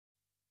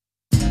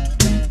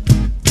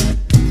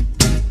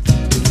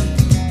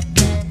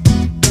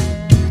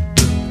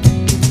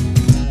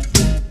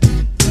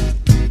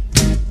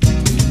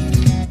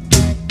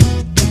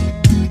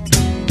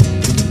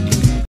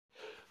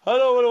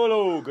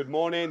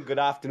morning, good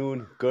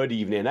afternoon, good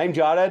evening. I'm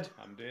Jared.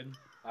 I'm Dane.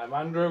 I'm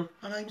Andrew.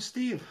 And I'm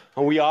Steve.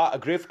 And we are A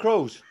Grey for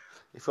Crows.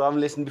 If you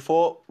haven't listened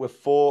before, we're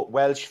four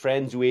Welsh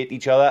friends who hate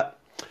each other.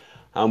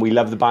 And we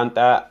love the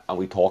banter, and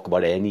we talk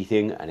about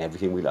anything and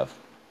everything we love.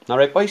 All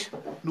right, boys?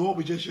 No,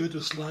 we just here to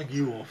slag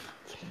you off.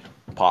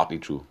 Partly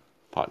true.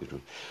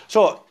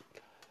 So,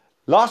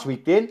 last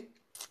week, Dane,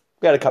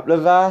 we had a couple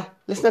of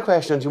listener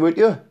questions, weren't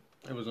you?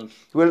 It wasn't.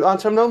 You want to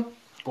answer them now?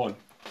 Go on.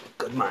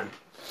 Good man.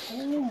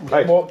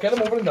 Right. Get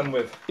them over and done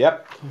with.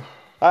 Yep.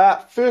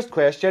 First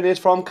question is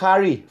from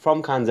Carrie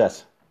from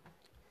Kansas.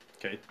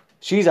 Okay.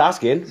 She's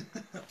asking,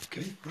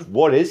 Okay.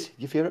 what is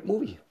your favourite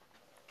movie?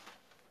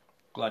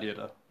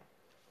 Gladiator.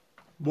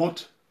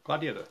 What?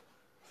 Gladiator.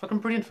 Fucking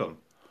brilliant film.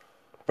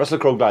 Russell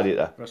Crowe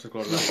Gladiator. Russell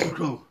Crowe. Russell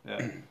Crowe.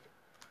 Yeah.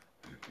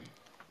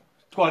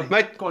 Go on,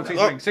 Mate. Go on, say Oh.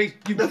 something. Say,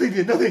 you,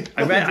 Nothing.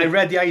 I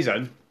read the eyes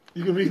on.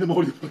 You can read them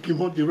all you fucking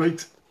want, you're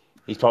right.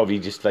 He's probably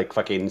just like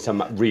fucking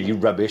some really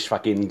rubbish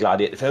fucking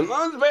Gladiator film.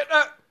 Oh, it's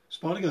better.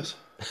 Spartacus.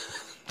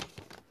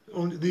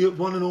 The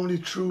one and only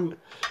true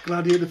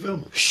Gladiator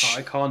film. Oh,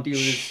 I can't deal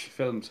with his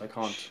films. I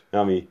can't.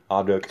 Not me.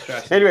 Hard work.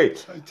 Stress. Anyway,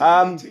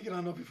 Take your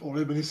hand off before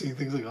when you're saying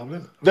things like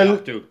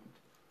that.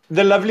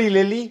 the lovely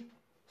Lily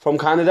from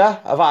Canada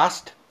have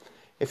asked,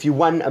 if you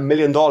won $1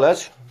 million,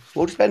 what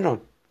would you spend it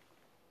on?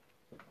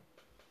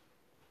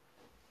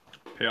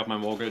 Pay off my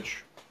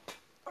mortgage.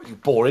 You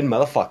boring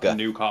motherfucker.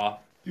 New car.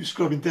 You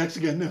scrubbing decks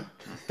again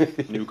now?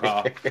 New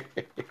car.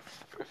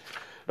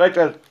 Right,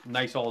 well,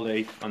 Nice all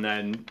day. And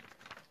then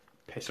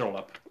piss it all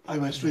up. I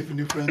went straight for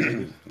new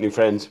friends. new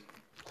friends.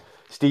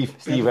 Steve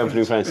went for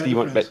new friends.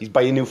 Better friends. He's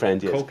buying new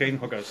friends, yes. Cocaine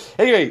hookers.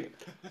 Anyway,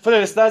 for the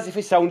listeners, if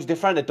it sounds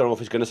different, I don't know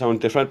if it's going to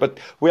sound different, but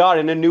we are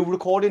in a new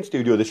recording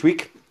studio this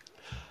week.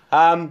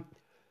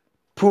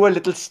 Poor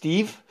little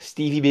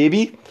Stevie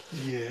baby.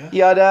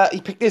 Yeah.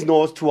 He picked his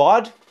nose too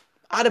hard,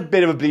 had a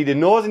bit of a bleeding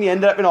nose, and he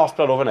ended up in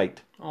hospital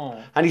overnight.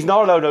 Oh. And he's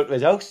not allowed out of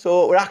his house,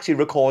 so we're actually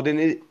recording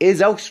in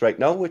his house right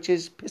now, which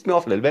has pissed me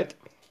off a little bit.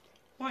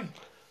 Why?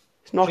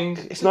 It's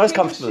not as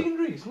comfortable.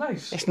 Scenery, it's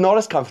nice. It's not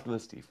as comfortable,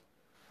 Steve.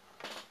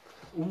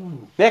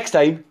 Ooh. Next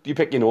time you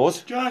pick your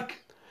nose, Jack.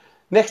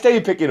 try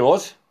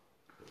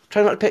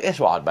not to pick this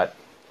hard, but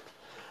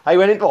I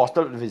went into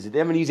hospital to visit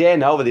him, and he's here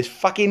now with his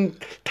fucking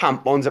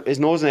tampons up his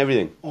nose and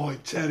everything. Oh, I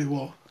tell you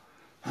what.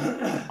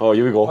 Oh,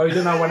 here we go. I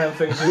didn't know one of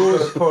them things you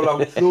could pull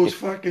out. Those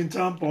fucking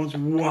tampons,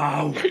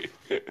 wow.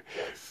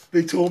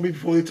 They told me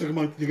before they took them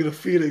out, you're going to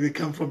feel like they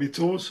come from your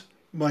toes.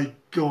 My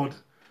God.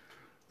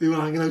 They were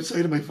hanging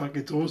outside of my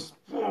fucking toes.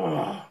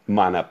 Oh,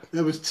 Man up.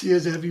 there was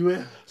tears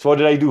everywhere. So what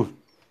did I do?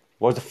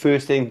 What was the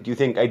first thing do you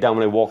think I done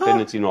when I walked in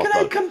and seen Can I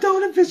hospital? come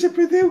down and visit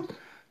with you?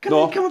 Can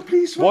I come and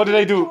please? What did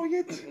I do? enjoy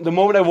it? The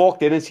moment I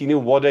walked in and seen you,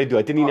 what did I do?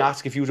 I didn't even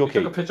ask if he was You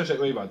okay. took a picture straight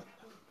away, man.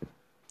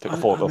 Took a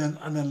photo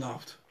And then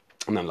laughed.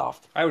 and then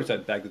laughed. I would have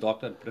said beg the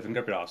doctor, put a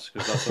finger up your ass,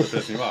 because that's the sort of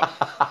person you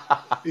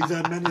are. He's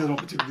had many other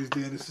opportunities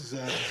there. This is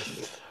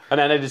And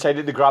then I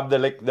decided to grab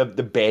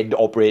the bed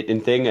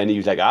operating thing, and he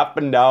was like up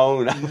and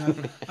down.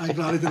 I'm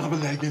glad I didn't have a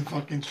leg in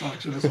fucking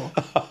traction as well.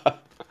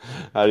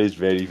 That is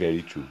very,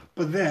 very true.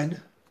 But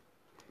then,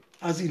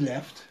 as he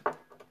left,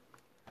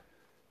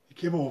 he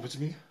came over to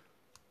me.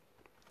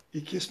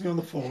 He kissed me on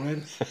the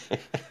forehead,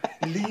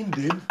 leaned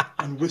in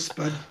and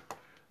whispered,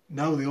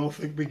 "Now they all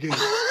think we're gay."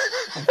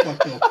 I'm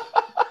fucked up.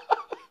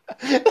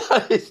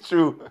 That is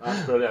true.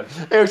 That's brilliant.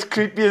 It was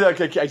creepy. Like,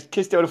 I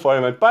kissed him on the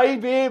forehead and went, "Bye,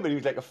 babe." And he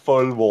was like a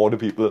full ward of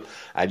people.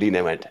 I leaned in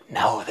and went,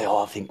 "Now they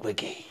all think we're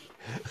gay."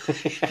 Could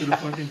have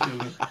fucking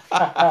killed him.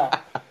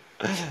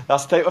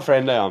 That's the type of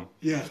friend I am.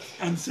 Yeah,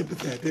 and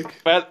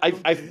sympathetic. Well,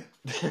 I've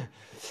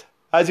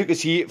as you can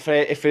see,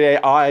 if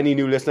there are any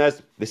new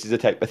listeners, this is the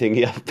type of thing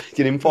you're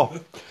picking in for.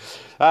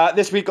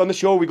 This week on the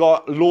show, we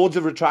got loads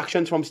of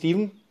retractions from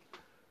Stephen.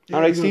 Yeah,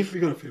 All right, Steve? We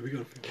got a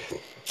few.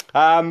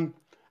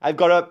 I've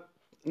got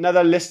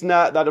another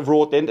listener that have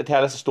wrote in to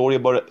tell us a story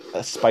about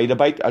a spider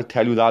bite. I'll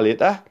tell you that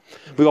later.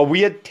 We got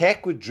Weird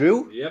Tech with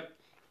Drew. Yep.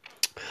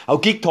 Our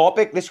geek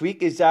topic this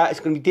week is it's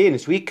going to be Dane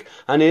this week,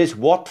 and it is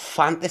what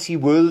fantasy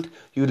world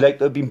you'd like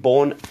to have been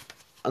born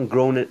and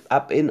grown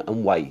up in,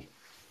 and why.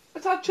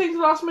 Has that changed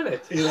the last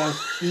minute? It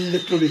has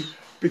literally,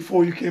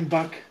 before you came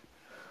back,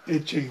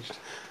 it changed.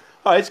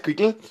 All right,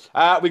 quickly.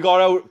 We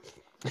got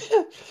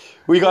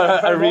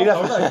our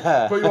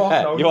arena. Put you off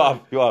now. You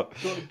have.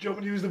 Do you want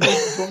me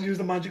to use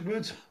the magic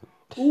words?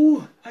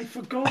 Oh, I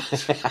forgot.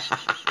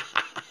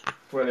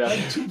 Brilliant.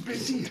 I'm too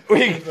busy.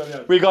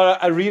 We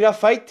got an arena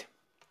fight,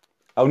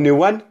 our new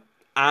one,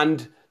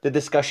 and the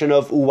discussion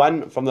of who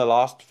won from the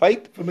last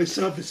fight. For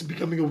myself, this is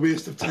becoming a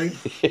waste of time.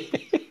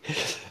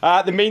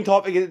 The main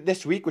topic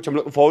this week, which I'm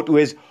looking forward to,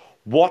 is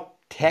what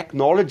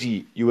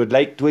technology you would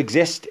like to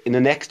exist in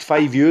the next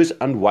 5 years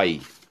and why.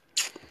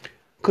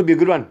 Could be a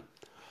good one.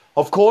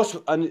 Of course,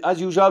 and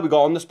as usual, we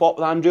got on the spot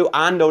with Andrew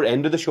and our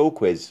end of the show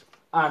quiz.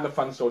 And a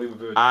fun story with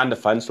Virgin. And a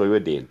fun story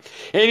with Dane.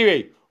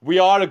 Anyway, we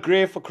are A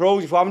Grey for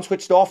Crows. If you haven't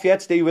switched off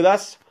yet, stay with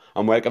us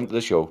and welcome to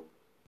the show.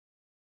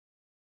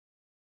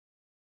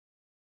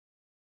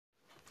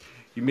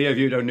 You may have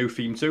viewed our new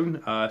theme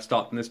tune,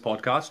 starting this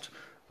podcast.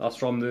 That's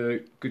from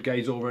the good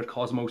guys over at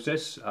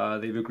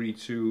Cosmosis. They've agreed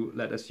to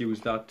let us use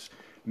that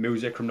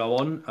music from now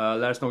on.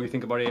 Let us know what you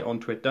think about it on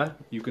Twitter.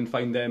 You can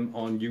find them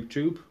on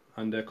YouTube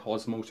under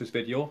Cosmosis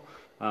Video.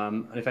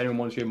 And if anyone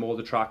wants to hear more of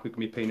the track, we can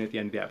be playing it at the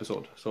end of the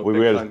episode. So We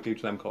big will. thank you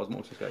to them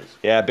Cosmosis guys.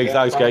 Yeah, big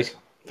thanks, thanks. guys.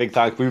 Big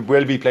thanks. We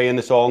will be playing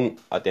the song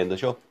at the end of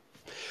the show.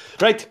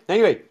 Right,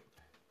 anyway,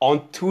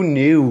 on to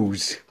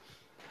news.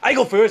 I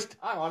go first.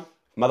 Hang on.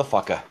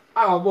 Motherfucker.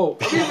 Hang on, whoa.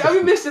 Have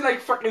you missed it like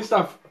fucking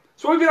stuff?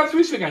 So what have you been up to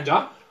this weekend,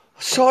 Jar?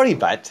 Sorry,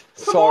 bud.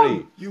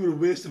 Sorry. You were a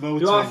waste of our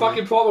You are time. a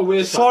fucking proper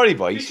waste. Sorry,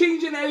 boys. You're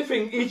changing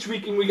everything each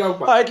week in, week out,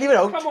 man. Alright, leave it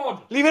out. Come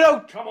on. Leave it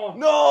out. Come on.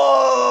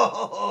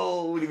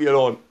 No! Leave me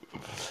alone.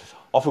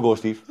 Off we go,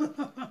 Steve.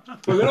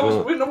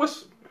 Well, we know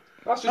what's...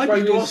 That's just I'd why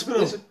be we... to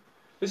hospital. This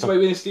is why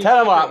we in Steve.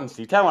 Tell him what happened,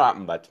 Steve. Tell him what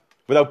happened, bud.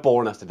 Without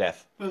boring us to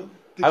death. Well,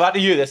 I've had to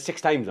hear this 6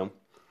 times now.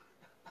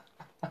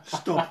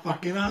 stop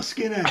fucking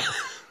asking it.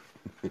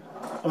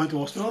 I went to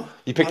hospital.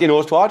 You picked your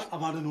nose twat?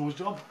 I've had a nose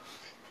job.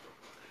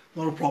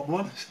 Not a proper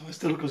one. I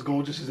still look as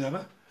gorgeous as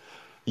ever.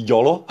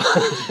 YOLO.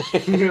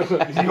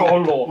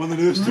 YOLO. When the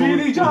nurse told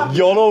Really, me, Jar?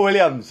 YOLO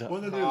Williams.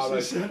 when the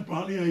nurse said,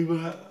 apparently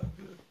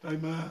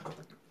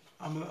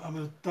I'm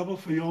a double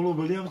for Yolo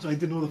Williams. I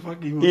didn't know the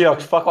fuck he was. He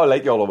looks fuck all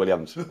like YOLO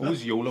Williams.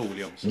 Who's Yola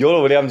Williams?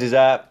 YOLO Williams is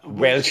a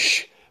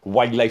Welsh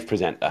wildlife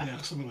presenter. Yeah,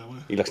 something like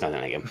that. He looks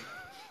nothing like him.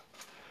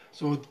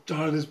 So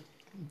Jared has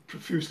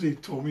profusely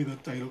told me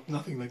that I look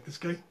nothing like this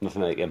guy.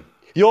 Nothing like him.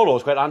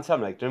 YOLO's quite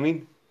handsome, like, do you know what I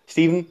mean?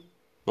 Stephen,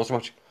 not so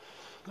much.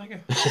 Thank you.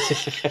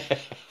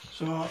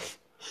 So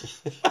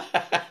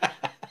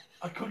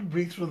I couldn't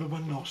breathe through the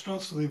one nostril,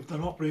 so they've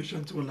done an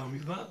operation to allow me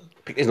that.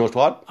 Picked his nose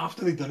twat.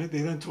 After they've done it, they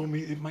then told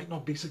me it might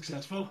not be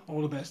successful.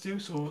 All the best to you,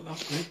 so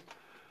that's great.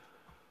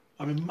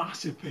 I'm in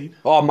massive pain.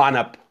 Oh, man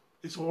up.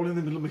 It's all in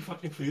the middle of my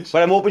fucking face.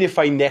 But I'm hoping you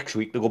find next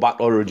week to go back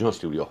to our original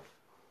studio.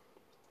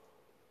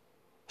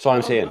 That's what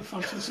I'm saying.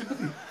 Thanks for the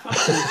sympathy.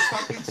 Thanks for the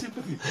fucking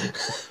sympathy.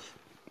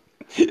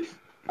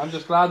 I'm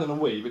just glad in a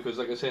way because,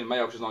 like I said, my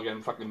house is not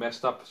getting fucking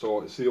messed up.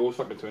 So it's the old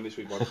fucking turn this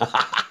week, man.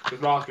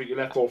 Because last week you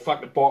left all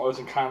fucking bottles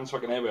and cans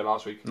fucking everywhere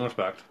last week. No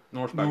respect.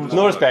 No respect.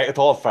 No respect at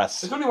all for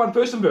us. There's only one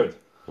person, bird.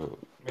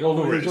 We all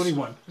know There's it only is.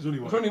 one. There's only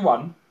There's one. only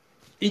one.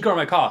 He got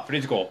my car 3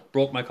 days ago.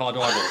 Broke my car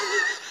door handle.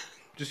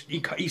 Just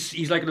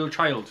he's like a little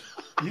child.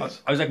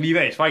 Yes. I was like, leave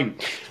it. It's fine.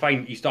 It's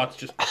fine. He starts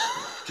just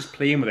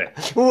playing with it.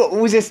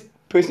 Who's this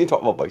person you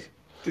talking about, boys?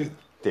 Dude,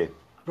 Dave.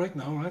 right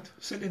now, right?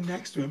 Sitting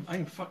next to him,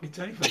 I'm fucking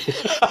terrified.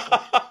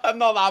 I'm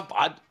not that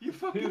bad. You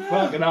fucking You are.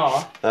 fucking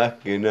are.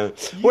 You know.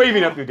 What have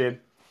you been up to, Dave?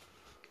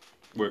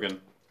 Working.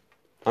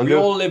 I'm We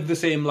good. all live the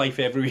same life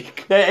every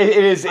week. Yeah,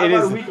 it is. I've It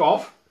had a is. week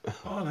off.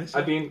 Oh, nice.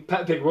 I've been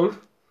Pet Pig World.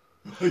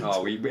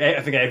 Oh,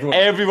 I think everyone.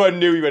 Everyone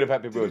knew you were a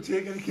Peppy Did you Bird.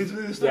 take any kids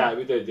with this Yeah, stuff?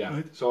 we did, yeah.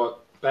 Right. So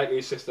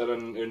Becky's sister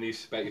and her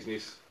niece, Becky's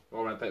niece,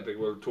 all went Pet Pig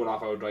World,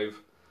 2.5 hour drive.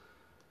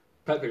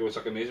 Pet Pig was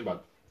fucking amazing, man.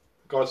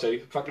 Gotta say,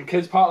 fucking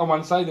kids park on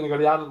one side and you got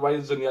the adult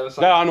rides on the other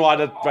side. No, I know I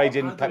had rides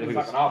in I Peppy It's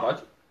Bird. fucking hard,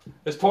 bud.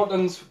 It's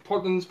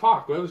Portland's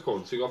Park, whatever it's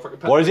called. So you got fucking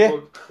Pet What Pig is it?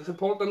 called- Is it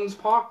Portland's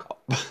Park?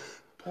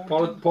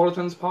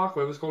 Portland's Park,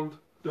 whatever it's called.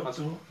 That's-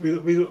 So,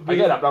 I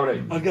get that now,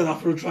 right? I'll get that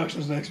for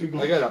attractions next week.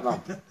 I get that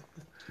now.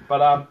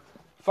 But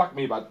fuck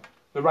me, bud.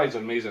 The rides are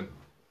amazing.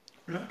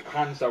 Yeah.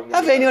 Hands down.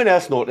 Have anyone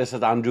else noticed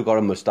that Andrew got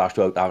a moustache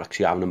without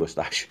actually having a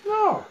moustache?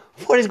 No.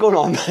 What is going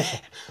on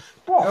there?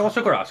 I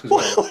also got asked as well.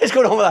 What is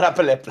going on with that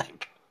upper lip?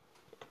 Like?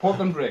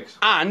 Portland breaks.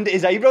 And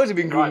his eyebrows have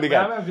been groomed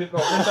again.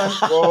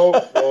 Whoa,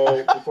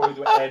 before you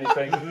do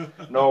anything.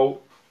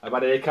 No, I've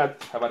had a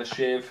haircut, I've had a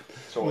shave.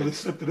 So, Well, they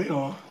slipped today,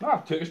 or nah,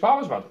 Turkish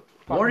barbers, man.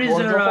 What is Go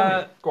on, there, drop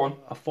on me. Go on.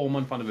 A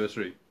 4-month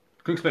anniversary.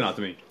 Can you explain that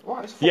to me?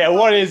 What is Yeah,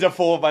 what is a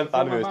 4-month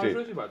 4-month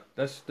anniversary? man?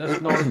 That's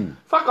not.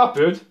 Fuck up,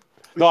 dude.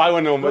 No, I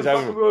want to know. Don't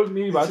fucking I world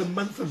me, it's a man.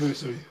 month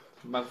anniversary.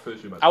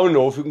 Anniversary, man. want to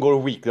know if you can go a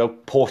week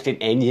without posting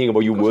anything about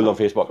your world on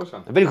can. Of Facebook. course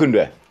can. I bet you couldn't do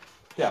it.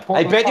 Yeah, I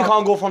Portland bet you Park.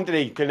 can't go from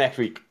today till next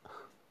week.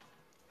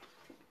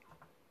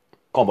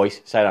 Come on,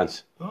 boys.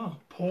 Silence. Oh,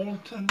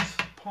 Portland's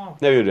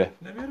Park. Never you do it.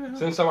 Never heard of It's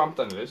that. in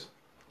Southampton, it is.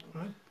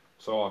 Right.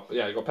 So,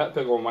 yeah, you got Pet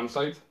Pig on one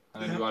side,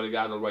 and then Yeah. you got the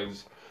adult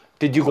rides.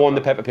 Did you go on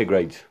the Peppa Pig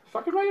rides?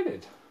 Fucking right,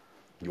 it.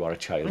 You are a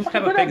child. Peppa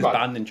brilliant, Pig's man.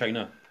 banned in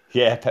China.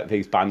 Yeah, Peppa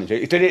Pig's banned.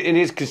 It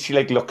is because she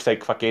like looks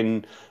like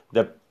fucking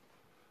the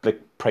like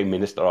prime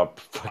minister or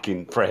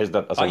fucking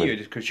president or I something. heard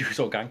it because she was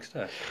so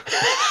gangster.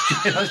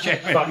 That's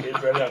genuine. Fucking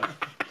brilliant.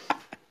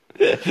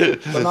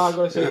 But now I've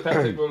got to say,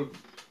 Pet Pig will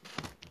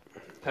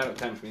 10 out of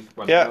 10 for me.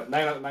 Well, Yeah.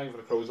 9 out of 9 for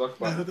the crows, look.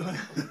 But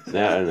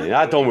No,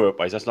 that don't work,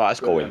 boys. That's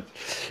going.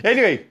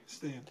 Anyway,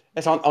 Staying.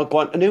 let's go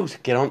on to news.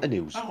 Get on to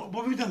news. Oh,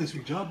 what have you done this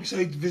week, John?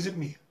 Besides visit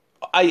me?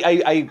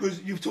 I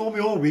Because you've told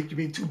me all week you've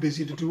been too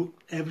busy to do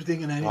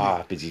everything and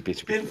anything. busy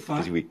In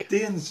fact, week.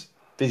 Dane's.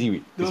 Busy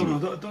week. No, Busy no,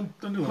 week.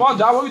 don't do come on,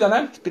 that. Dad, what have you done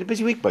then? It's been a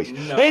busy week, boys.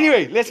 No.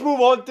 Anyway, let's move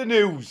on to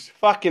news.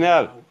 Fucking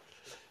hell.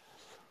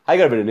 I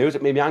got a bit of news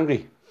that made me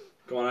angry.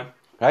 Go on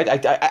then.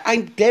 Right?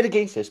 I'm dead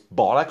against this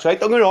bollocks, right?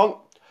 Don't get me wrong.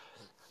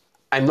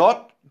 I'm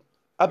not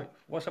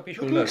What's up your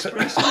Look,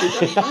 shoulders?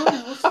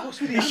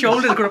 what's with His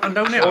shoulders go up and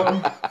down now.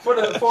 For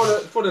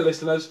the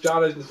listeners,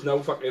 Jared is now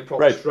fucking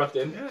proper Right.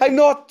 strutting I'm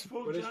not,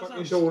 with his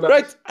fucking shoulders.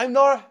 right, I'm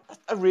not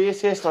a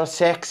racist or a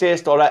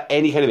sexist or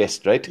any kind of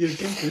ist, right? You're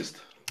against it.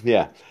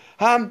 Yeah.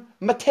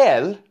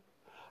 Mattel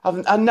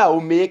are now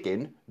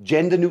making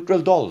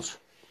gender-neutral dolls.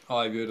 Oh,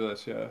 I've heard of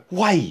this, yeah.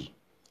 Why?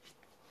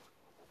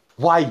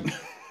 Why?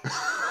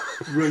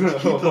 Right,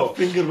 keep that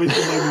finger away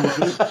from my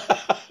nose.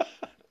 Right?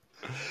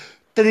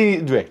 Did they need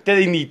to do it? Did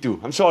they need to?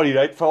 I'm sorry,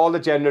 right, for all the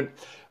gender...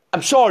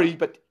 I'm sorry,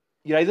 but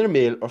you're either a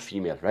male or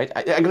female, right?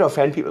 I'm going to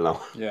offend people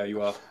now. Yeah,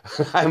 you are.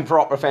 I'm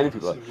proper offending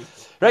people.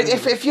 Right,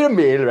 if you're a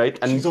male, right,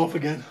 She's and off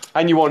again.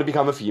 you want to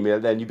become a female,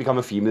 then you become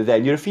a female,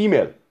 then you're a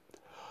female.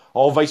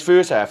 Or vice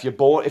versa. If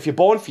you're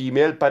born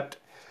female, but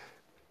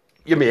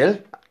you're male,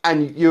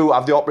 and you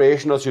have the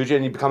operational surgery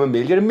and you become a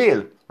male, you're a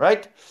male,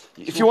 right?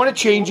 If you want to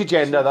change your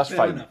gender, that's Fair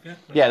fine. enough, yeah.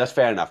 Yeah, that's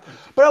fair enough.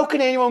 But how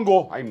can anyone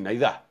go, I'm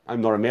neither.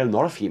 I'm not a male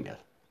nor a female.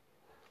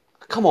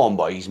 Come on,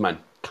 boys, man.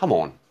 Come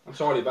on. I'm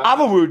sorry, but Have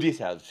a word with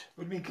yourselves.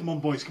 What do you mean, come on,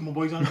 boys,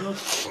 Angela?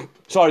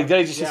 Sorry, did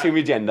I just assume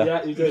your gender?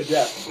 Yeah, you did,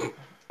 yeah.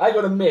 I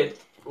got a mate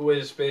who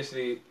is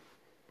basically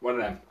one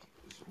of them.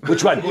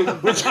 Which one?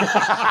 Which?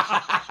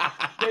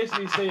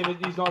 Basically saying that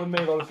he's not a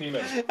male or a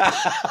female.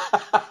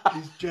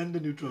 He's gender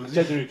neutral. Isn't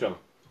Gender neutral.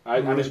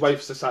 Right? And his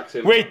wife's the exact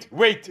same. Wait.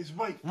 he? His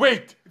wife.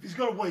 Wait. If he's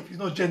got a wife, he's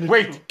not gender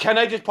neutral. Wait. Can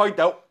I just point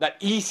out that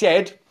he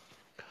said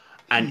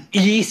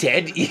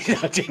he's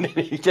not gender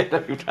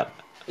neutral.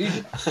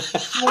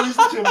 What is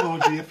the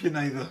terminology if you're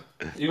neither?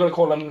 You got to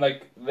call them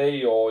like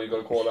they, or you got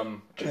to call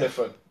them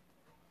different.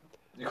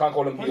 You can't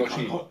call them he or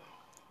she.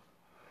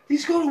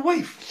 He's got a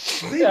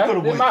wife. They've Yeah, got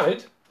a they're wife.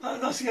 married.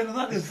 That's the end of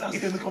that. That's the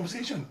end of the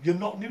conversation. You're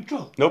not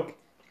neutral. Nope.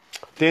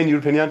 Dane, your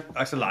opinion?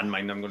 That's a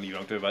landmine I'm going to leave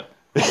out to, but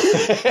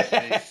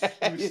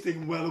You're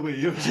staying well away.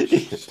 You're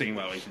staying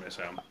well away from this,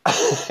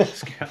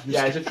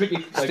 Yeah, it's a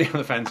tricky. Stay Like, on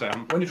the fence,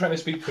 when you're trying to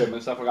speak to him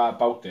and stuff like that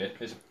about it,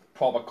 it's a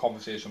proper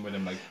conversation with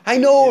him. Like, I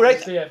know, you right?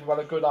 stay here for about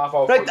a good half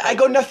hour. Right, I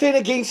got nothing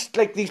against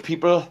like these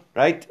people,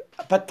 right?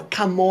 But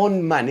come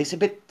on, man, it's a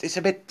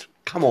bit.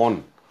 Come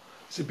on,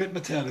 It's a bit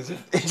Mattel, is it?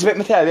 it's a bit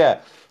Mattel, yeah.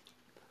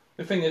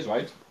 The thing is,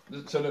 right,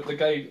 so the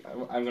guy,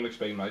 I'm going to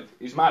explain, right,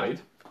 he's married,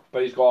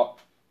 but he's got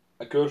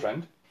a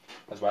girlfriend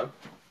as well.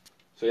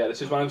 So yeah,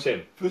 this is what I'm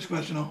saying. First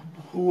question,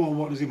 who or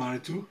what is he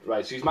married to?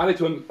 Right, so he's married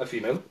to a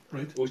female,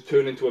 Right. who's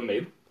turned into a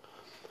male.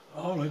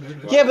 Oh, right.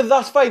 Yeah, but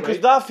that's fine because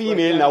Right, that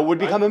female right, now would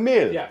right. become a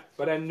male. Yeah,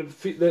 but then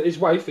his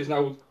wife is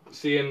now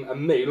seeing a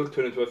male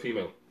turn into a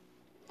female.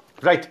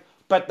 Right,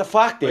 but the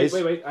fact is,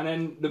 Wait, and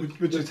then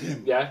Which is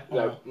him? Yeah,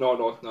 Oh.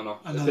 no, it's a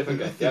Another different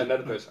guy. person. Yeah,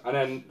 another person.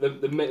 And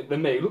then the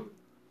male,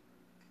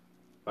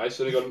 right?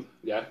 So they got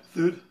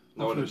Third?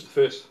 no, Or the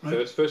first?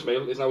 first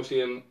male is now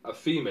seeing a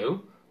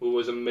female who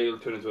was a male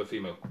turn into a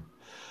female.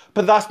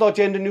 but that's not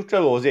gender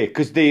neutral, though, is it?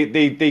 Because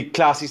they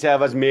class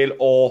themselves as male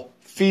or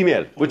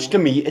female, which to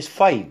me is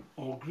fine.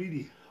 Or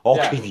greedy? Or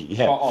Yeah, greedy,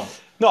 yeah. spot on.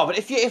 No, but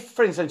if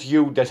for instance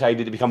you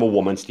decided to become a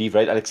woman, Steve,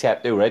 right? I'll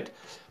accept you, right?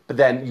 But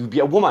then you'd be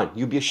a woman,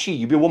 you'd be a she,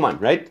 you'd be a woman,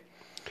 right?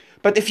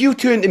 But if you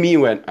turned to me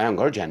and went, I haven't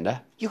got a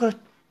gender, you got a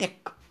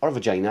dick or a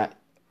vagina,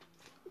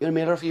 you're a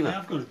male or a I female.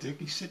 have got a dick.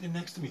 He's sitting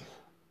next to me.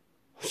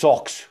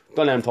 Socks.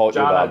 Don't let him talk to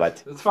you about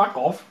it. Jared, fuck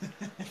off.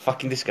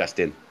 Fucking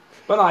disgusting.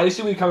 But no, I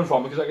see where you're coming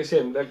from because, like I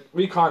said, like,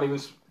 we can't even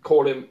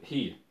call him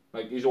he.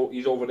 Like he's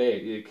over there,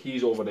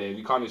 he's over there.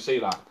 You can't even say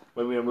that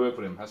when we work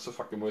with him. That's the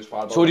fucking worst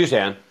part. About So what are you it.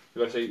 saying?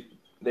 You gotta say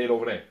they're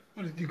over there.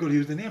 Well, you've got to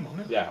use the name on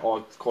it. Yeah,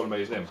 or call him by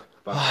his name.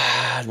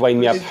 But Wind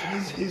me up.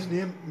 Is his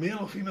name male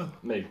or female?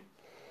 me,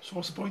 So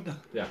what's the point then?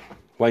 yeah.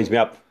 Winds me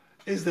up.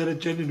 Is there a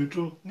gender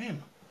neutral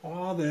name? Or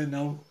are there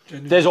now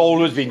gender There's neutral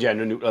always names? been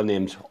gender neutral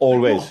names.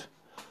 Always. what?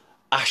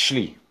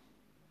 Ashley.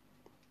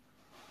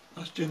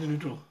 That's gender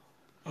neutral.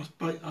 That's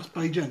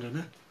by gender, isn't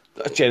it?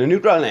 That's gender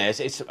neutral, isn't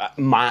it? It's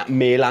a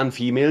male and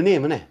female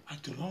name, isn't it? I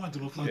don't know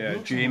if that Yeah,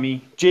 works or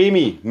Jamie.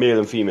 Jamie, male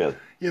and female. not.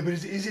 Yeah, but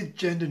is it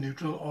gender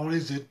neutral or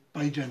is it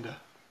by gender?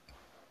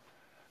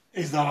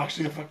 Is that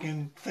actually a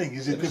fucking thing?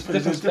 Is it It's different?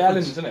 different Is there a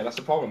spellings, difference? isn't it? That's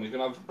the problem. You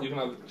can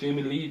have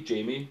Jamie Lee,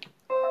 Jamie.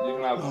 You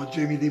can have Oh,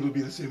 Jamie Lee would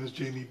be the same as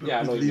Jamie, but yeah,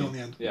 with no, Lee on the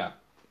end. yeah.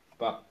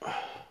 But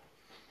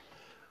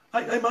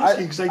I'm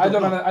asking because I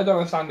don't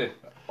understand it.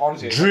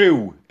 Honestly,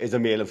 Drew is a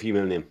male and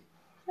female name.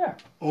 yeah,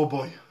 Oh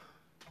boy.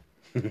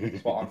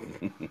 spot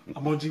on.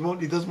 And what do you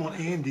want? He doesn't want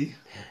Andy.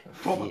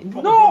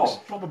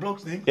 Proper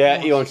bloke's name. Yeah,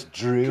 he wants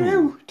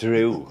Drew.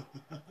 Drew.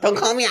 Don't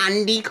call me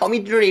Andy, call me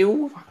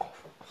Drew.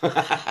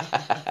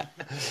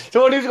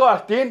 So what have you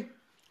got, Dean?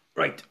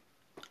 Right.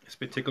 It's a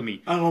bit tickle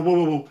me. Hang on,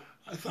 whoa.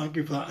 Thank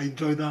you for that. I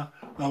enjoyed that.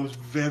 That was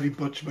very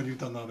butch when you've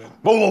done that, man.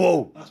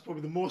 Whoa. That's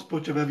probably the most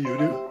butch I've ever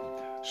heard you.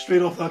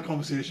 Straight off that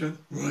conversation.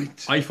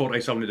 Right. I thought I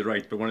sounded it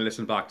right, but when I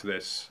listen back to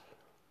this,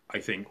 I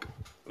think,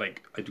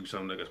 like, I do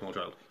sound like a small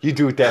child. You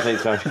do definitely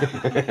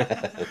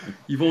sound.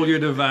 You've all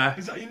heard of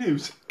Is that your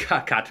news?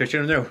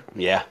 catfishing now?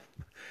 Yeah.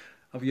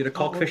 Have you heard of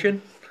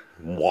cockfishing?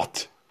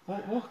 What?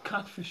 What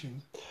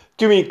catfishing?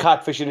 Do you mean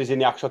catfishing is in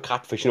the actual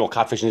catfishing, or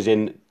catfishing is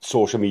in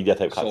social media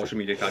type catfishing? Social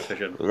media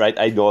catfishing. Right,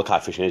 I know what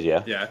catfishing is,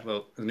 yeah. Yeah,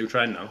 well, there's a new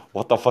trend now.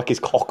 What the fuck is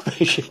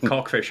cockfishing?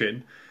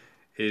 Cockfishing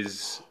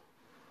is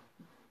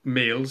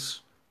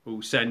males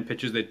who send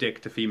pictures of their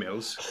dick to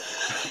females,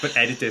 but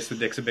edit this so the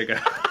dicks are bigger.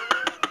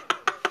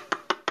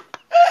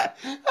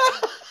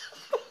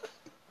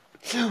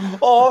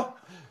 Or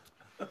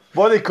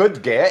what they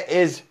could get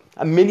is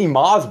a mini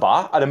Mars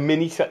bar and a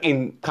mini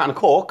fucking can of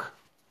coke.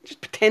 Just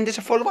pretend it's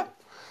a full one.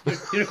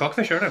 You're a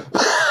cockfisher now.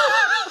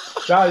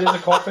 That is a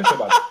cockfisher,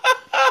 man.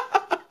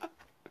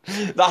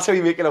 That's how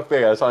you make enough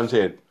beer, that's what I'm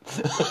saying.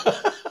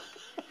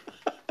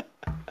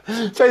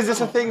 So is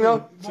this a thing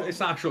though?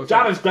 It's actual.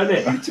 Janet's done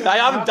it. I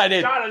haven't done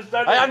it. Janet's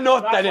done it. I have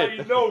not That's done why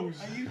it. he knows.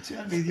 Are you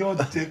telling me your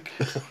dick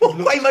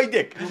Why my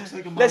dick? looks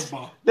like a Let's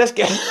Mars bar?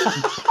 get.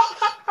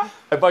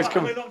 Hey, boys,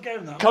 Am I not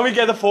getting that? can we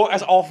get the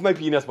focus off my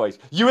penis, boys?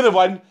 You were the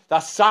one that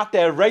sat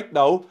there right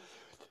now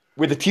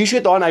with a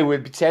t-shirt on. I will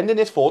be sending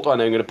this photo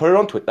and I'm going to put it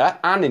on Twitter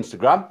and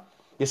Instagram.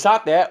 You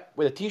sat there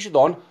with a t-shirt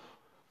on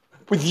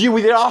with you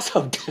with your ass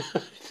out.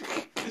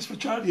 It's for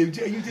charity.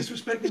 Are you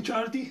disrespecting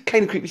charity?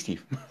 Kind of creepy,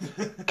 Steve.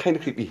 Kind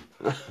of creepy.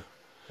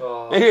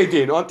 Anyway,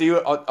 Dean, on to you.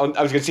 I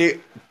was going to say,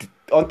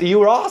 on to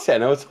your ass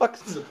then. I was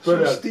fucked. So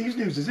Brilliant. Steve's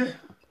news, is it?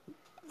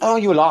 Oh,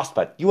 you were last,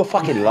 bud. You were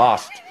fucking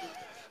last.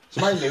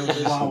 So my news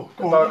is Wow.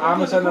 about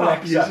Amazon Yes,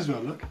 Alexa. as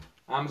well, look.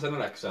 Amazon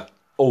Alexa.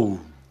 Oh.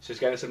 She's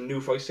getting some new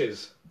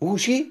voices.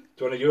 Who's she? Do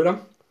you want to hear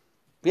them?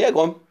 Yeah, go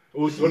on.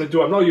 Who's do you want to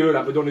do them? Not hear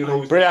them, but don't even know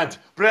who's. Brilliant.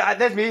 Brilliant.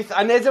 There's me.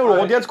 And there's our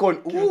audience going,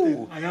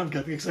 ooh. I am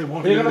getting excited. I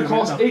want They're to going to hear it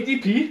cost now.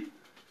 80p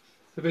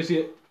to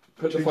basically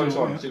put the Change voice it,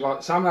 on. yeah. So you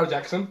got Samuel L.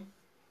 Jackson.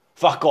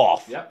 Fuck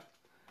off. Yep.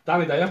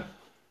 Danny Dyer.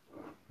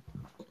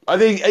 Are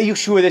you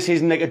sure this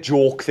isn't like a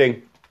joke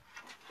thing?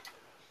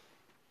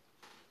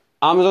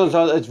 Amazon's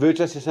on its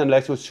virtual assistant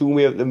Alexa will soon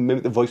be able to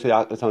mimic the voice of the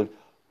actor sound.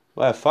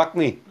 Well, fuck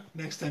me.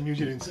 Next time, use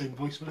your insane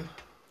voice for it.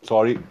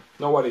 Sorry.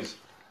 No worries.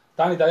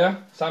 Danny Dyer,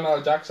 Samuel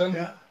L. Jackson.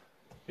 Yeah.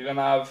 You're going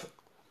to have,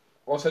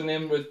 what's her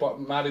name, with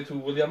married to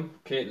William?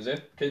 Kate, is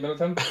it? Kate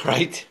Middleton?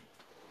 Right.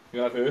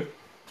 You're going to have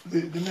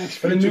her. The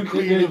next But the future new-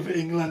 queen of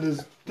England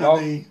is No.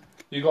 Danny.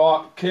 You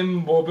got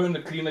Kim Woburn,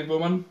 the clean leg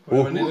woman.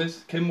 Whatever her Oh. name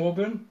is. Kim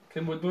Woburn?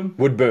 Kim Woodburn?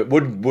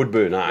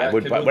 Woodburn, aye. Yeah,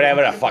 Kim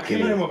Whatever the Woodburn. fucking...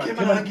 Kim woman. Kim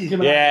Kim Aggie.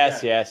 Kim Yes,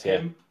 Aggie, yes, yeah.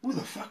 Kim. Who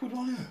the fuck would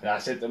want you?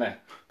 That's it, isn't it?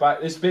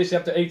 But it's basically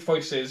up to 8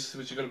 voices,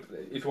 which you're gonna,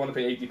 if you want to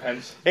pay 80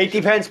 pence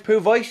 80 pence per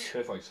voice?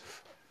 per voice.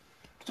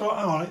 So,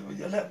 hang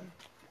on.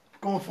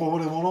 Going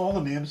forward, I want all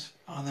the names,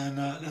 and then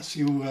let's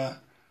see who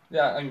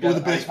Yeah, and the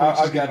best I'll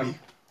voice is get going to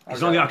them. be.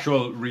 It's not the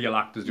actual real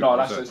actors doing No, it,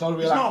 that's is it? it's not a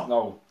real It's act. not?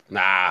 No,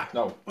 Nah.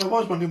 no. Well, it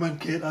was when you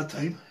went Kate that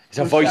time. It's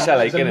a voice I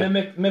like, It's a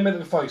innit? mimic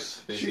the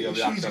voice, basically, of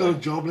the She's actor. got a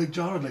job like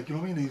Jared, like, you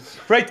know what I mean?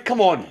 Right,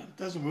 come on. It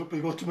doesn't work, but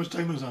he got too much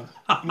time on his hand.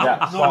 Yeah,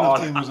 Not spot enough on.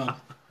 time on his hand.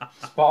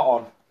 Spot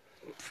on.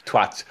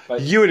 Twats.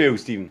 Right. You and who,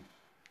 Stephen?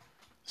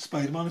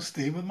 Spider-Man is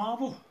staying with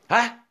Marvel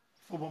Huh?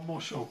 for one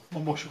more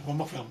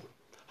film.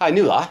 I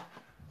knew that.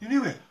 You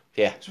knew it?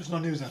 Yeah. So it's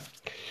not news then.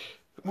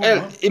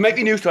 Well, it might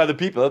be news to other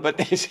people, but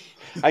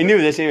I knew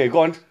this anyway.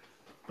 Go on.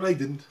 But I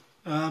didn't.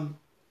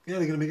 Yeah, they're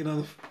going to make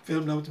another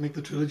film now to make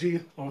the trilogy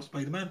of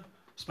Spider-Man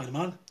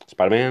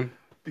Spider-Man.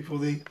 before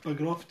they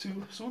bugger off to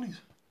Sony's.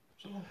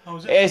 So, how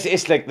is it?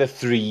 It's like the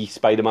 3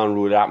 Spider-Man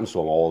rule. It happens to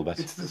them all, but...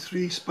 It's the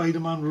 3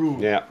 Spider-Man rule.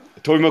 Yeah.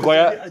 Tobey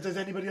Maguire. Does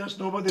anybody else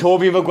know about this?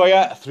 Tobey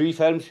Maguire, 3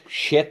 films.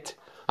 Shit.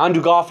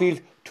 Andrew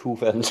Garfield, 2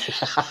 films.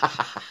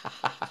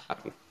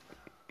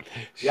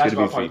 Yeah, Should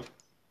have been 3.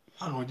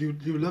 Hang on,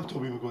 you love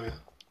Tobey Maguire.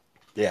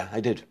 Yeah, I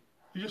did.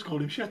 You just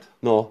called him shit.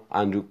 No,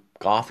 Andrew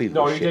Garfield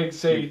No, was you shit. did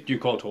say. You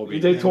call Toby.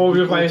 You did Yeah, Toby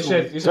you with my called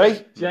shit. Toby. You Sorry?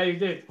 said, yeah, you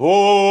did.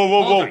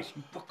 Whoa. Apologise.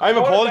 I'm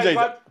apologising.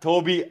 Apologise,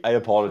 Toby, I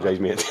apologise,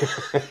 mate.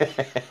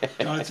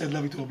 I said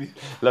love you, Toby.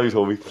 Love you,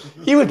 Toby.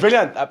 He was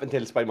brilliant up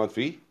until Spider-Man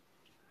 3.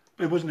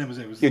 But it wasn't him, was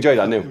it? It was You enjoyed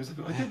that, no? I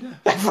did, yeah.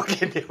 I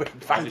fucking knew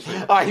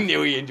it. I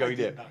knew he enjoyed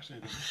it.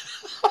 Actually,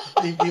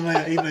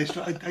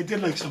 I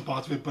did like some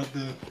parts of it, but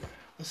the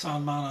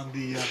Sandman and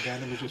the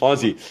Venom was just...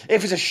 Honestly,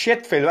 if it's a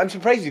shit film, I'm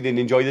surprised you didn't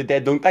enjoy The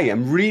Dead Don't Die.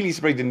 I'm really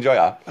surprised you didn't enjoy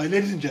that.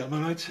 Ladies and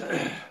gentlemen,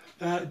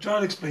 right,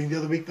 Jared explained the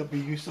other week that we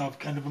used to have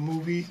kind of a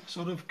movie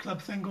sort of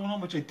club thing going on,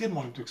 which I didn't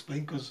want him to explain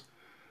because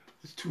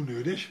it's too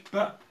nerdish.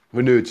 But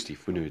We're nerds,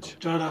 Steve. We're nerds.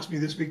 Jared asked me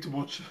this week to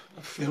watch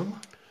a film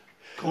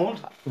called...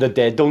 The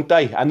Dead Don't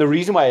Die. And the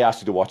reason why I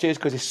asked you to watch it is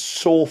because it's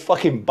so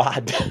fucking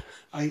bad.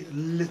 I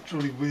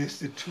literally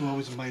wasted 2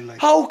 hours of my life.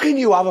 How can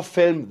you have a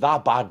film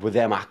that bad with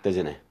them actors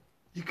in it?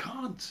 You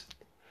can't.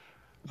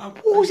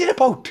 What was it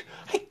about?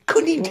 I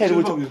couldn't even tell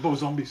It you. was about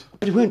zombies.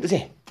 But it weren't, was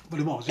it?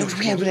 But it was. It was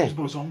weird, wasn't it? It was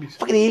about zombies.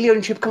 Fucking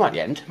alien ship come at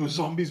the end. It was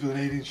zombies with an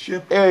alien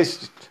ship. It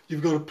was...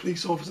 You've got a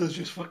police officer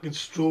just fucking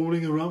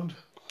strolling around.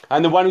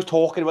 And the one who's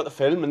talking about the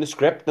film and the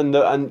script and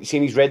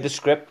saying he's read the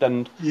script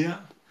and... Yeah.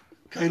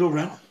 Kylo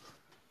Ren.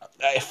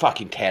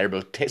 fucking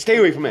terrible. Stay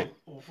away from me.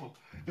 Awful.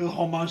 A little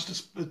homage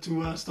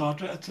to Star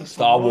Trek. To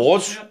Star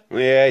Wars. Yeah.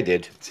 Yeah, I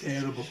did.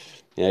 Terrible.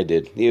 Yeah, I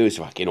did. He was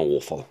fucking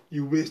awful.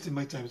 You wasted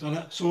my time.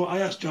 So I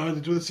asked Jared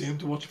to do the same,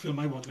 to watch a film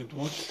I wanted him to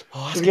watch.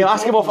 Oh, So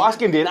ask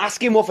him, Dane.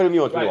 Ask him what film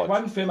you want to Right, watch.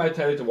 one film I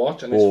tell you to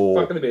watch, and it's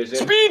fucking amazing.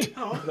 Speed!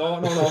 No.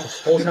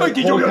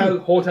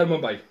 Hotel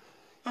Mumbai.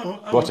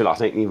 Watched it last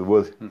night and he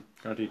was.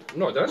 Guaranteed.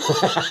 No, I don't.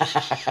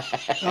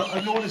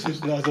 I've noticed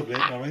this as of late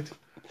now, right?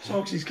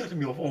 Socks, he's cutting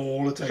me off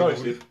all the time. Sorry, now.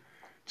 Steve.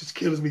 Just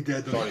kills me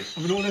dead. Sorry.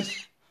 I've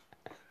noticed.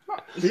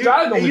 Jared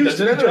normally He used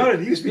to does be it, anyway. Jared.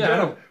 He used to be Yeah, I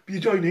Jared. know. But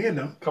you're joining in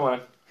now. Come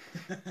on.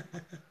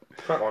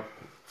 Crack on.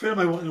 Film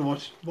I wanted to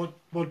watch.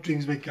 What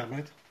Dreams May Come,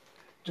 right? Do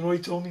you know what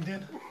he told me,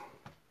 Dan?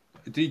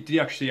 Did he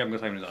actually have the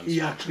time to dance?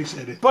 He actually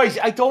said it. Boys,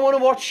 I don't want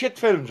to watch shit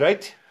films,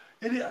 right?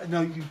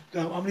 Now,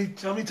 how many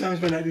times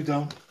have I let you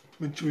down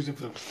when choosing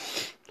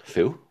films?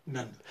 Few.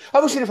 None.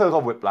 Have you seen a film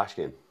called Whiplash,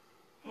 Dane?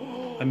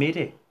 I made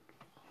it.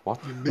 What?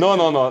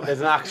 No.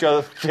 There's an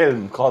actual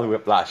film called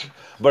Whiplash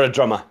about a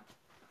drummer.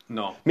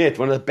 No. Mate,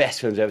 one of the best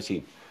films I've ever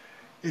seen.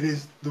 It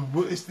is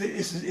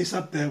it's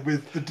up there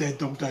with The Dead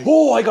Don't Die.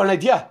 Oh, I got an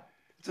idea.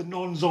 It's a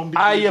non-zombie.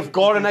 I have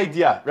got an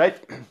idea, right?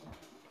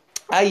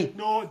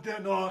 No,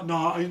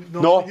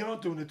 No. you're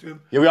not doing it to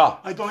him. Here we are.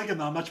 I don't like him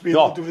that much, but you're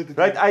not doing it to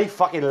Right, him. I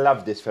fucking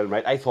loved this film,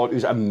 right? I thought it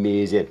was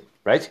amazing,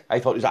 right? I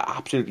thought it was an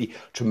absolutely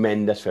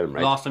tremendous film,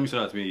 right? Last time you said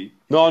that to me,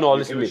 No,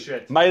 listen to me. was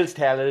shit. Miles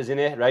Teller is in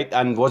it, right?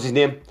 And what's his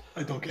name?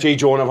 I don't care. J.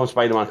 Jonah from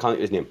Spider-Man, can't think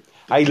of his name.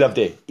 I loved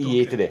it. He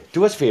hated it.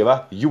 Do us a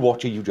favour, you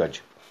watch it, you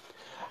judge.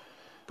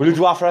 Will you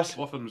do that for us?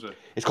 what film is it?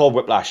 It's called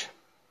Whiplash.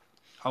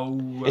 How?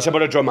 It's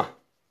about a drummer.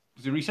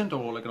 Is it recent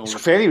or like an old?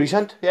 It's fairly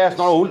recent. Yeah, it's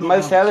not old.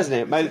 Miles Teller's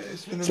in it.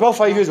 It's about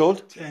 5 years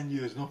old. 10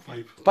 years, not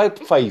 5. About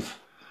 5.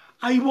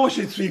 I watched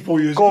it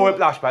 3-4 years Go ago.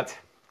 Whiplash, Pat.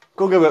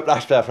 Go get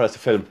Whiplash there for us to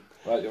film.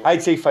 Right, yo.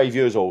 I'd say 5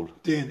 years old.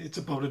 Dane, it's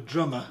about a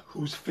drummer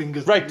whose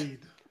fingers Right. bleed.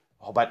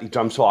 Oh, but he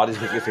drums so hard his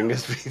making your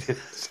fingers bleed.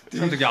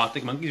 Sounds like the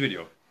Arctic Monkeys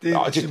video. Dane,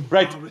 Oh, it's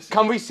right, embarrassing.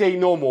 can we say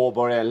no more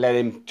about it and let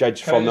him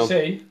judge Can from I them? just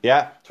say,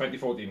 Yeah?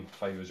 2014,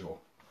 5 years ago.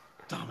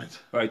 Damn it.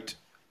 Right.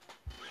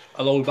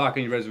 I'll hold back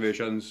any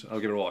reservations. I'll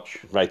give it a watch.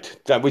 Right.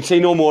 We'll say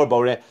no more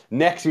about it.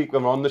 Next week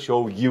when we're on the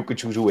show, you could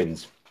choose who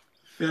wins.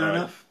 Fair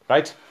enough.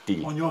 Right?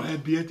 Deal. On your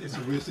head be it, it's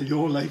a waste of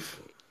your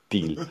life.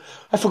 Deal.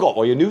 I forgot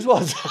what your news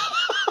was.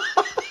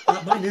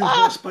 My news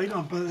was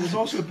Spider-Man, but there's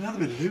also another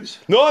bit of news.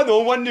 no,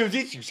 one news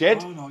each, you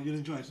said. Oh no, you'll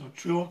enjoy it. It's not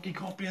True Hockey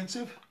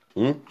Comprehensive.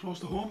 Close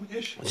to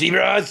home-ish.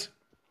 Zebras.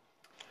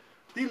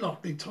 They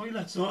lock their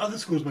toilets. No, other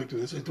schools might do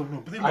this, I don't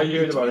know. But they I lock their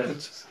heard about it.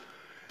 toilets.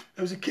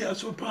 There was a kid,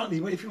 so apparently,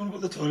 if you want to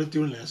go to the toilet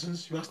during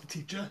lessons, you ask the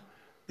teacher,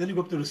 then you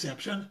go up to the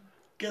reception,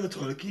 get the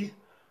toilet key,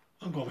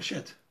 and go have a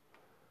shit.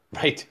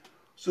 Right.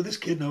 So this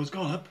kid now has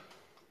gone up,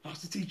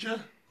 asked the teacher,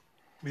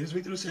 made his way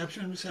to the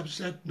reception, and the reception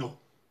said no.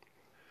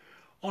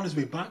 On his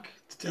way back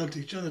to tell the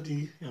teacher that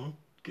he,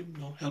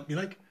 help me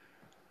like,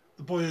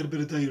 the boy had a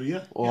bit of diarrhea. He had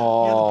to pop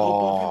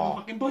off in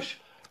the fucking bush.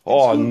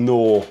 Oh, school.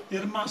 no. He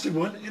had a massive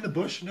one in the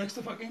bush next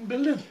to the fucking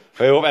building.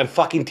 I hope and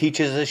fucking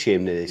teachers are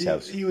ashamed of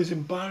themselves. He was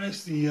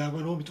embarrassed. He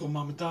went home, he told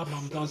mum and dad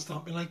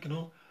stopped me like,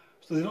 So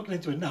they're looking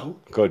into it now.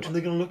 Good. And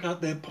they're going to look at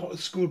their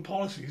school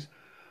policies.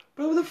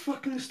 But how the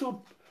fuck can they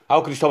stop?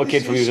 How could you stop a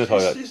kid from using a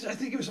toilet? I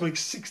think it was like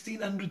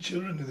 1,600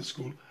 children in the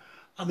school.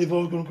 And they've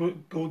all going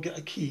to go and get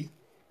a key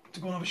to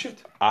go and have a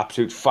shit.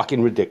 Absolute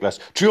fucking ridiculous.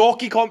 True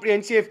Hockey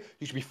Comprehensive,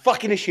 you should be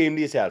fucking ashamed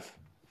of yourself.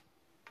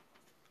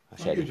 I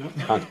said Thank it. you, John.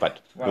 Thanks, bud.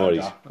 No Well worries.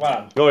 done, well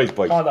done. No worries,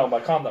 boys. Calm down,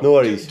 mate, calm down. No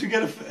worries.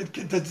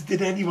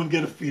 Did anyone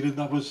get a feeling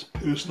that was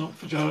personal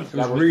for Jared? It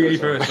was really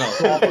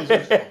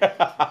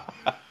personal.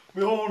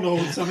 We all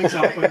know something's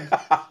happened.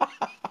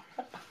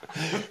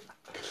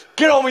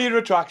 Get on with your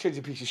retractions,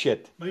 you piece of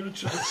shit. My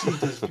retractions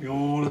does to me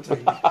all the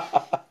time.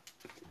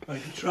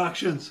 Right,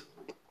 retractions.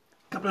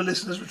 Couple of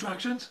listeners'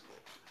 retractions.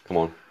 Come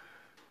on.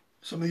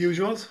 Some of the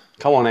usuals.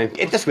 Come on, then.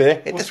 Hit this with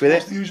it. Hit this with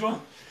What's it. the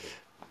usual?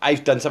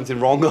 I've done something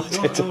wrong. No,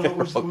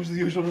 who's the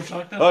usual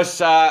retractor? Oh,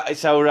 it's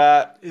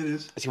our, It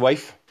is. it's your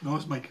wife. No,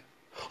 it's Mike.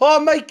 Oh,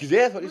 Mike is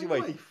there. What is your My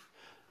wife?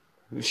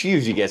 She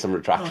usually gets some No,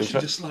 retractions. she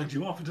just slagged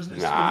you off. It doesn't.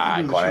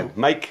 Nah, go on.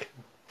 Mike.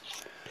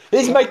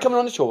 Is Mike coming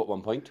on the show at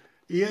one point?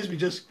 He is.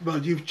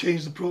 You've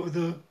changed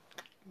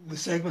the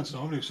segments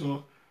now, haven't you?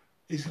 So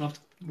he's gonna have to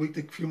wait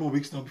a few more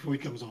weeks now before he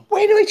comes on.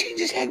 When do I change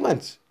the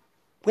segments?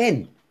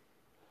 When?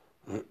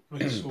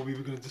 Right. So we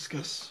were going to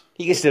discuss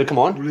He can still come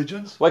on.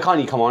 religions Why can't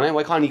he come on, eh?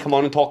 Why can't he come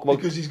on and talk about...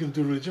 because he's going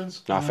to do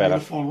religions. Nah, and fair I'm gonna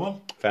enough. follow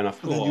on. Fair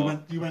enough. But then Oh.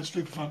 you went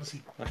straight for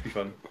fantasy. That'd be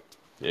fun.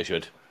 You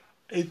should.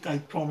 I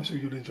promise you,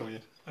 you'll enjoy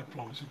it. I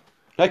promise you.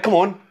 Right, come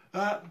on.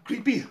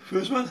 Creepy.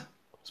 First one.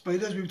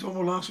 Spiders. We were talking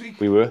about last week.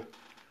 We were.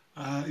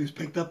 It was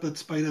picked up that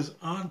spiders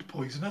aren't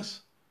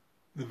poisonous.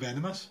 They're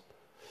venomous.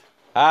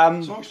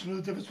 Um, So, do you know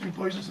the difference between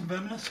poisonous and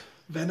venomous?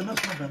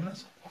 Venomous, not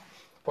venomous.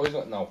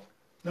 Poison, no.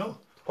 No.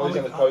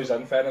 Poison is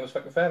poison, venom is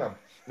fucking venom.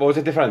 what was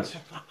the difference?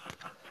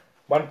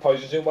 One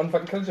poisons you, one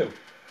fucking kills you.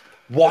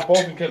 What?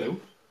 Both can kill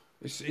you.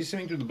 It's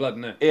something to do with the blood,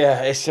 isn't it?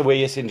 Yeah, it's the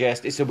way it's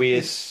ingested. It's the way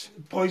it's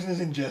Poison is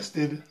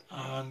ingested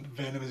and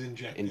venom is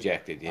injected.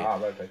 injected, yeah. Ah,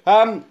 right,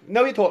 right.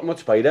 Now you're talking about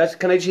spiders,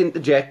 can I just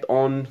interject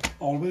on...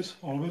 Always,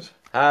 always.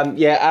 can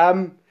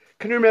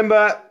you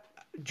remember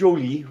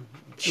Jolie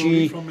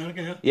Jodie from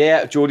America, yeah.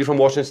 Yeah, Jodie from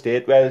Washington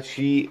State. Well,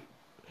 she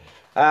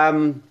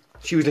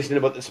was listening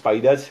about the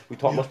spiders. We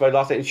talked about spiders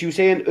last night, and she was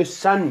saying her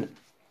son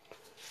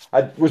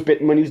was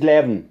bitten when he was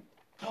 11.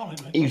 Oh,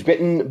 right. He was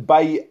bitten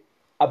by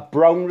a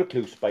brown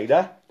recluse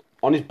spider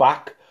on his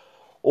back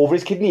over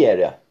his kidney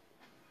area.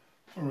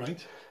 All right.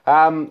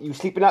 He was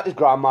sleeping at his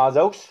grandma's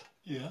house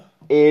Yeah.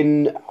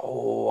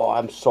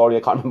 I'm sorry, I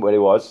can't remember where it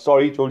was.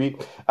 Sorry, Jodie.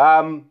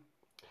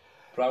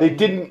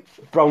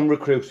 Brown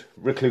recluse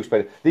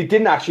spider. They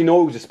didn't actually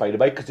know it was a spider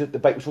bite because the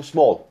bite was so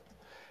small.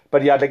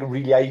 But he had like a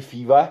really high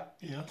fever.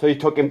 Yeah. So they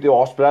took him to the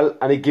hospital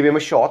and they gave him a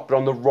shot, but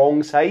on the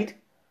wrong side,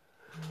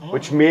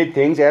 which made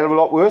things a hell of a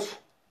lot worse.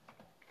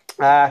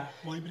 Why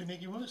would it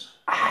make it worse?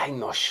 I'm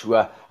not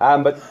sure.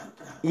 But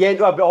yeah,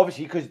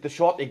 obviously because the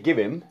shot they give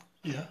him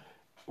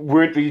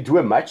weren't really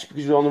doing much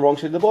because he was on the wrong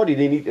side of the body.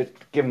 They needed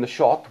to give him the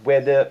shot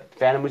where the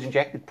venom was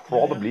injected,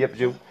 probably, I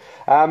presume.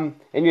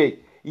 Anyway,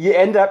 he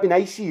ended up in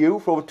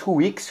ICU for over 2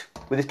 weeks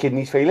with his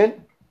kidneys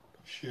failing.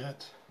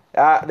 Shit.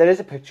 There is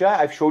a picture.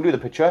 I've showed you the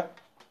picture.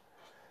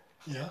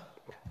 Yeah.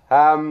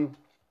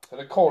 So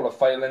they call a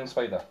failing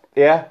spider.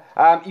 Yeah.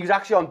 He was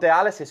actually on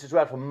dialysis as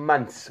well for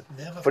months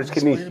for his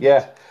kidneys.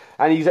 Yeah.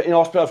 And he's in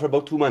hospital for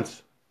about 2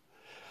 months.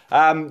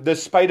 The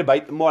spider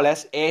bite more or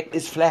less ate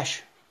his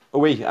flesh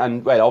away.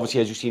 And, well, obviously,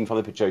 as you've seen from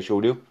the picture I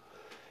showed you,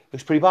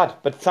 looks pretty bad.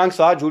 But thanks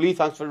for that, Julie.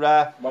 Thanks for...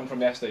 One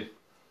from yesterday.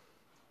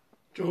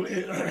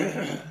 Julie.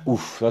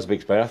 Oof, that's a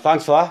big spider.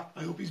 Thanks for that.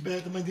 I hope he's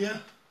better, my dear.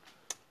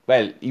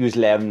 Well, he was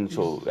 11,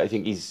 so I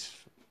think he's...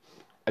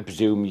 I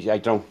presume he's... I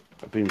don't know.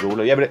 I've been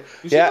roller. Yeah, but...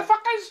 You see the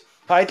fuckers?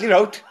 Alright, clear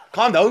out.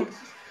 Calm down.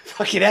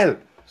 Fucking hell.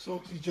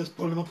 So he's just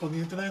pulling him up on the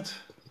internet.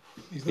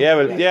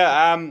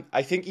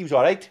 I think he was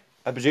alright.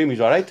 I presume he's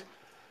alright.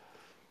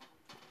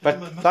 But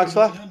thanks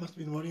for that. Yeah, must have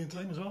been worrying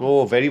time as well.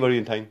 Oh, very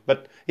worrying time.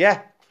 But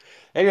yeah.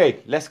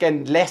 Anyway, let's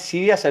get less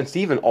serious and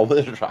Stephen on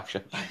with the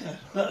retraction.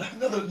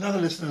 Another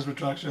listener's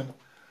retraction.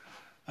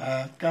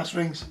 Gas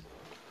rings.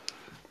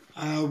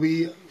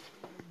 We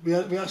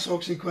asked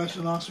Oxy a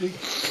question last week.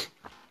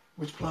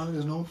 Which planet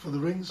is known for the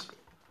rings?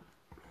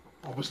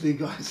 Obviously,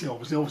 guys, he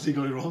obviously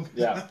got it wrong.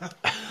 Yeah.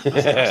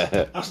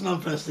 That's an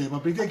unfair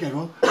statement, but he did get it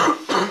wrong.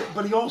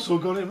 But he also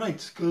got it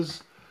right,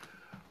 because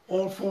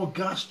all 4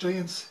 gas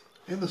giants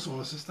in the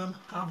solar system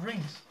have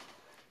rings.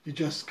 You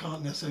just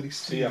can't necessarily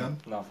see them.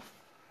 No.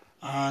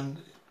 And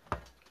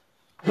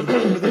with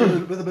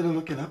a bit of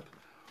looking up,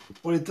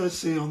 what it does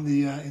say on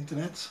the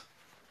internet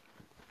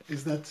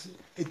is that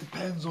it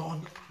depends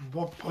on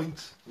what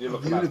point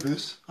of the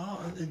universe,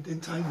 in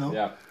time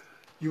though,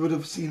 you would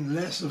have seen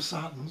less of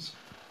Saturn's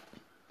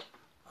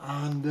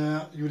and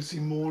you would have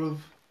seen more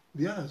of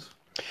the others.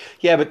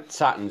 Yeah, but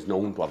Saturn's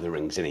known to have the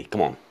rings, isn't he?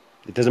 Come on.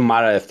 It doesn't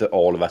matter if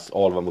all of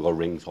them have got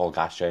rings, all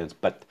gas giants,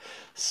 but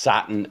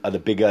Saturn are the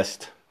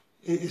biggest.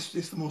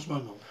 It's the most well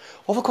known.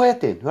 Over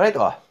quiet, Dane. All right,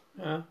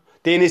 Yeah.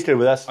 Dane is still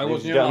with us. I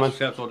wasn't here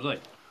last episode, was I?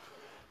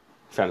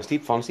 Falling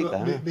asleep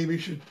there. Maybe you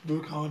should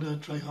work harder,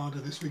 try harder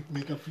this week,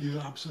 make up for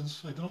your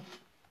absence. I don't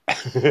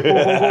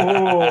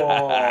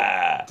know.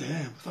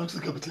 Damn, thanks for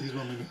the cup of tea as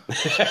well, maybe.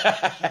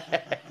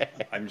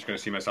 I'm just going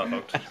to see myself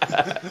out.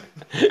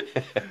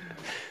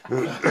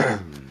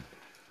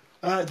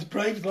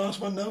 Depraved, last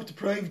one now.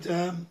 Depraved.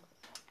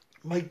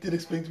 Mike did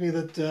explain to me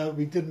that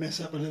we did mess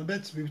up a little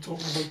bit. We were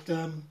talking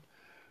about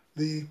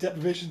the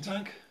deprivation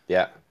tank.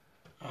 Yeah.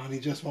 And he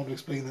just wanted to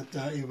explain that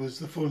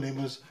the full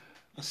name was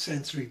a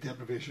sensory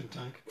deprivation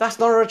tank. That's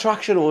not a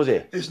retraction, was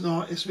it? It's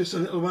not. It's just a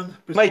little one.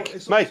 Mike.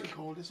 It's also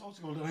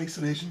called an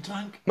isolation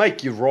tank.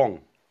 Mike, you're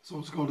wrong. It's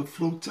also called a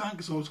float tank.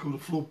 It's also called a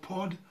float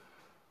pod,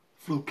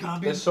 float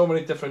cabin. There's so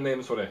many different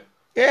names for it.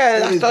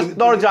 Yeah, that's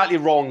not exactly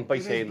wrong by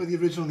saying. But the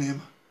original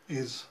name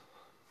is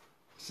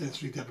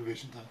sensory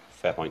deprivation tank.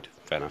 Fair point.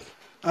 Fair enough.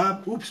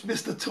 Oops,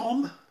 Mr.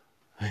 Tom.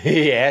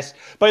 Yes.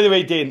 By the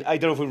way, Dane, I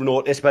don't know if you've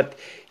noticed, but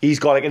he's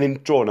got like an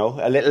intro now,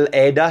 a little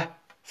header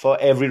for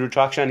every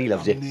retraction. He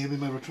loves it. I'm naming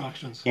my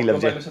retractions. He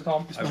loves it. Mr.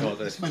 Tom.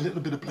 It's my little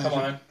bit of pleasure. Come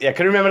on. Yeah,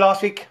 can you remember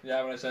last week?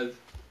 Yeah, when I said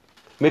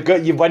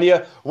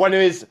one of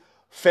his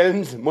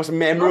films, most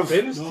memorable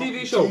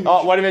TV show.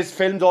 One of his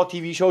films or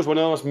TV shows, one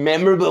of the most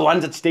memorable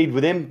ones that stayed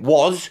with him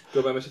was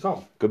Goodbye, Mr.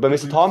 Tom. Goodbye,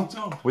 Mr. Tom,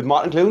 with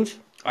Martin Clunes.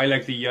 I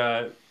like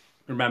the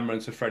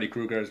remembrance of Freddy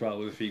Krueger as well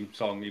with the theme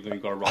song, even though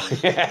you got it wrong.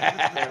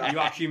 You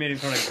actually made him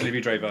sound like a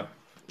delivery driver.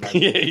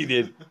 Yeah, he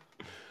did.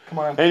 Come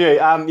on. Anyway,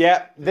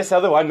 this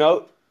other one,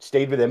 no,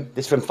 stayed with him.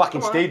 This film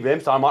fucking stayed with him,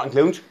 starring Martin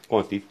Clunes. Go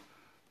on, Steve.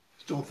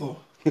 It's John Thor.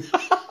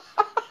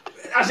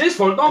 That's his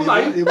fault, not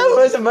mine. It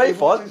wasn't my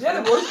fault.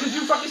 Yeah, it was, because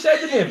you fucking said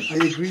the name. I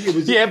agree. It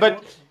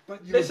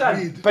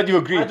was But you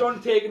agreed. I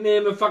don't take a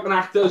name of fucking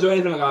actors or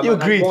anything like that. You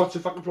agreed. Watch the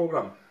fucking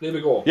programme. There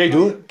we go. Yeah, you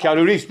do.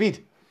 Keanu Reeves,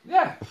 speed.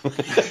 Yeah.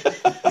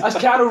 That's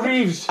Keanu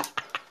Reeves.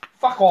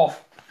 Fuck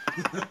off.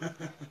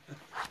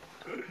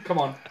 Come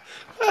on.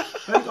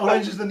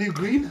 Orange is the new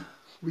green.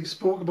 We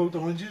spoke about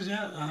oranges,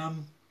 yeah.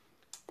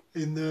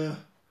 In the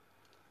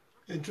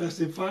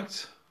interesting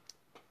facts.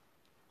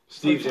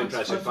 Steve's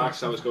interesting facts.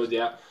 That was good,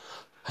 yeah.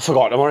 I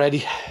forgot them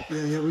already.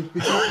 Yeah, we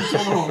talked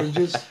about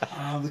oranges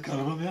and the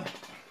colour of them, yeah.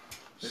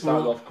 They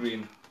started off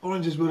green.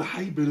 Oranges were a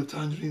hybrid of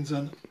tangerines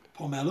and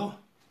pomelo.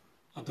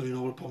 I don't even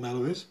know what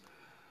pomelo is.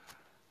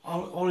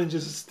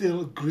 Oranges are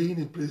still green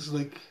in places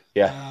like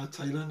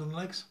Thailand and the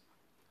likes.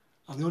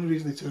 And the only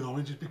reason they turn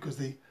orange is because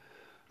they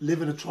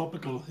live in a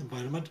tropical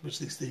environment, which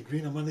they stay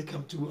green, and when they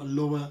come to a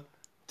lower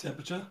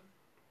temperature,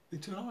 they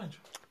turn orange.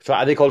 So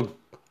are they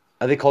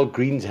called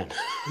greens then?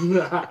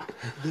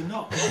 They're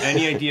not.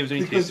 Any idea of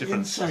any Because taste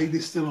difference? inside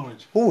they're still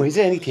orange. Oh, is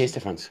there any taste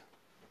difference?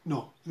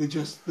 No, they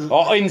just...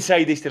 Oh,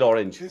 inside they're still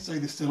orange. Inside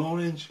they're still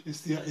orange.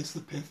 It's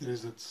the pith that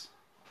is it's...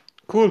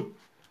 Cool.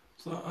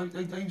 So I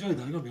enjoyed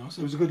that, I gotta be honest.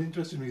 It was a good,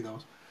 interesting read, that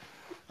was.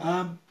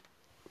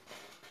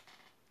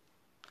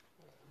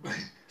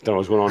 Don't know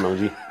what's going on now,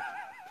 G.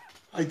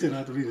 I did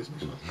have to read this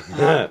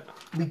myself.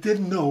 We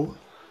didn't know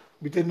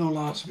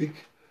last week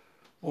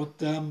what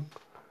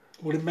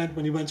it meant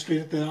when he went straight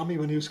into the army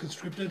when he was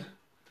conscripted.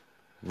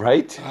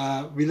 Right?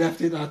 We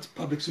left it at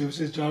public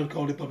services. Jared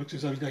called it public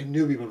services. I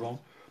knew we were wrong.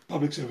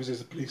 Public services,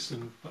 the police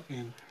and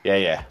fucking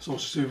social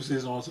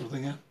services and all that sort of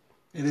thing. Yeah,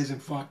 it is in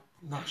fact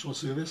national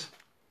service.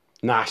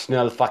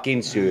 National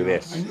fucking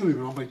service. I knew we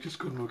were wrong, but I just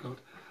couldn't work out.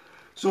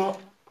 So,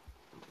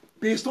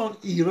 based on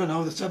era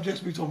now, the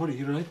subjects we talking about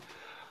era, right?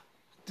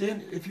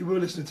 Dan, if you were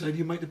listening today,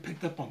 you might have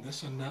picked up on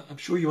this, and I'm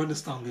sure you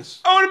understand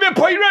this. I want to be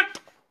a pirate!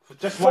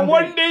 Just For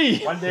one day!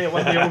 One day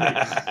only.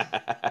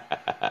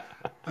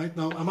 Right,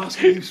 now, I'm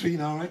asking you three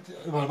now, right?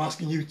 Well, I'm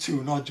asking you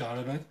two, not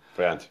Jared, right?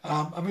 Brilliant.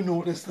 Have you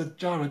noticed that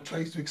Jared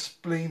tries to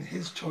explain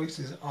his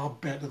choices are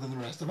better than the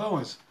rest of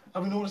ours?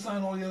 Have you noticed that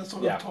in all the other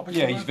sort of topics?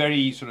 Yeah, he's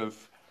very sort of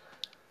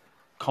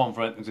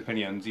confident in his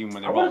opinions, even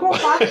when they're I want wrong.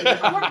 to go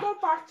back. I want to go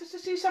back just to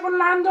see someone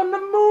land on the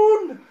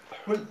moon.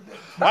 Well,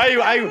 And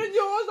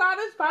yours and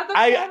it's better.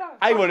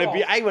 I want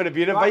to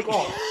be in a Fuck bike.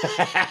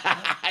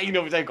 off. He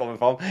knows I'm coming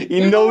from.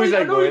 He knows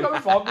I'm going.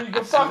 coming from, but you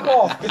can fuck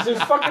off. Because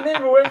his fucking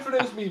name will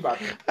influence me, man.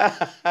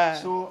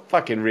 so,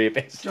 Fucking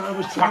rapist. Jared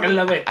was trying Fucking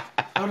love it.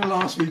 out of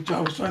last week,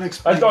 Jared was trying to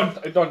explain... I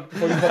don't.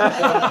 Before you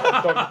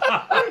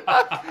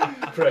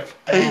fucking prick.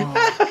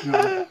 Oh,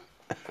 God.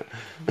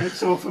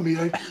 It's all for me,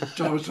 right?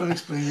 Jared was trying to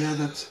explain,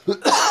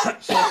 that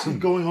Socks are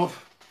going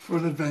off for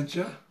an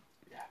adventure.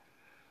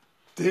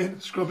 Dane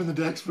scrubbing the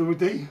decks for a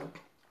day.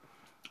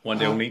 One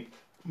day only.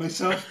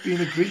 Myself being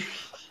a Greek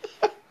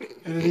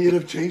in an era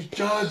of change.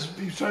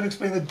 He's trying to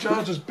explain that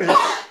Jared's is better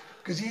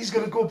because he's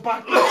going to go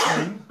back in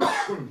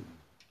time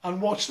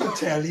and watch the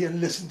telly and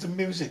listen to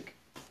music.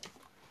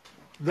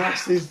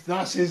 That's his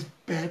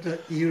better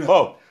era.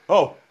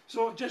 Oh.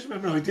 So just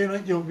remember now, Dane,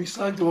 right, we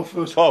slagged off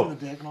first Oh. on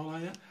the deck and all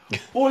that, yeah?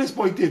 All this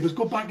boy did was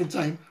go back in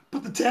time,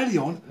 put the telly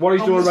on. What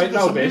he's and doing listen right to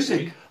now, some music.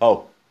 basically.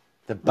 Oh.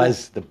 The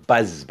buzz.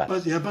 Buzz The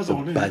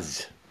on,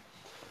 buzz.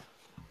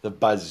 The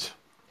buzz.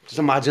 Just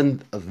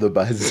imagine the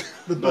buzz.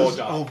 The buzz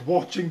of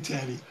watching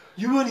telly.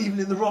 You weren't even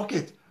in the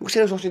rocket. Who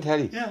said I was watching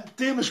telly? Yeah,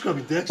 Dane was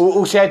scrubbing decks.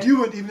 Who said? You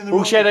weren't even in the Who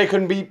rocket. said I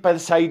couldn't be by the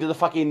side of the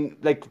fucking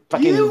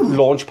You.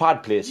 launch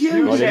pad place?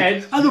 You No, I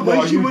didn't. said.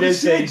 Otherwise, you you would have did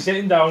say said.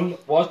 sitting down,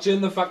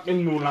 watching the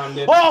fucking moon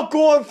landing. Oh,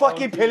 go and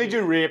fucking pillage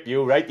and rape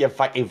you, right? You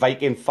fucking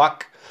Viking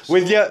fuck.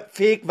 With your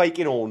fake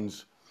Viking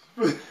owns.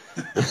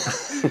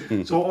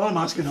 So all I'm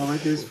asking now,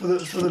 right, is for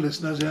the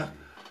listeners, yeah,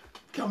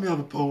 can we have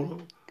a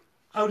poll?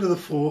 Out of the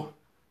four,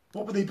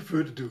 what would they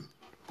prefer to do?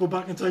 Go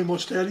back in time,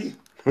 watch telly?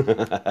 Be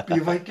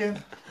a Viking?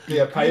 Be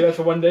a pirate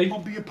for one day. Or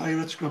be a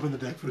pirate scrubbing the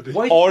deck for a day?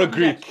 Or a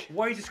Greek.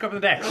 Why is he scrubbing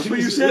the decks? That's what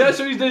you said. That's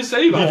what he did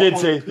say, man. You did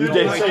say. You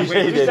did wait, say. wait, You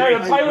wait, He did. said a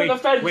pirate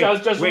offence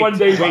has just one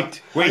day, man.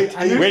 Wait.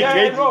 I- Wait.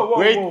 Yeah,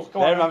 whoa,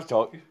 come Let on. him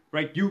talk.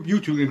 Right, you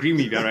two can agree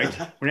with me there, right?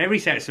 Whenever he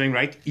says something,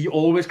 right, he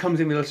always comes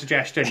in with a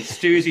suggestion. He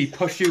stirs you, he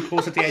pushes you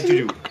close to the edge of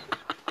you.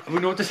 Have we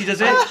noticed he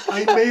does it?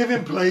 I may have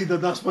implied that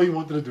that's what you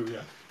wanted to do,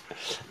 yeah.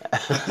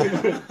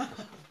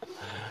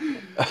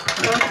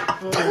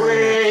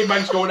 Wait,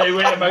 Mike's going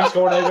anywhere.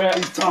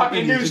 talking,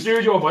 Fucking new he's-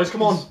 studio, boys,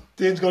 come on.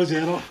 Dane's got his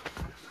head off.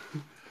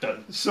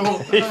 Done. So,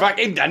 He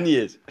fucking done he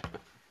is.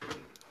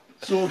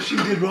 so she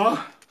did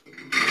raw.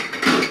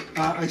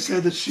 I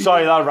said that she...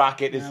 Sorry, that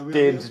racket is Yeah, we-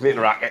 Dane's making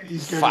a racket.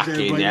 He's getting his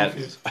Fucking head right off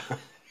hell. his.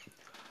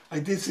 I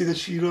did say that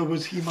She-Ra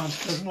was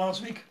He-Man's cousin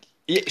last week.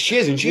 Yeah, she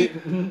isn't she?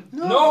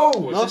 No,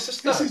 it's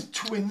his This sister. is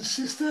twin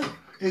sister.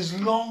 His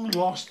long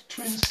lost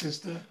twin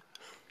sister.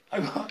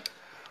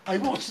 I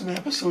watched an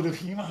episode of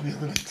He-Man the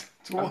other night.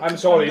 I'm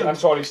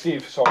sorry,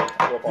 Steve. Sorry,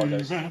 I do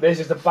apologise. Mhm. This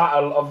is the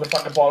battle of the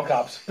fucking ball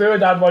caps.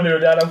 Ferdinand one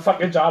earlier, and I'm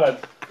fucking Jared.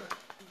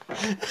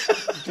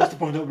 Just to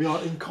point out, we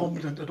are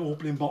incompetent at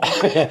opening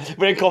bottles.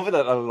 We're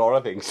confident on a lot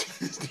of things.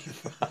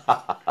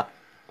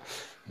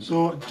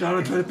 So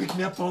Jared tried to pick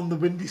me up on the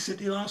Windy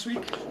City last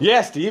week.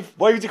 Yeah, Steve.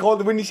 Why would you call it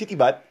the Windy City,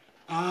 bud?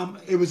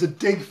 It was a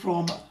dig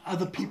from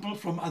other people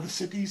from other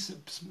cities,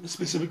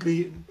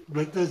 specifically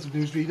writers,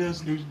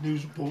 newsreaders,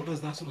 news reporters,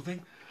 that sort of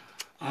thing.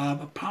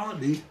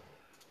 Apparently,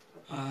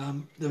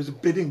 there was a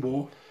bidding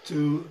war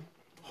to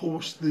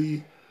host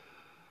the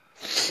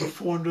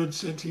 400th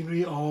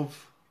centenary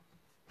of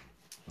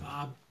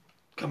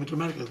coming to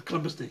America, the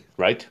Columbus Day.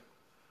 Right.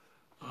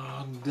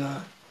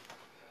 And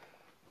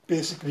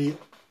basically,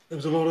 there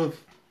was a lot of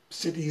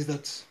cities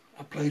that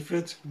applied for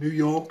it. New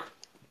York,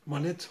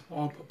 won it,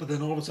 but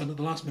then all of a sudden at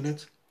the last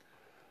minute,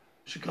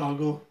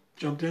 Chicago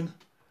jumped in,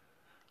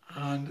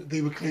 and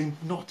they were claimed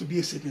not to be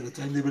a city at the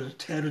time, they were a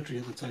territory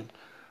at the time,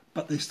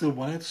 but they still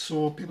won it,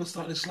 so people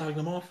started slagging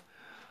them off,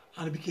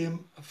 and it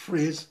became a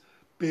phrase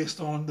based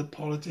on the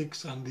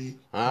politics and the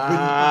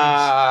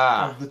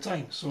winds of the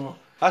time. So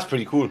That's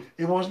pretty cool.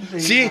 it wasn't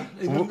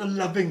a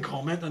loving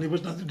comment, and it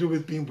was nothing to do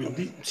with being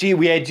windy. See,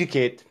 we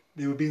educate.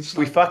 They were being We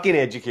slagged. fucking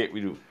educate,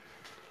 we do.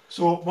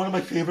 So one of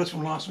my favourites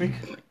from last week,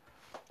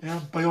 yeah,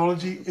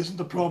 biology isn't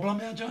the problem,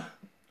 yeah, Joe?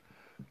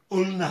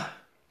 Ulna.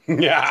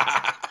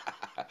 Yeah.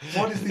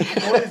 What is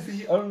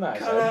the Ulna,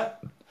 colour?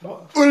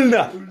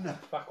 Ulna. Ulna.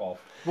 Fuck off.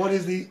 What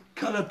is the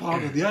colour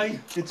part of the eye?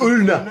 It's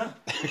Ulna.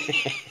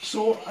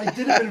 So I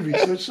did a bit of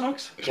research,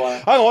 Socks.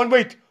 Hang on,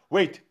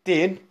 wait.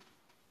 Dane,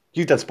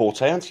 you've done sports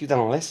science, you've done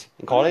all this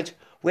in college.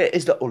 Where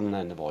is the ulna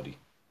in the body?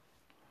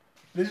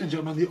 Ladies and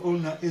gentlemen, the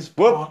ulna is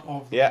Whoop. part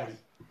of the Yeah. body.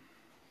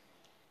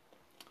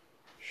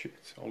 Shit,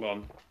 hold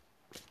on.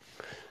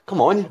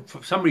 Come on.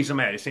 For some reason,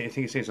 mate, I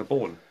think it's a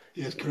bone.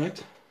 Yes,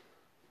 correct.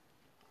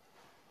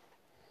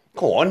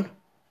 Go on.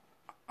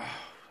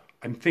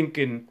 I'm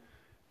thinking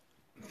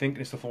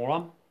it's the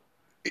forearm.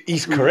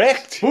 He's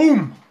correct.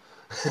 Boom!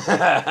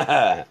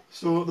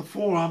 So the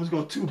forearm's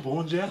got two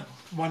bones, yeah.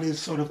 One is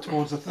sort of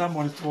towards the thumb,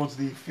 one is towards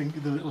the finger,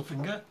 the little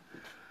finger.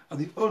 And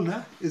the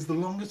ulna is the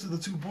longest of the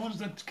two bones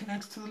that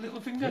connects to the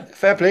little finger.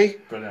 Fair play.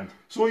 Brilliant.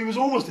 So he was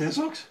almost there,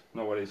 Socks.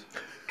 No worries.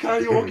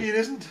 Karaoke it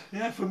isn't.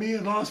 Yeah, for me,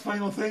 the last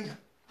final thing,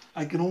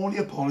 I can only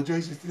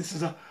apologise. This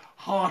is a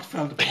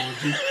heartfelt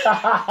apology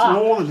to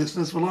all the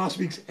listeners for last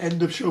week's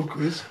end of show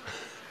quiz.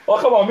 Oh,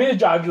 come on, me and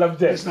Jared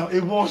loved it. Now,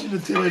 it wasn't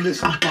until I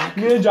listened back.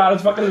 Me and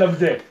Jared fucking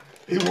loved it.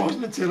 It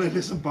wasn't until I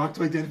listened back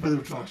to identify the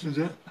retractions,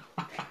 yeah,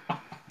 that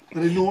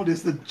I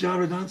noticed that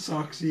Jared and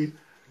Saxy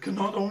can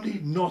not only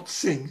not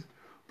sing,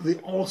 but they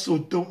also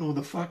don't know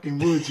the fucking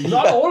words.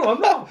 Not all of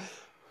them, no.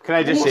 Can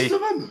I just Most say?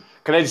 of them.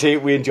 Can I just say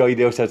we enjoyed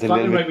ourselves a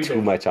Fucking little right we bit too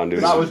did. much, Andrew?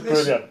 That was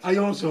brilliant.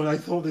 I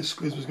thought this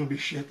quiz was going to be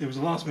shit. It was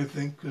a last minute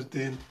thing because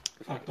Dane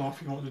fucked off.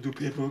 He wanted to do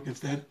paperwork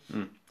instead.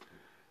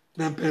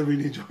 Then Bear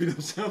really enjoyed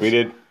himself. We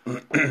did.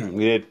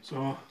 We did.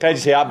 So Can I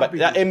just say that? But happy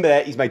that days. him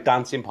there, he's my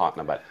dancing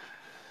partner. But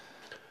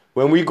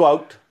when we go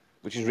out,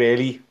 which is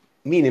really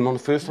me and him on the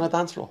first on the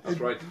dance floor, That's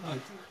right.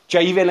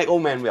 jiving like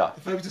old men we are.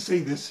 If I was to say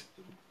this,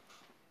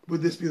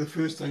 would this be the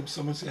first time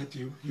someone said to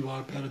you, "You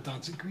are a pair of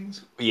dancing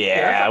queens"?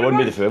 Yeah, wouldn't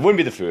be the first. Wouldn't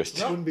be the first.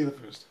 That wouldn't be the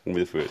first. Wouldn't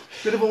be the first.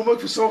 Bit of homework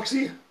for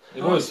Soxy.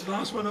 It was.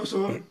 Last one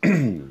also.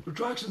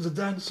 Retractions are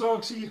done.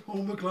 Soxy,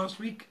 homework last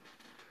week.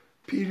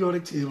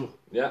 Periodic table.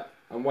 Yeah.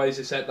 And why is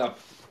it set up?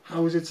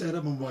 How is it set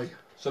up and why?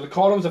 So the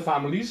columns are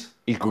families.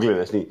 He's googling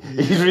this, isn't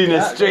he? He's reading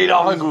it straight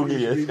off and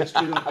googling Read it. it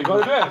straight up. I got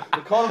to do it.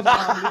 The columns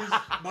are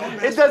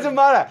families. It doesn't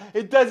matter.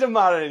 It doesn't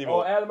matter Or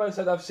anymore. elements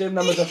that have same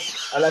numbers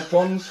of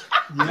electrons.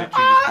 Yeah.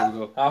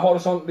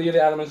 Horizontally,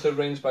 the elements are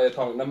arranged by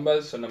atomic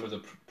numbers, so numbers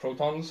of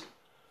protons.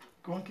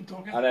 Go on, keep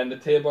talking. And then the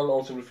table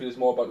also reveals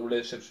more about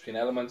relationships between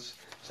elements,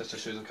 such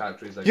as certain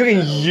characteristics like You can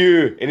metals.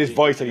 hear in his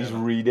voice that he's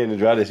reading as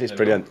well. It's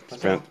brilliant. It's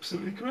brilliant.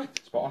 Absolutely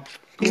correct. Spot on.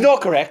 He's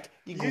not correct.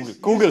 You Yes,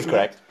 Google. Google's yes,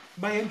 correct.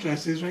 My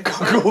interest is, right,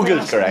 Google's if I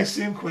ask you correct. the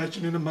same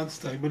question in a month's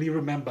time, will you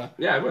remember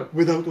Yeah, I will.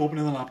 without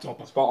opening the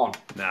laptop up? Spot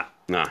on. Nah.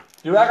 Nah.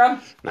 You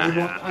reckon?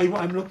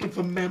 I'm looking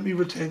for memory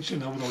retention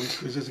now with all these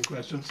quizzes and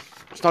questions.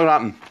 It's not gonna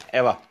happen.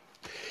 Ever.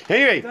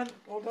 Anyway, Done?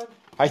 All done?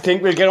 I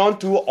think we'll get on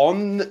to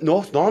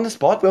no, it's not on the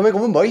spot. Where am I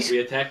going, boys? We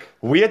attack.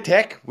 We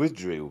Attack with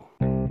Drew.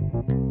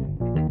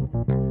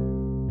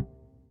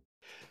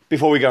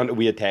 Before we go on to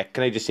We Attack,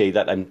 can I just say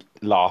that I'm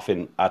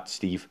laughing at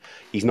Steve.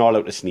 He's not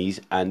allowed to sneeze,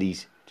 and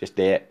he's just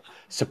there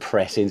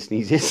suppressing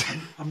sneezes.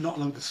 I'm not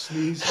allowed to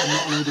sneeze. I'm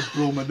not allowed to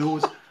blow my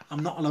nose.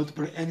 I'm not allowed to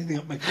put anything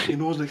up my fucking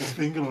nose like a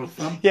finger or a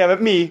thumb. Yeah,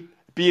 but me,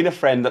 being a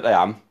friend that I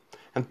am,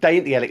 I'm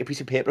dying to get like a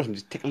piece of paper or something,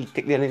 just tickle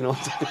the end of your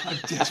nose. I'm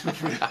desperate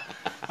for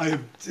it.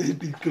 It'd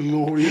be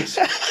glorious.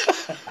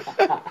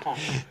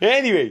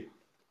 Anyway,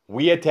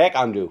 We Attack,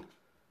 Andrew.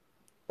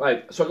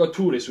 Right, so I got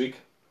two this week.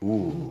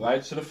 Ooh.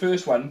 Right, so the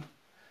first one,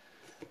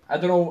 I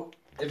don't know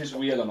if it's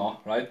weird or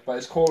not, right? But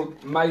it's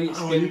called My Oh,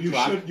 Skin you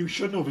Track. you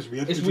should know if it's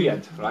weird. It's because you-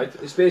 weird, right?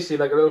 It's basically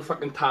like a little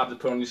fucking tab to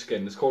put on your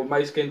skin. It's called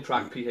My Skin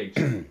Track PH,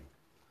 Okay.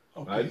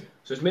 right?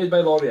 So it's made by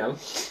L'Oreal.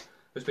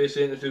 It's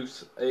basically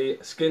introduced a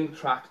skin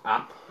track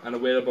app and a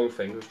wearable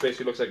thing, which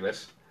basically looks like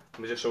this. Let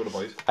me just show the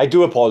boys. I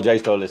do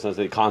apologise to our listeners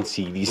that they can't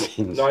see these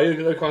things. No,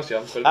 you can't see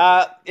them.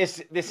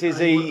 This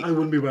is I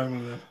wouldn't be wearing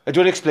one of them. I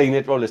don't explain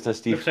it to our listeners,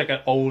 Steve. Looks like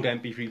an old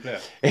MP3 player.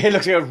 It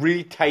looks like a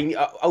really tiny.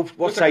 What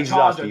Looks size like a is that,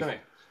 charger, Steve? doesn't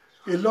it?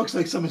 It looks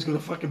like someone's going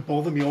to fucking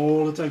bother me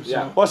all the time. So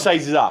Yeah. What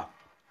size is that?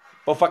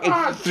 About fucking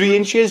 3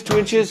 inches, 2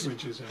 inches? 2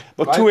 inches, yeah.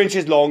 About 2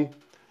 inches long,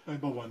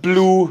 About one.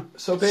 blue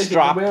So basically,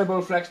 strap. a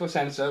wearable flexible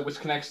sensor which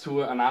connects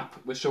to an app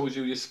which shows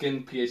you your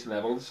skin pH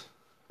levels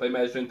by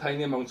measuring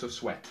tiny amounts of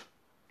sweat.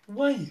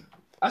 Why?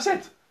 That's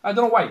it. I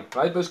don't know why,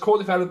 right? But it's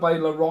co-developed by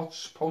La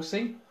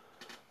Roche-Posay.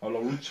 Or La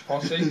Roche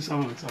Posse. Let's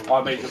have a look.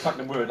 Oh, mate, the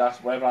fucking word, that's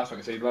whatever that's what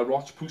I can say. La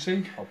Roche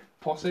Pussy? Or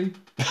Posse?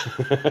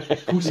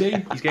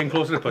 Pussy? He's getting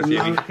closer to pussy.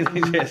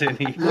 Isn't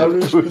he? La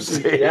Roche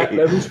Pussy. Yeah,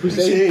 La Roche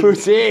Pussy.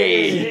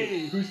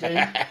 Pussy!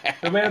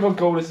 The wearable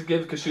goal is to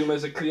give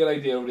consumers a clear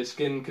idea of their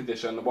skin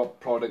condition and what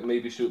product may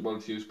be suitable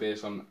to use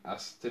based on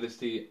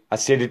acidity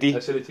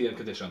and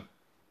condition.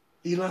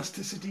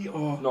 Elasticity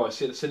or No,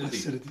 acidity.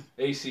 acidity?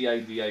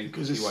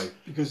 ACIDITY.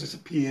 Because it's a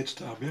pH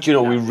tab, yeah? Do you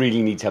know we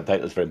really need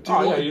subtitles for him?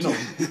 Oh, yeah, you know.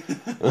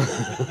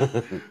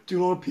 Do you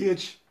know what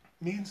pH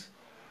means?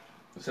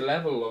 It's a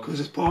level of... Because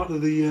it's part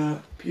of the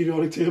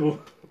periodic table.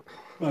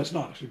 Well, it's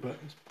not actually, but...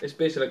 It's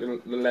basically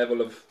like the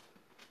level of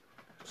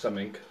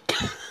something.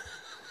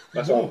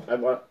 That's all.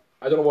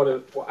 I don't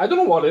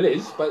know what it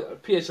is,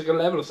 but pH is like a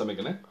level of something,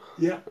 isn't it?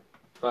 Yeah,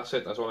 That's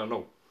it. That's all I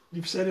know.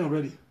 you've said it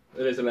already.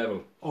 It is a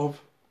level Of...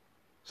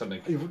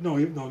 something. No,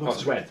 not Oh,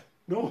 sweat.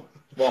 No,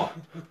 What?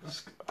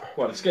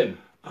 What? The skin?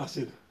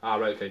 acid. Ah,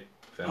 right. Okay.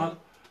 Fair enough.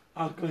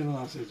 Alkaline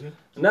acid, yeah?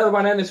 Another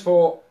one then is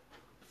for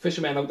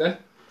fishermen out there.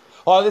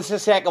 Oh, this is the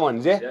second one,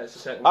 is it? Yeah, it's the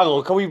second. Hang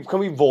on, can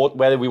we vote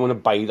whether we want to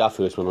buy that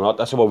first one or not?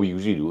 That's what we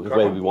usually do.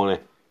 Whether we want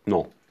to...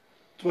 No.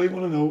 Do I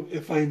want to know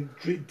if I'm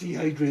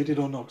dehydrated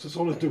or not? 'Cause that's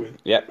all I'm doing.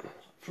 Yep.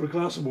 For a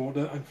glass of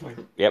water, I'm fine.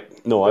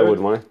 Yep. No, I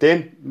wouldn't want it.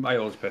 Dane? I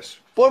always piss.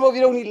 What about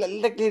you don't need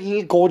like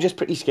little gorgeous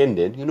pretty skin,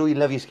 Dane? You know you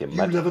love your skin, You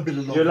but... love a bit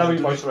of You love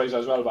your L'Oreal. moisturiser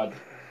as well, bud.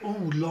 Oh,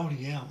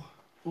 L'Oreal.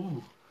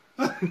 Oh.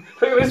 Look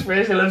at this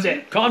face, he loves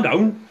it. Calm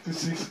down.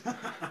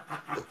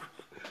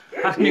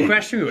 Ask me a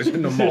question. It was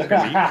in the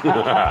mockery.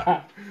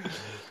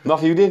 Not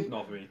for you, Dane?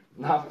 Not for me.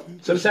 Nah.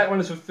 So the second one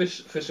is for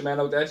fishermen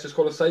out there. So it's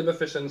called a cyber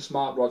fishing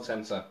smart rod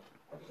sensor.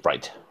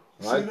 Right.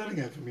 Say Right? that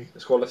again for me.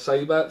 It's called a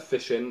cyber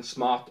fishing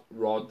smart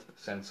rod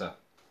sensor.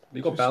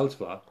 You got bells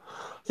for that.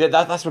 Yeah,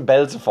 that's what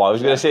bells are for. I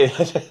was going to say,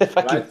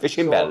 fucking Right,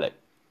 fishing so- bell, like.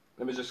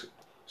 Let me just...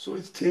 So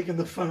it's taking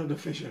the fun of the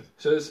fishing.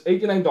 So it's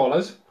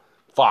 $89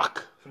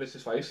 Fuck. for this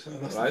device,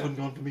 That's the right? fun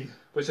gone for me.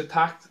 Which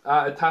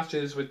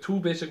attaches with two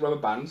basic rubber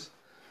bands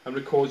and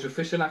records your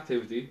fishing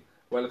activity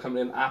while the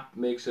company app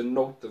makes a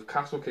note of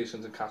cast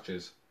locations and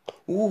catches.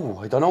 Ooh,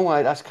 I don't know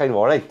why. That's kind of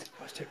alright.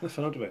 Let's take the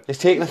fun out of it. It's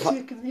taking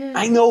Yeah.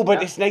 I know,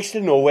 but it's nice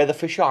to know where the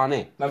fish are,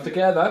 innit? Now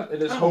together,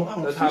 it is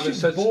hoped that having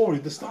fishing's such...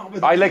 boring to start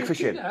with. I like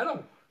fishing. Yeah, I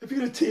know. If you're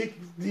going to take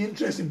the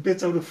interesting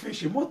bits out of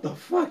fishing, what the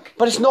fuck?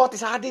 But it's not.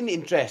 It's adding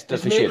interest to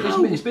fishing.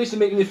 It's basically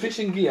making your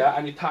fishing gear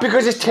and your tackle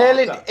Because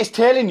it's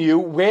telling you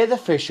where the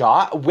fish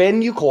are,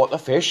 when you caught the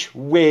fish,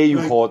 where you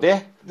Right. caught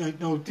it.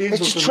 No, Dane's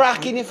It's just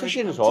tracking your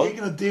fishing as well.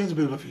 Taking a Dane's a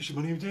bit of a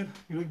fisherman, you Dane?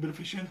 You like a bit of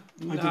fishing?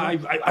 I do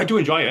not. I do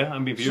enjoy it.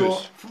 I'm being So,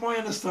 viewers. from what I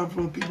understand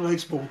from people I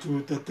spoke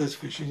to that does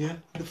fishing, yeah,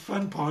 the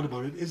fun part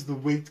about it is the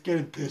weight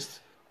getting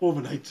pissed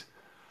overnight.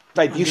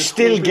 Right, And you just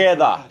still hoping get for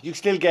that. catch. You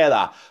still get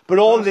that. But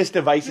all this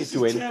device This is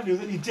doing... telling you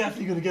that you're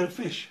definitely going to get a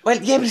fish.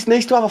 Well, yeah, but it's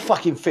nice to have a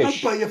fucking I'd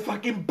fish. buy a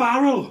fucking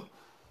barrel.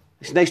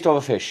 It's nice to have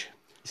a fish.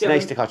 It's Yeah,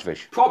 nice but- to catch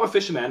fish. Proper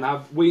fishermen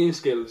have weighing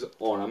scales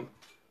on them,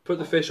 put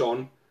the fish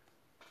on,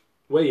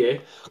 weigh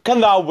it.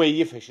 Can that weigh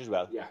your fish as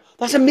well? Yeah.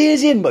 That's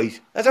amazing, boys.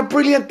 That's a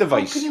brilliant How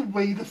device. can you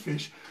weigh the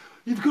fish?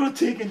 You've got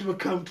to take into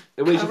account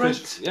It weighs your current.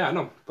 fish. Yeah, I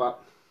know, but...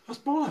 That's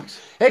bollocks.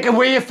 It can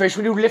weigh your fish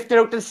when you lift it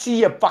out to the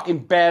sea, you fucking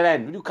bell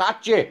end. When you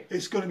catch it.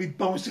 It's going to be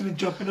bouncing and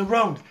jumping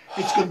around.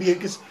 It's going to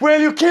be... Well,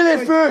 you kill it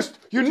Right. first.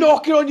 You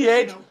knock it on your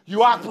head. No.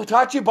 You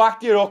attach it back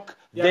to your hook.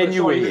 Yeah, then but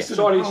you weigh it.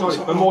 Sorry,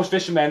 Oh, but most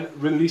fishermen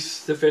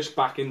release the fish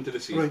back into the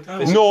sea. Right, I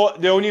This- No,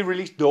 they only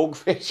release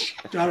dogfish.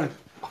 Jared,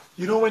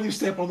 you know when you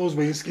step on those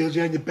weighing scales,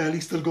 yeah, and your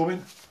belly's still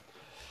going?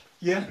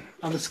 Yeah?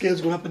 And the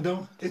scales going up and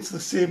down? It's the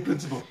same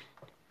principle.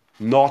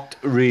 Not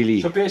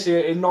really. So basically,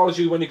 it acknowledges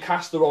you when you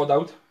cast the rod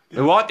out.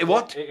 What?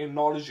 What? It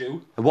acknowledges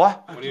you.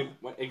 What?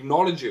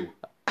 Acknowledge you.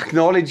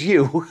 Acknowledge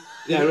you.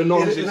 Yeah, it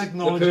acknowledges it the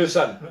acknowledges-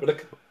 person.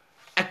 But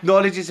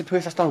Acknowledges a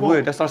person. That's not a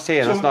word. That's not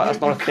saying. So That's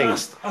not a thing.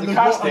 cast, and You the,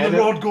 cast and it, the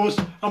rod goes,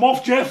 I'm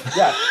off, Jeff.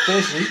 yeah,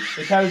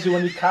 basically, it tells you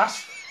when you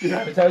cast.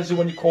 Yeah. It tells you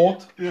when you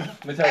caught. Yeah.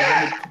 And it tells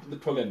you when you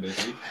pull in,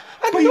 basically.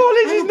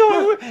 Acknowledge is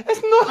not.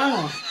 It's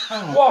not.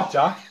 Hang on. What,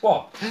 Jack?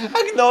 What?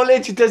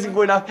 Acknowledge. It doesn't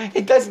go enough.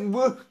 It doesn't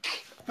work.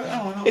 Hang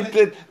on.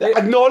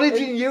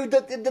 Acknowledging you. Is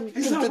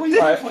that what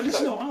you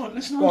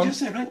listen to what you just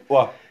said, right?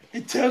 What?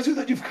 It tells you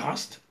that you've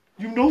cast.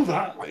 You know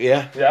that.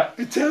 Yeah. Yeah.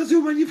 It tells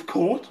you when you've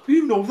caught.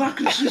 You know that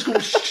because it's just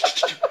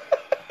going.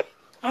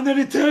 And then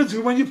it tells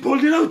you when you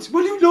pulled it out.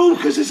 Well, you know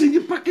because it's in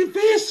your fucking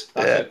face.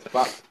 That's it.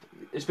 But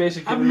it's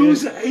basically... I'm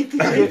losing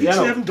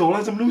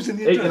 $87. I'm losing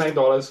the interest.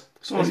 $89.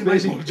 Sorry, It's my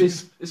basically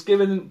apologies. it's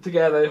given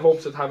together in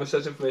hopes that having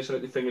such information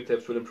at your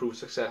fingertips will improve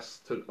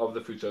success of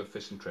the future of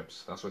fishing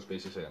trips. That's what it's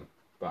basically saying.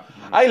 But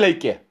I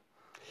like you.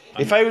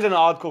 If I was an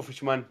hardcore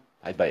fisherman,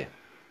 I'd buy it.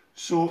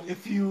 So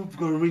if you've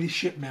got a really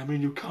shit memory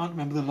and you can't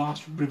remember the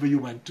last river you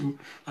went to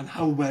and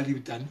how well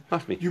you've done,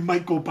 That's me. you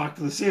might go back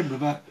to the same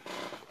river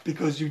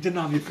because you didn't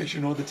have your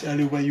fishing rod to tell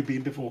you where you've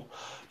been before.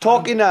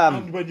 Talking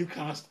And when you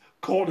cast,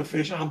 caught a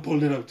fish and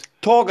pulled it out.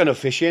 talking of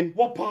fishing,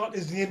 What part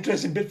is the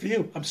interesting bit for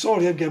you? I'm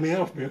sorry I'm getting my head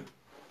off here.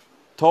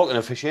 talking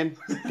of fishing,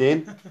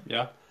 Dane.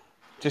 Yeah.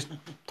 Just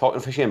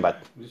talking fishing,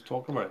 but We're just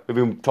talking about it. we've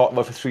been talking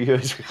about it for 3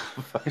 years.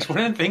 It's one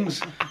of them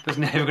things that's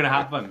never going to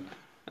happen.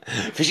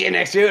 Fishing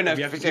next year, and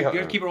We have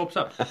to keep our hopes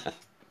up.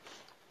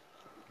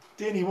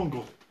 Dane, he won't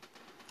go.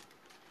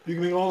 You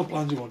can make all the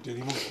plans you want, Dane,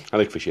 he won't go. I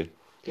like fishing.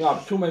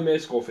 Yeah, two of my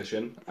mates go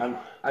fishing, and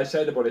I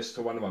said about this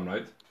to one of them,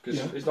 right? Because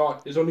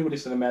it's only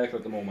released in America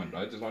at the moment,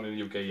 right? It's not in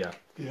the UK yet,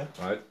 Yeah.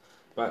 right?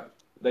 But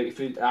like, if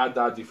you add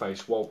that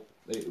device, well,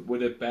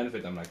 would it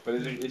benefit them? Like, but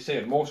it's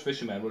saying most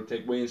fishermen will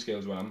take weighing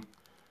scales with them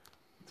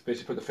to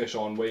basically put the fish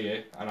on, weigh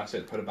it, and that's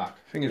it. Put it back.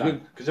 Thing is,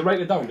 because they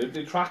write it down,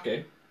 they track it,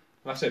 and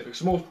that's it.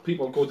 Because most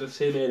people go to the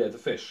same area to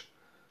fish.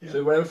 Yeah.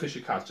 So whatever fish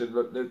you catch,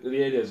 the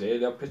area's there,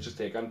 they have pictures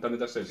taken, done it,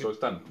 that's it, so it's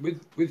done.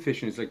 with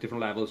fishing, it's like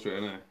different levels to it,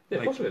 isn't it? Yeah,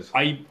 like, of course it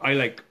is. I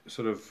like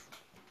sort of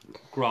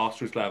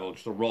grassroots level,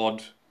 just a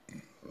rod,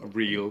 a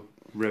reel,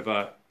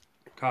 river,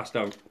 cast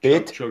out,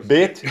 Bait, choke-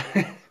 bait.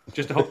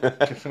 just a hook,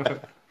 just a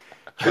hook.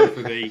 Choke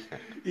for the,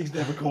 He's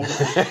never caught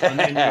it. and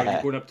then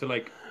you're going up to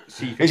like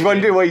sea fishing. He's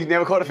wondering why he's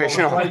never caught a fish.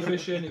 You You go know? fly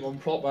fishing, you go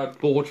proper.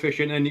 board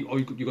fishing, and you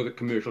got the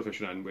commercial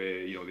fishing end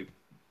where they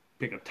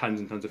pick up tons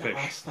and tons of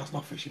fish. That's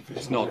not fishing.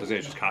 It's not, is it?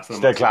 It's just casting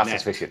them. Still off the classed net.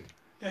 as fishing.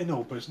 I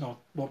know, but it's not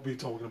what we're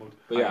talking about.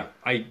 But yeah,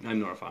 I'm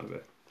not a fan of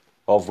it.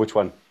 Of which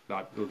one?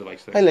 That little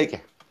device thing. I like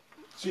it.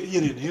 So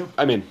you're in here.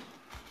 I'm in.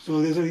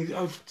 So there's only...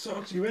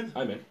 So you in?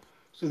 I'm in.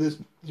 So there's...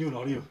 You're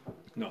not you.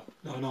 No.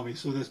 No, not me.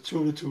 So there's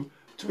two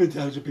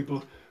intelligent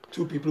people,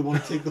 two people who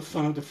want to take the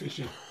fun out of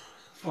fishing.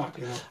 Fuck,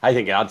 you know. I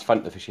think it adds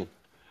fun to fishing.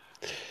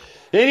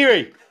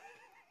 Anyway,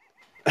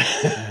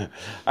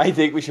 I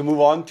think we should move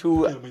on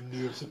to Get my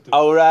nerves up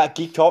there. our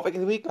geek topic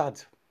of the week,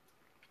 lads.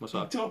 What's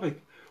that?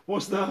 Topic.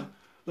 What's that?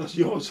 That's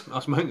yours.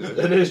 That's mine.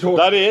 It is yours.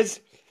 That is,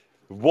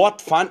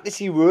 what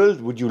fantasy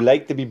world would you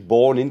like to be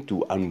born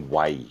into and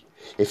why?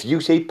 If you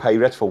say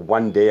pirates for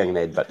one day, I'm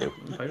going to headbutt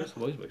you. Pirates,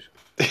 boys.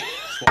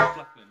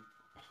 Swashbuckling.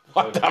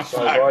 What the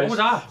Sorry, fuck? boys. What was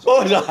that?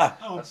 What was that?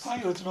 Oh,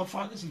 pirates are not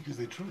fantasy because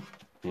they're true.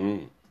 I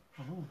know.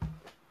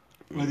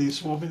 Whether you're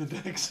swabbing the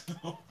decks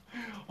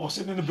or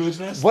sitting in a bird's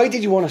nest. Why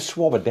did you want to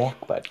swab a deck,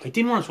 bud? I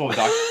didn't want to swab a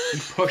deck. He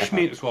pushed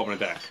me into swabbing a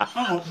deck.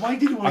 Hang on, why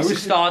did you want I to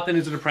was starting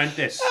as an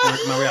apprentice,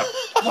 working my way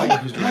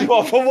up.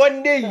 What, for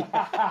one day?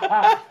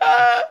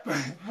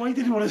 Why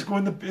did you want us to go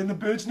in the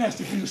bird's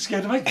nest if you were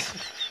scared of heights?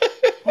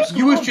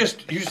 You was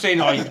just saying,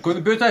 oh, you go to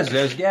the bird's nest.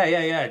 There's,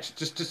 yeah.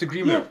 Just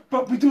agree with Yeah, him.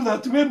 but we do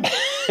that to him.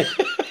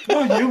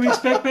 No, you, we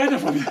expect better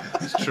from you.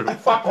 It's true.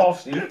 Fuck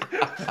off, Steve.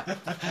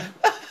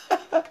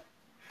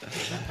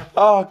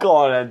 Oh, go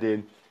on,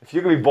 Andy. If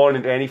you could be born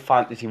into any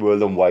fantasy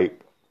world and why,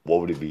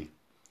 what would it be?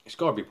 It's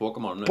got to be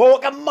Pokemon, isn't it?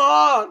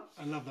 Pokemon!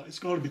 I love that. It's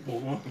got to be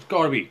Pokemon. It's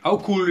got to be. How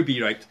cool would it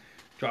be, right?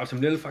 To have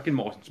some little fucking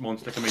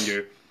monster come in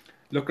here,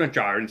 looking at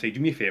Jared and say, do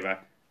me a favour,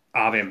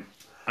 have him.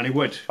 And he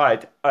would.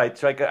 Alright,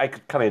 so I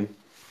could come in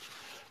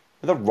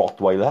with a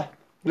Rottweiler,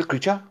 little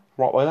creature,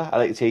 Rottweiler. I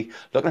like to say,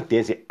 looking at Dane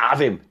and say,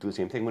 have him. Do the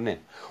same thing, wouldn't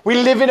it? We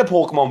live in a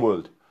Pokemon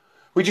world.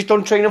 We just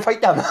don't train and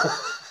fight them.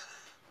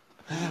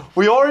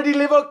 We already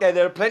live out there.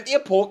 There are plenty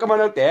of Pokemon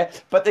out there,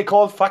 but they're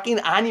called fucking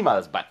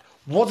animals. But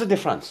what's the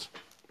difference?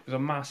 There's a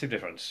massive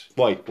difference.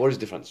 Why? What is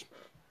the difference?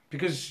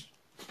 Because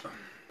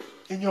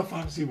In your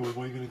fantasy world,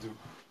 what are you going to do?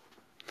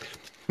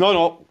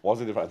 No,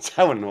 what's the difference?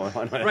 I want to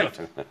know. right,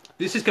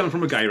 this is coming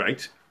from a guy,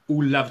 right,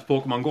 who loved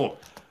Pokemon Go.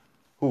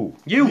 Who?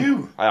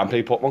 You. I haven't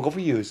played Pokemon Go for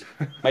years.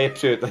 I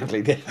absolutely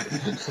played it.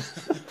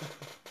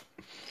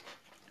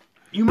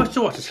 You must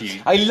have watched the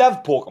series. I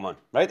love Pokemon,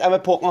 right? I'm a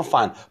Pokemon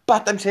fan.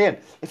 But I'm saying,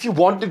 if you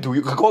wanted to,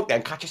 you could go out there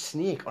and catch a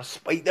snake or a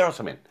spider or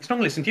something. It's not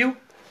going to listen to you.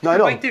 No, I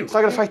know. Might do. It's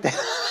not going to fight them.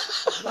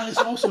 And it's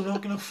also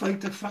not going to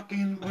fight the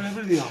fucking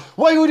whatever they are.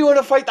 Why would you want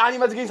to fight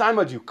animals against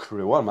animals, you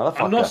cruel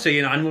motherfucker? I'm not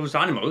saying animals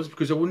are animals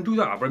because I wouldn't do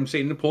that, but I'm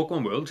saying in the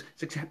Pokemon world,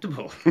 it's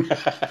acceptable.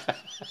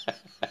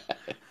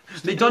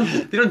 They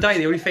don't die,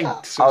 they only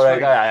faint. So All it's right,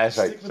 fine. yeah, that's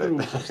right. Stick with the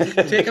rules. Stick with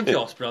the Take them to the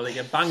hospital, they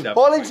get banged up.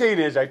 All I'm saying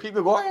is, right,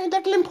 people go, hey,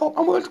 that little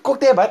Pokemon world, go up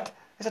there, but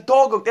there's a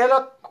dog up there,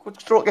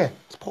 look, stroke it.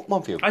 It's a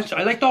Pokemon for you.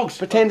 I like dogs.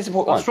 Pretend it's a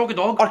Pokemon. I'll stroke a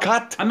dog. Or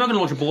cat. I'm not going to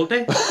launch a ball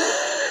day.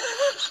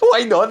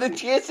 Why not? They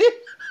chase it.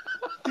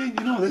 Dane,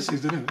 you know what this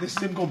is, don't you? This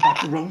is him going back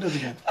to rounders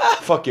again.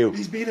 Fuck you.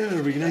 He's been in an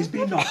arena, he's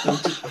been knocked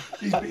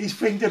out, he's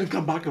fainted and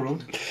come back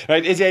around.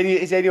 Right, is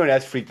anyone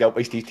else freaked out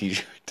by Steve's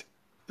t-shirt?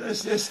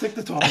 Let's stick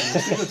the topic.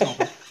 Stick the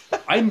topic.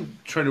 I'm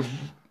trying to...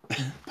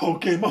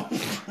 Pokemon.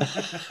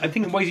 I'm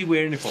thinking, why is he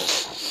wearing it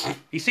for?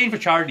 He's saying for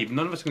charity, but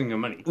none of us are going to get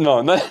money.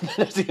 No,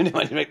 that's the only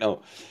one right now.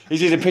 He's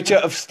just a picture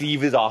of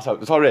Steve's arse out.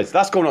 That's all it is.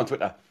 That's going on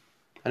Twitter.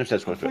 And it's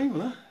going on Twitter. Fine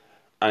with that.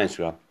 And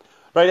Instagram.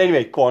 Right,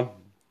 anyway, go on.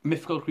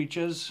 Mythical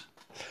creatures.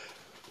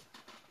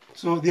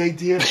 So the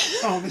idea,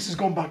 this is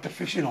going back to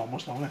fishing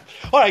almost, isn't it?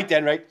 Alright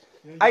then, right.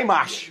 I'm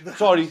Ash.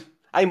 Sorry.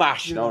 I'm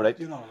Ash now, right?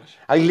 You're not Ash.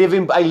 I live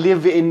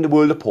in the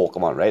world of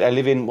Pokemon, right? I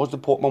live in, what's the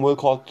Pokemon world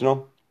called, do you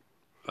know?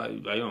 I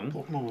don't.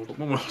 Pokemon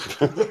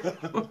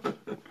world.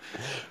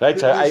 Right,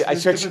 so I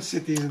There's search, different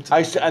cities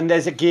and and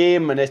there's a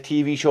game and there's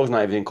TV shows and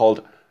everything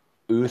called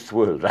Earth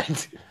World,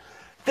 right?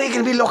 They're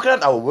going to be looking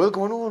at our world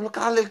going, oh, look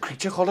at that little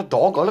creature called a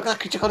dog. Oh, look at that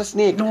creature called a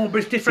snake. No, but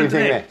it's different, Same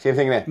thing isn't there. it? Same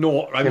thing there.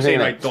 No, I'm Same saying,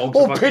 thing like, there. dogs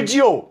Oh, are fucking-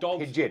 Pidgeot.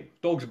 Dogs, Pigeon.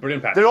 dogs are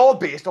brilliant pets. They're all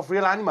based off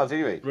real animals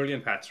anyway.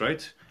 Brilliant pets,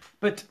 right?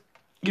 But,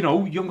 you know,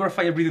 you haven't got a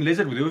fire-breathing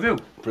lizard with you, have you?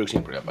 Bruce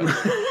ain't brilliant, but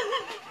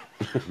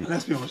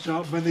Let's be honest,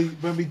 John,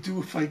 when we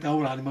do fight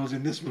our animals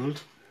in this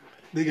world,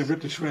 they get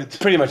ripped to shreds.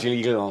 pretty much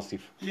illegal and all,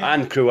 Steve. Yeah.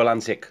 And cruel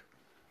and sick.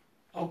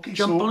 Okay,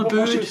 Jump so on a what's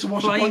bird, what's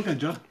your fly. point then,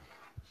 John?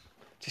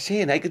 Just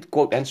saying, I could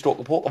go out there and stroke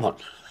a Pokemon.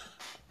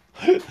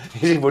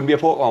 It wouldn't be a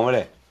Pokemon, would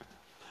it?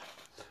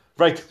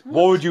 Right,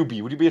 what would you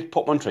be? Would you be a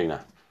Pokemon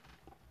trainer?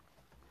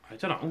 I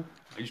don't know.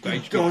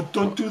 God,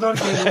 don't do that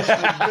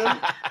again.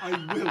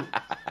 I will.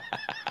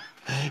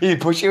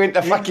 He'd push you into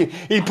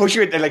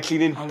like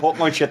cleaning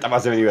Pokemon shit that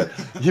wasn't anyway.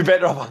 You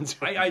better off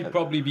answering. I'd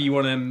probably be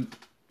one of them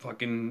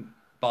fucking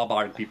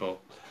barbaric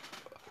people.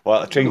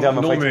 Well, train them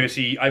and No fight.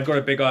 mercy. I've got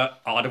a bigger,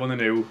 harder one than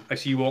you. I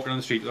see you walking on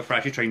the street with a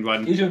freshly trained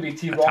one. He's going to be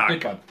Team Attack.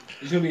 Rocket, bud.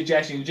 He's going to be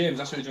Jesse and James.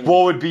 That's what he's going to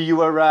What would be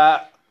your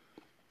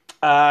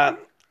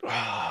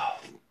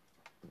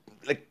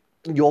like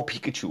your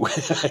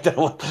Pikachu? I don't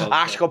know.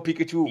 Ash got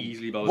Pikachu.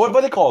 Easily Bulbasaur. What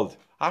were they called?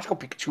 Ash got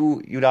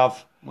Pikachu. You'd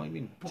have What do you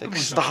mean? it's like Pokemon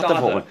starter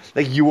starter. Pokemon.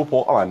 Like you were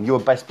Pokemon. You were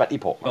best Betty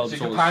Pokemon. Well, be.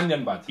 He's a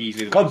companion, bud.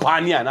 Easily the best.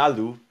 Companion, I'll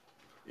do.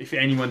 If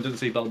anyone doesn't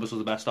say Bulbasaur's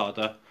the best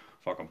starter,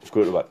 fuck them.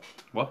 Screw it about.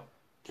 What?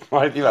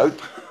 Right, you out.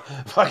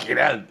 Fucking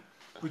hell.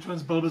 Which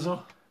one's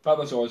Bulbasaur?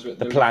 Bulbasaur's with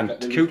The plant.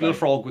 Cute little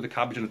frog with a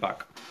cabbage in his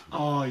back.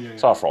 Oh, yeah.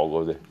 It's not a frog,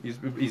 was it?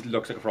 He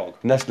looks like a frog.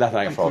 That's nothing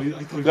like a frog. I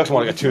thought you Looks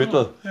more like a said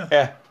turtle. Yeah.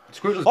 Yeah.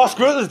 Squirtle's Oh,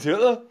 Squirtle's a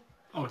turtle.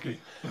 Okay.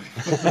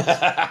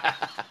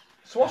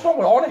 So what's wrong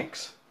with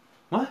Onyx?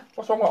 What?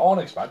 What's wrong with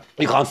Onyx, bud?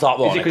 You can't start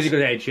with Is it because Onyx. you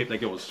got a head shaped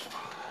like yours?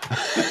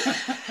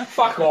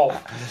 Fuck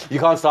off. You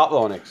can't start with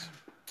Onyx.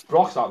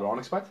 Brock started with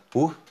Onyx, bud.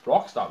 Who?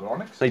 Brock started with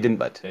Onyx. No, he didn't,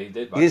 bud. Yeah, he did,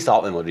 He bud. didn't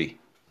start with him, would he?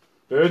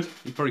 Bird.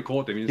 You probably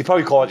caught him. He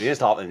probably caught it. He didn't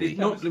start with him, did he?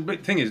 No, the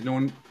thing is, no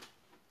one,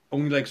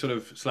 only like sort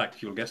of select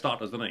people get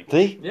starters, don't they?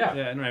 Did he? Yeah.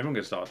 Yeah, no, everyone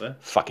gets starter.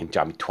 Fucking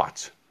jammy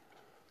twats.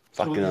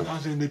 Fucking So, hell.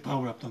 as in they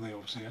power up, don't they,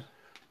 obviously, yeah?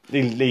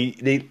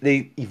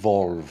 They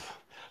evolve.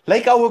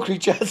 Like our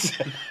creatures.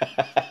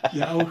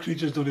 Yeah, our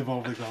creatures don't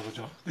evolve like that,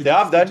 John. They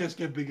have done. They just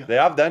get bigger. They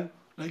have done.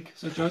 Like,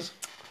 such as?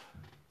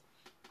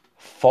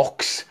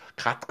 Fox.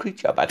 Cat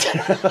creature, but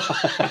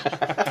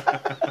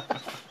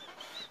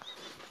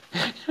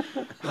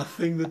That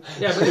thing that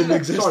Yeah, but didn't in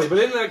exist. sorry, but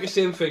in like the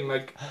same thing,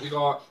 like you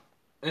got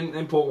in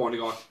Pokemon, you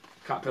got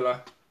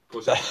caterpillar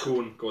goes to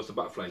cocoon, goes to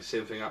butterfly.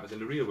 Same thing happens in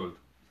the real world.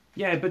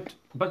 Yeah, but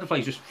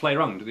butterflies just fly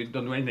around. They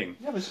don't do anything.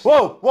 Yeah, but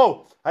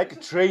whoa! I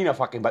could train a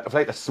fucking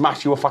butterfly to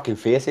smash your fucking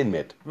face in,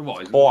 mate.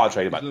 What? Oh, I'll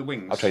train you back. Little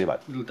wings. I'll train you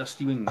back. Little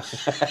dusty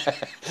wings.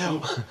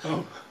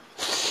 Oh.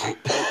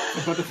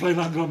 The butterfly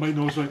landed on my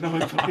nose right now.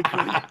 I'm fucking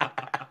crying.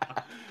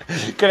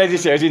 Can I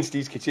just say, I was in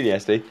Steve's kitchen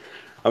yesterday,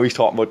 and we was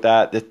talking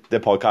about the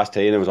podcast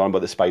today, and it was on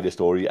about the spider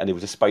story, and there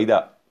was a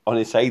spider on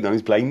his side, on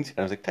his blind, and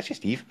I was like, touch it,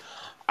 Steve.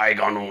 I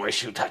don't know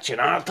if you touch it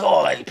at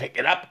all. I'll pick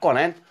it up. Go on,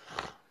 then.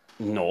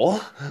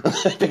 No.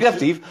 Pick it up,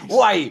 Steve.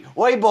 Why?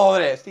 Why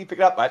bother it? Steve, pick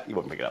it up, man. He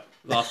wouldn't pick it up.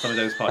 Last time I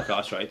did this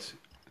podcast, right,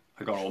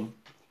 I got home,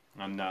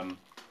 and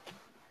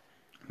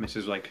Mrs.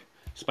 was like,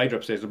 spider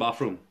upstairs in the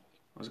bathroom.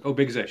 I was like, how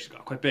big is it? She's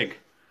got quite big.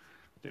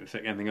 Didn't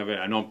think anything of it.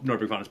 I'm not a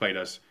big fan of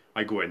spiders.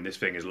 I go in, this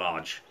thing is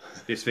large.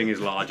 This thing is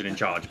large and in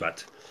charge,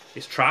 but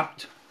it's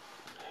trapped.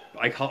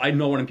 I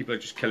know when people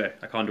just kill it.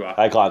 I can't do that.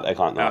 I can't, I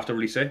no. have to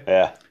release it.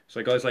 Yeah. So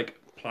I got this like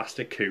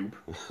plastic cube,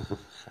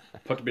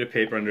 put a bit of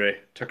paper under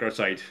it, took her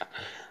outside.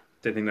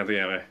 Didn't think nothing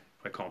of it.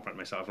 I confident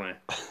myself, right?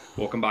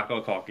 Walking back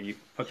all cocky,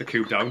 put the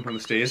cube down on the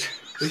stairs.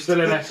 he's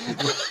still in it.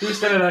 He's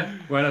still in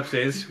it. Went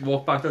upstairs,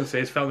 walked back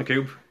downstairs, fell in the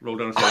cube, rolled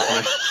down the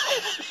stairs.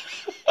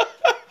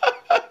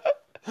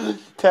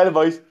 Tell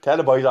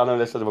the boys on and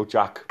listen about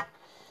Jack.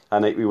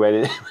 And we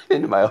went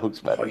into my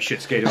house, man. Oh, you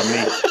shit scared of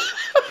me.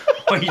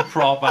 Oh, you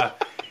proper.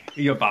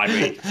 You're bad,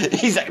 mate.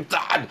 He's like,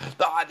 Dad,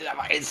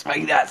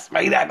 spider,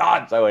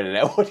 Dad. So I went in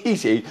there, what did he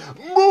say?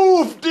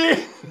 Moved in!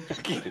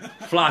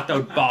 Flat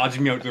out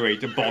barging me out the way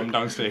to bomb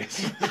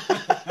downstairs.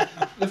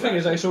 The thing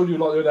is, I showed you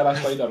a lot of that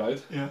last spider,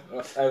 right? Yeah.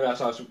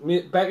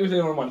 Becky was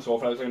on one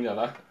sofa, I was on the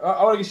other.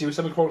 I want to see was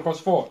something crawling across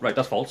the floor. Right,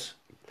 that's false.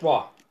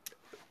 What?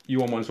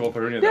 You on one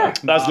sofa and the Yeah.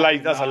 other. That's a lie,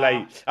 that's a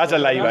lie. That's a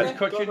lie, man.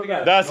 Cut you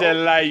together. That's a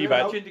lie, Cut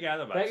man. you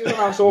together, man. Becky was on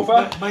that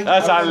sofa.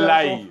 That's a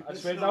lie. I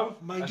swear down.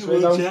 I Mind you,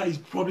 swear down. yeah, he's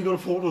probably got a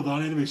photo of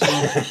that anyway,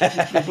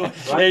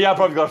 so... Yeah, I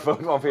probably got a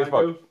photo on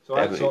Facebook.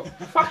 So,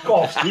 fuck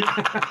off, Steve.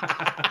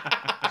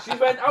 She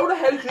went, how the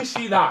hell can you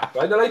see that?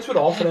 Right, the lights were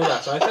off and all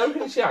that. So I said, how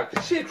can you see that? Can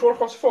you see it crawl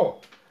across the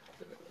floor?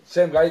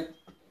 Same guy,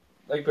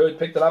 like bird,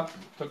 picked it up,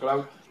 took it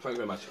out. Thank you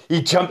very much.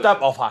 He jumped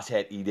up off his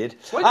head, he did.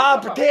 Why did he I'll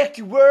jump up? protect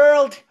the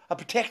world. I'll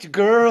protect the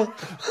girl.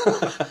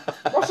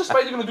 What's the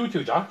spider going to do to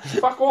you, John?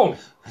 Fuck home.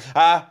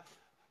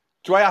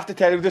 Do I have to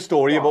tell you the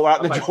story about what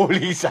happened to Right.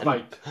 Jolie's son?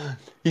 Right.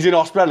 He's in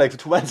hospital like for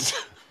 2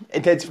 months.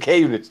 Intensive care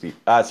unit, Steve.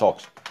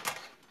 Socks.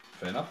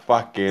 Fair enough.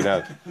 Fucking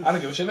hell. I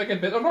don't give a shit if I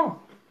get bit or not.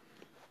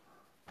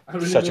 I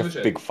really Such don't a give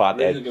shit. big fat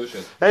really head. don't give a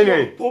shit.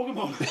 Anyway,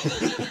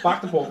 Pokemon.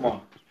 Back to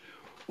Pokemon.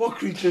 What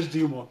creatures do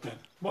you want then?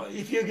 Well,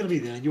 if you're going to be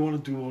there and you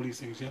want to do all these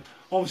things, yeah,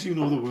 obviously you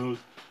know the world.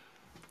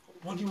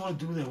 What do you want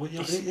to do there? What,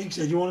 like you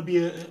said, you want to be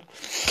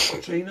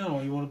a trainer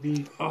or you want to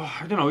be... Oh,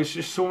 I don't know, it's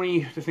just so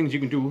many the things you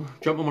can do.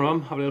 Jump on one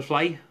arm, have a little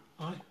fly.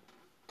 Aye.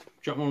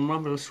 Jump on one arm, have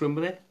a little swim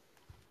with it.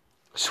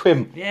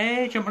 Swim.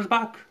 Yeah, jump on his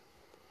back.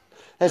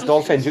 There's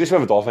dolphins. You can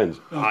swim with dolphins.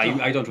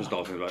 I don't trust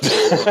dolphins,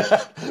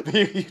 right?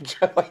 you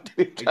try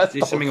to trust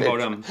There's something about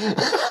them.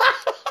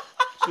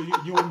 So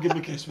you wouldn't give him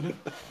a kiss with it?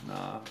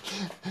 Nah.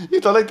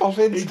 You don't like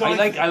dolphins?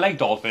 I like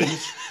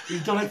dolphins, You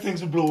don't like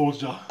things with blowholes,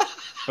 Joe.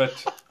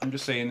 but I'm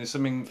just saying there's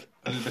something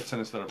a little bit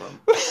sinister about them.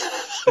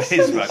 There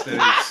is, right? There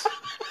is.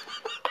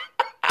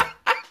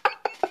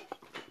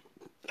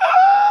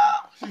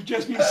 So you've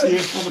just been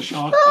saved from a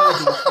shark by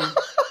a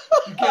dolphin.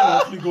 You get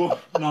off and you go,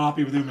 not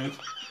happy with you, mate.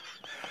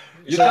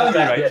 You're telling me,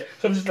 right?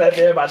 So I'm just like,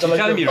 yeah, man. You're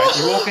telling me, right?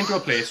 You walk into a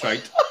place,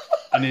 right?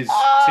 And there's, say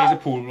there's a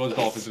pool with loads of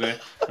dolphins in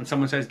it, and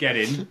someone says, get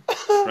in,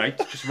 right?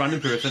 Just a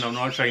random person, I'm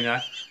not a trainer.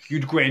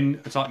 You'd go in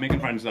and start making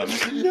friends with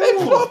them. They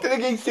plotted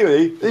against you,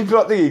 eh? They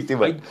plotted against you,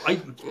 mate. I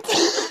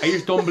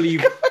just don't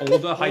believe all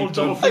the All hype of...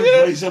 dolphins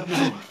rise up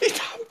now. He's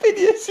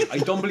hideous. I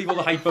don't believe all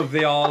the hype of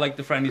they are like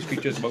the friendliest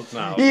creatures about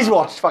now. He's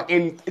watched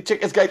fucking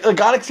Chicken's Guide to the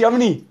Galaxy,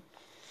 haven't he?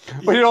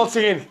 When you're all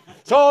singing,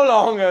 so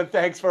long and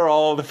thanks for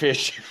all the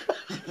fish.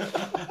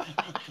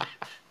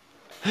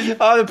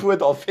 Oh, the poor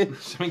dolphin.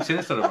 Something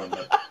sinister about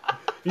them.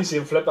 You see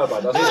him flip that,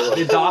 man. That's what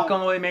They're dark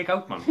on what they make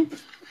out, man.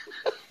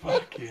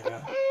 Fuck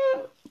yeah.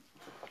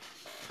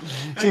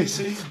 Hey,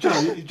 see,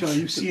 Joe,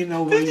 you've seen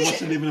how well he wants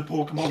to live in a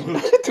Pokemon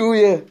world. Do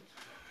you?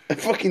 I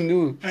fucking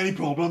do. Any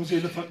problems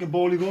in the fucking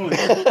ball you go like?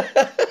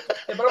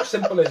 Yeah, but how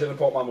simple is it in a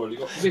Pokemon world? You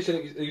go,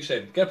 basically, you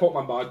said, get a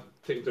Pokemon bag,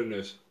 take it to the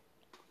nurse.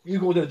 You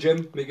go to the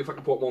gym, make your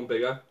fucking Pokemon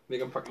bigger, make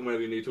them fucking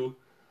whenever you need to.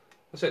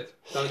 That's it.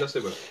 Done and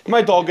dusted with. If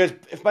my dog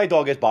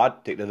is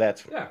bad, take the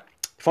vet. Yeah.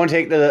 If I want to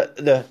take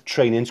the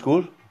training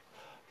school,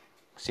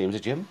 same as a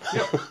gym.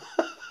 Yep.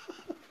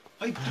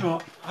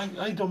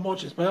 I don't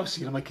watch this, but I've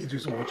seen them. My kids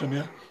used to watch them,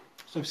 yeah.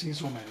 So I've seen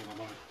so many of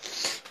them.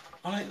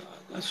 Right?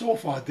 And I so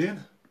far, Dane,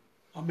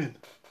 I'm in.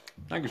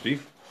 Thank you,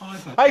 Steve.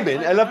 I'm in.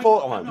 I love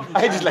Pokemon.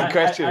 I just like I'm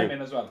questioning.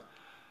 in as well.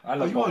 I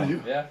love you are, Pokemon.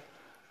 you? Yeah.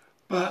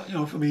 But you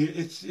know, for me,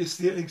 it's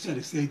the like I said,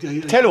 it's the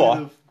idea. Tell you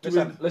what.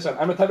 Listen,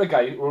 I'm the type of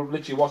guy who will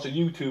literally watch a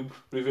YouTube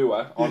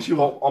reviewer on, Yes,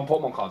 you are. on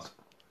Pokemon cards.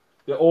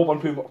 They're all on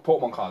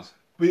Pokemon cards.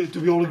 Do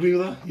we all agree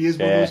with that? He is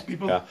one of those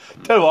people. Yeah.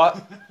 Tell you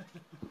what.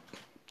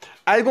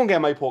 I'll go and get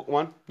my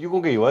Pokemon. You go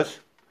and get yours.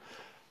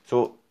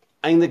 So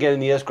I'm the getting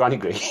nearest Granny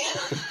Grey.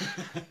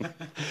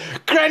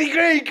 Granny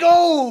Grey,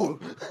 go!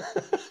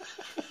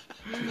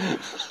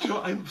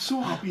 Joe, I'm so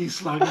happy he's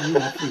slagging you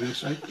off with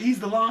this, right? He's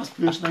the last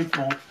person I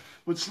thought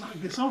would slag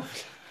this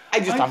off. I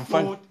just have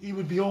fun. thought he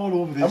would be all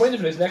over this. I'm waiting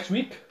for this next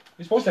week.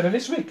 You're supposed to have it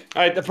this week.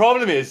 Alright, the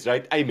problem is,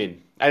 right, I'm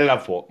in. I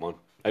love Pokemon.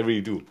 I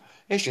really do.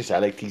 It's just I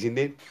like teasing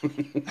Dave.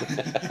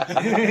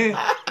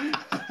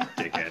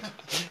 Dickhead.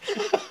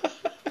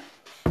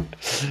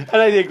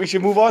 And I think we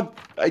should move on.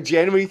 I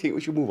genuinely think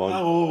we should move on.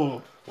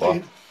 Oh. What?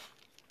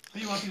 Are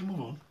you happy to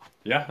move on?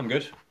 Yeah, I'm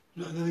good.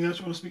 Anything else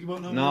you want to speak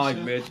about now? No,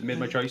 Yes, I've made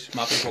my choice. I'm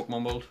happy with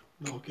Pokemon World.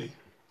 No, okay.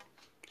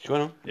 Sure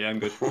no? Yeah, I'm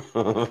good.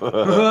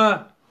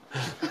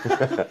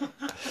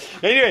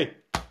 Anyway,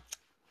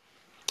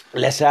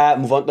 let's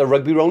move on to the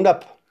rugby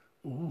roundup.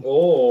 Oh.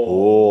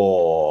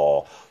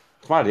 Oh.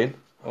 Come on in.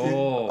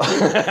 Oh.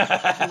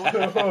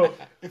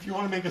 If you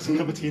want to make us a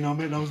cup of tea now,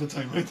 mate, now's the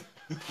time, right?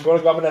 Go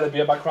and grab another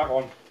beer, back crack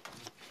on.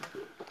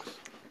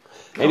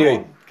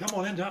 Anyway, Come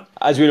on in, Jack.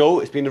 as we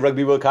know, it's been the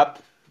Rugby World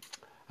Cup.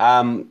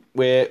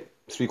 We're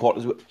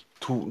 3/4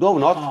 to... No, we're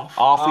not.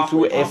 Halfway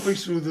through Halfway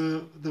through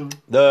the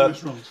the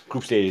first round.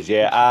 group stages,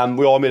 yeah.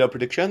 We all made our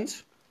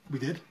predictions. We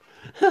did.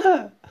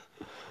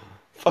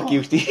 Fuck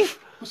you, Steve.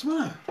 What's the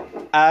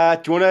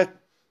matter? Do you want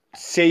to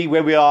say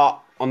where we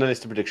are on the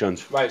list of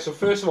predictions? Right, so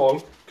first of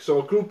all,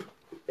 so Group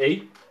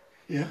A,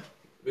 Yeah.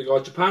 we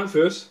got Japan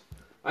first,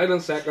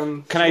 Ireland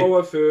second, Can I-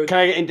 Samoa third. Can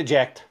I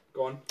interject?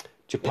 Go on.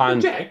 Japan.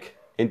 Jack?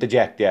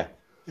 Interject, yeah.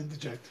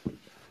 Interject.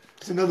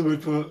 It's another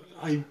word for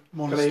I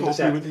want Can I to stop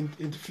you intercept? and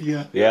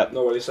interfere. Yeah.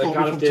 No, it's like Stop me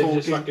Gareth from Davis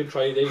just talking. fucking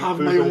tried a Have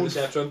my version of own-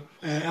 deception.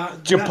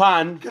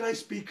 Japan. Can I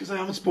speak because I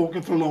haven't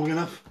spoken for long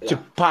enough?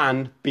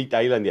 Japan beat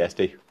Ireland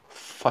yesterday.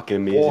 Fucking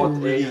amazing. What a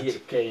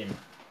Brilliant. game.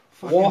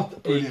 Fucking What a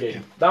brilliant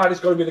game. That is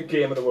going to be the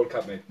game of the World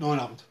Cup, mate. No, it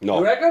haven't. You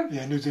No. reckon?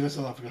 Yeah, New Zealand,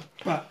 South Africa.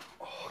 But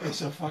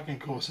it's a fucking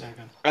close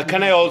second.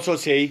 Can I also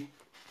say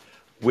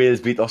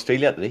Wales beat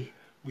Australia today?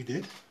 We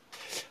did.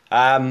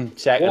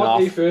 Second What half.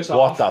 the first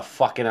What half? the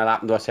fucking hell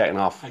happened to our second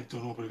half? I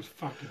don't know, but it was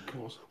fucking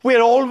close.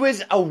 We're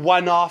always a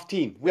one-half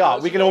team. We are.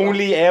 We can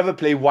only ever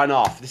play one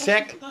half. The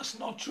second. That's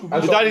not true.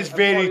 I'm That sorry- is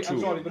very I'm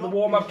true. sorry, but the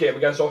warm-up game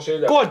against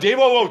Australia. Go on, Dave.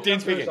 Whoa, Dane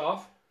First speaking.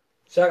 half,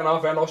 second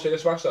half, and Australia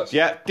smashed us.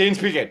 Yeah, Dane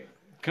speaking.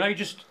 Can I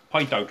just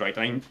point out, right?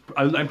 I'm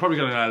probably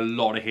going to get a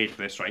lot of hate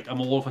for this, right?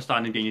 I'm all for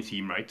standing being a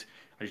team, right?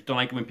 I just don't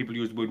like it when people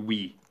use the word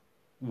we.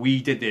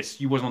 We did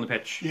this. You wasn't on the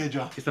pitch. Yeah,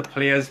 Jack. It's the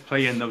players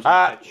playing those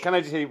on the pitch. Can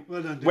I just say,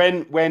 Well done,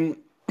 Dave.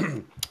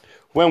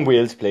 when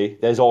Wales play,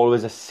 there's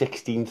always a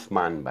 16th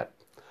man, but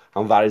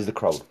and that is the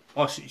crowd.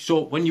 Oh,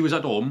 so when you was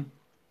at home,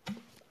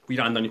 we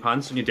land on your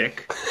pants and your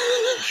dick,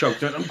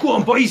 shouting at them, "Go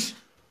on, boys!"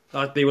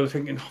 That they were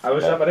thinking. I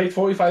was up at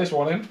 8:45 this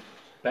morning.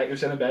 Becky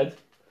was in bed.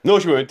 No,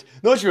 she weren't.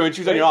 No, she weren't.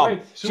 She was on your arm.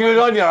 Right. She was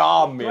on your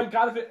arm, When mate.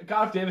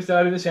 Gareth Davis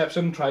did this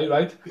episode and tried,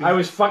 right? I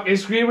was fucking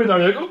screaming. I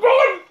was like, "Oh, go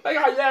on!" Like,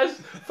 ah, yes!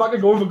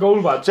 Fucking going for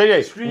goal, bud. So,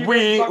 yes, Screaming,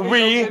 we-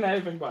 shouting,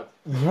 everything, bud.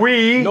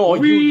 No,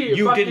 We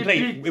you fucking didn't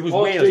play. beat It was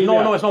Australia.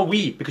 Wales. No, it's not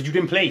we, because you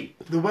didn't play.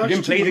 The You Welsh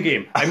didn't play the team-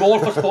 game. I'm all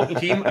for supporting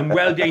team. I'm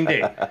well behind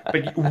it.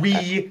 But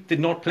we did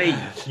not play.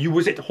 You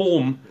was at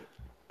home.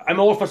 I'm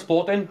all for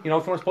supporting. You know,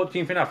 if you want to support the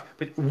team, fair enough.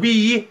 But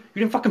you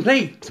didn't fucking play.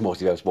 It's the most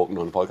you've ever spoken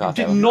on the podcast.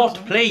 Did ever. not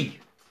play.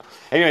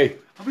 Anyway,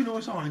 Have we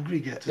noticed how angry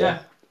he gets? Yeah.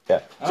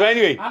 yeah. So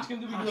anyway, Ask him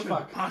to be give a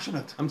fuck.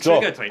 Passionate. I'm So-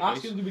 triggered, right,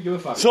 Ask boys? him to be give a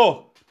fuck.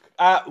 so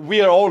we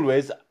are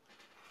always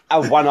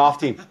a one-half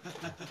team.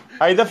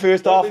 Either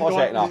first half or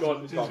second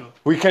half.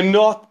 We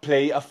cannot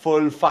play a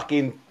full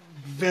fucking.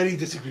 Very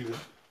disagree with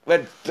him.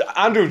 But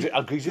Andrew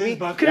agrees with me.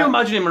 Back Can you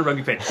imagine him in a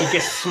rugby pitch? He'd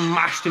get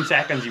smashed in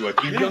seconds, he would.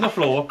 He'd be on the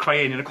floor,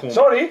 crying in a corner.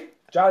 Sorry,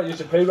 Jared used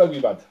to play rugby,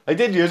 bud. I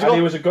did years And he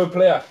ago. was a good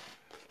player.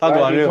 Thank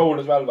you, I've been Andrew. told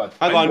as well, bud.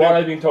 Hang on, What Andrew.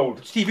 I've been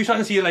told. Steve, you're trying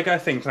to see like a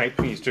thing tonight,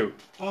 please, too.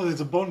 Oh,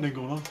 there's a bonding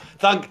going on.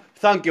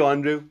 Thank you,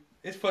 Andrew.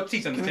 It's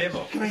footsies on the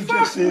table. Can I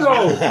just say?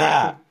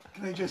 No!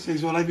 Can I just say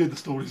as well? I've heard the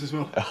stories as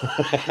well.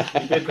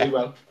 He did pretty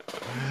well.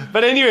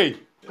 But anyway,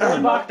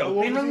 Mark though,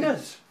 What playing was around he?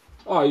 us.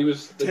 Oh, he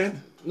was...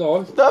 10.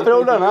 No. No, but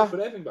hold on, huh? For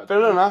everything, bud.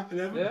 fair enough.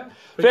 11. Yeah.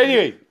 But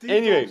anyway,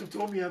 Dean Dobbs have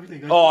told me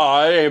everything. Oh,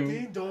 I am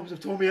Dean Dobbs have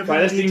told me Right,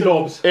 everything. that's I need Dean to know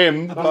Dobbs.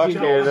 him. about Fucking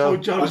Jared's hell.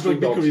 That's rugby Dean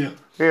Dobbs. career.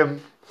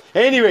 Him.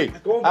 Anyway,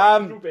 Going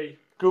back to Group A.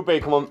 Group A,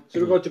 come on. So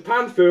we've got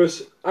Japan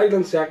first,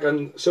 Ireland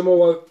second,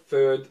 Samoa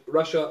third,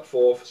 Russia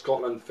fourth,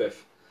 Scotland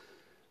fifth.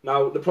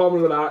 Now, the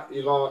problem with that,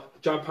 you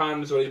got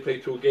Japan's already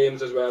played 2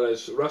 games as well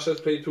as Russia's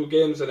played 2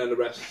 games and then the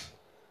rest.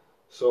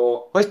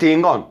 So, Where's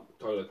Dean gone?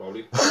 toilet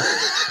probably.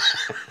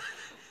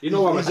 You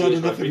know what I'm He's had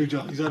enough of saying. you,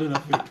 John. He's had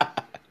enough of you.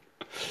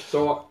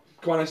 So,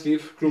 come on then,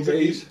 Steve, Group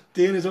A's.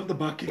 Dane is up the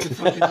back. He can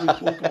fucking do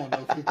Pokemon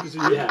now because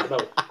of you. Yeah, no.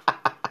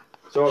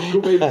 So,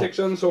 Group A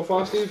predictions so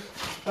far, Steve?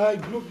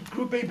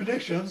 Group A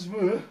predictions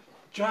were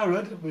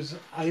Jared was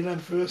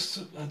Ireland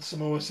first and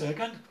Samoa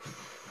second.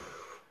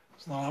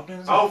 It's not happening.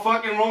 Is it? How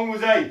fucking wrong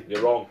was I?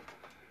 You're wrong.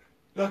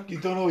 Look, you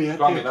don't know yet.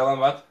 Go on, do me you? now then,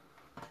 what?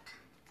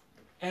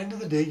 End of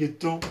the day, you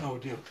don't know,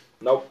 do you?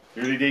 No.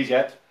 Early days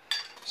yet.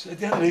 So at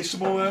the end of the day,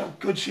 Samoa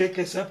could shake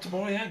us up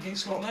tomorrow, yeah,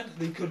 against Scotland.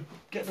 They could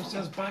get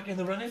themselves back in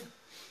the running.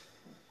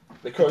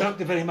 They I could. doubt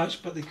it very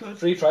much, but they could.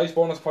 3 tries,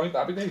 bonus point,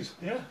 happy days.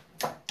 Yeah.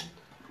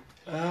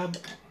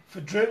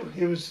 For Drew,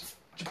 he was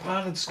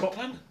Japan and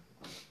Scotland.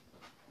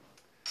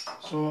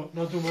 So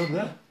not doing well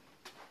there.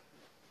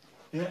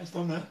 Yeah, it's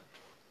done there.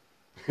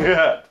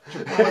 Yeah.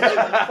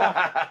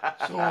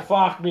 So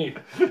Fuck me.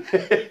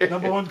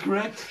 number 1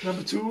 correct.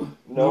 Number 2,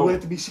 No. nowhere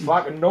to be seen.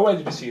 Fucking nowhere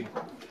to be seen.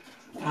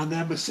 And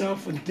then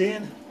myself and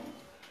Dane,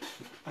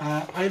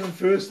 Ireland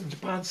first and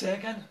Japan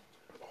second.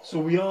 So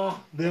we are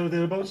there or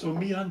thereabouts. So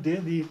me and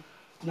Dane, the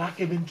lack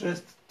of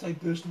interest type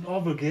person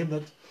of a game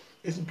that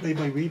isn't played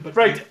by we, but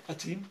Right. a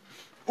team.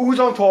 Who's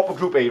on top of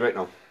Group A right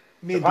now?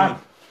 Me and Japan. Dane.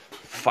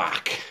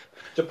 Fuck.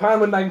 Japan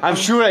with 9 I'm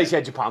points. sure I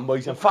said Japan,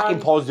 boys. I'm fucking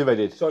positive I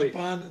did. Sorry.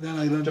 Japan, then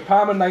Ireland.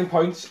 Japan with 9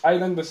 points,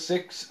 Ireland with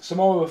 6,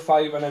 Samoa with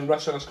 5, and then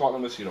Russia and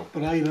Scotland with 0.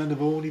 But Ireland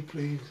have only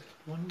played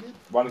 1 game.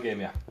 1 game,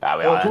 yeah. Ah,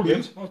 we Oh, are. 2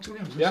 games. Oh, 2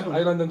 games. Yeah, sorry.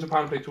 Ireland and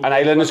Japan played 2 And games.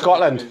 Ireland and Russia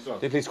Scotland. played as well.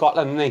 They play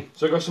Scotland, didn't they?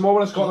 So you got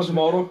Samoa and Scotland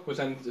tomorrow, which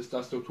then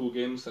that's still 2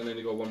 games, and then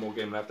you got 1 more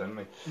game left, haven't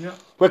they? Yeah.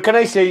 Well, can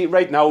I say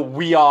right now,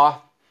 we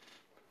are...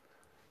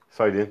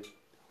 Sorry, Dean.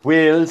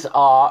 Wales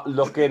are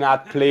looking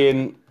at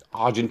playing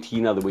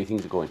Argentina the way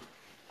things are going.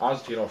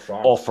 Argentina or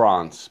France. Or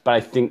France. But I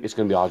think it's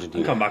going to be I'm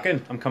Argentina. come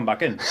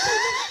back in.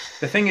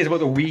 The thing is about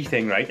the we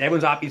thing, right?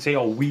 Everyone's happy to say,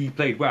 oh, we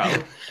played well.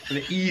 But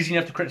it's easy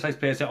enough to criticise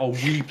players and say, oh,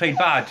 we played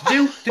bad. Did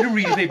you? Did you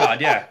really play bad?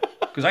 Yeah.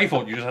 Because I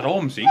thought you just at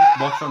home, see?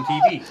 Watched on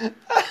TV.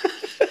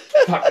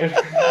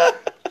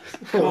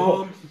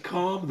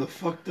 Calm the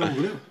fuck down,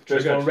 will you?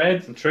 Just gone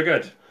red. I'm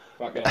triggered.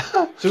 Fucking.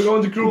 So we're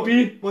going to Group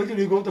B. Why don't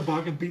you go to the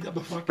back and beat up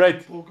the fucking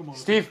Right. Pokemon?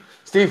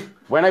 Steve,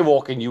 when I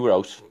walk in your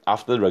house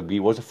after the rugby,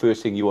 what's the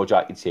first thing you or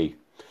Jackie say?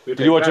 We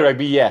Did you watch the played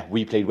rugby? Yeah,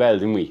 we played well,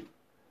 didn't we?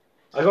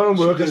 I got on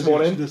work She this does it,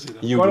 morning. she does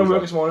it. You Got do on work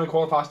that. this morning,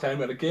 10:15,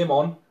 we had a game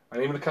on,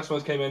 and even the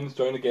customers came in,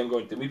 joined the game,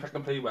 going, did we pick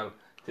them play well?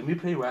 Did we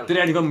play well?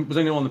 Was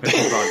anyone on the pitch?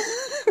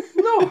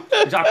 No.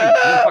 Exactly. You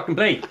didn't fucking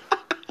play.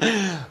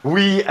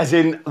 We, as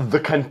in the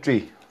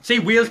country. See,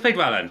 Wales played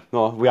well then.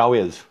 No, we are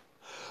Wales.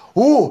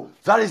 Oh,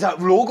 that is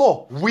that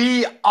logo.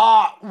 We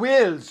are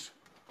Wales.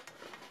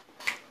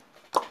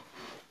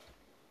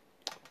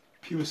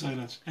 Pure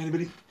silence.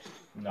 Anybody?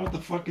 No. What the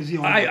fuck is he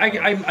on?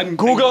 I'm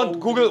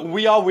Google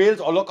We Are Wales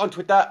or look on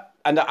Twitter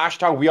and the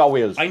hashtag We Are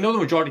Wales. I know the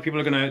majority of people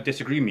are going to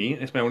disagree with me.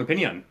 It's my own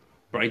opinion.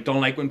 But I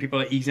don't like when people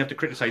are easy enough to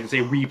criticise and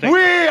say we played.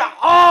 We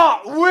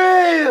are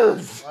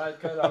Wales. Alright,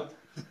 cut it out.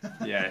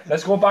 Yeah.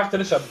 Let's go back to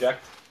the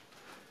subject.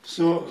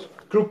 So,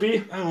 Group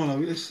B. I don't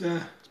know. It's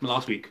It's my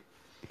last week.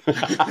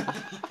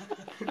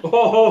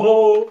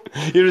 Oh,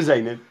 You're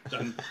resigning.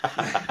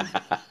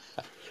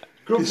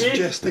 Group It's B.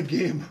 just a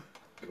game.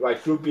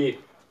 Right, Group B.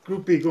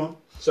 Group B, go on.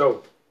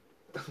 So,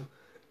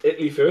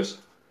 Italy first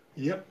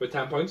Yep, with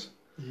 10 points.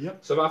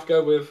 yep. South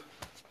Africa with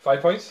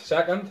 5 points,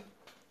 second.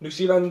 New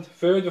Zealand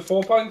third with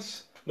 4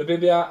 points.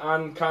 Namibia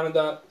and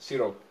Canada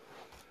 0.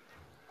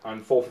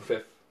 And fourth and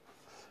fifth.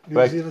 New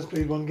Right. Zealand's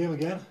played one game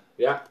again.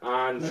 Yeah,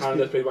 and Let's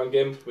Canada's be- played 1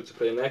 game, which is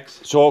playing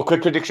next. So,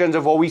 quick predictions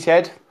of what we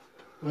said.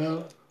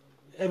 Well,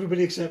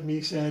 everybody except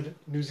me said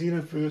New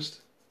Zealand first,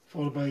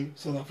 followed by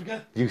South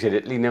Africa. You said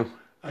Italy now.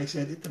 I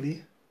said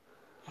Italy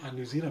and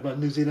New Zealand, but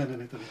New Zealand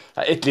and Italy.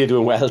 Italy are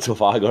doing well so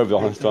far, I gotta be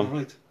honest, Tom.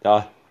 Right.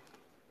 Yeah.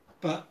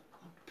 But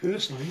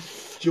personally,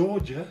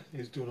 Georgia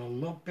is doing a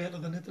lot better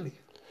than Italy.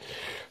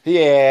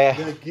 Yeah.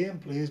 Their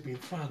gameplay has been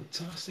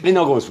fantastic. They're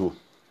not going through.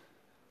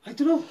 I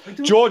don't know. I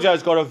don't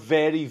Georgia's got a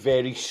very,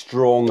 very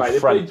strong Right, they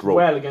front played row.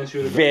 well against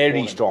Uruguay. Very this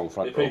morning. strong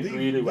front They row. played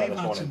really well they've this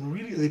had morning. some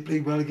really. They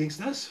played well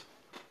against us.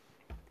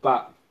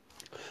 But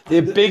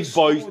They're The big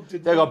squad boys.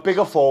 did They've got not-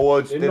 bigger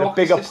forwards. they're They're a not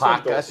bigger consistent,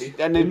 pack. Dottie. And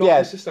They're then, not yeah,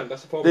 consistent,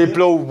 that's the problem. they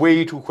blow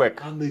way too quick.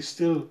 And they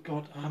still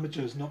got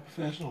amateurs, not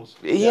professionals.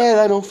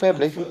 Yeah, I know, fair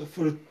play.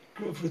 For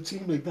a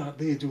team like that,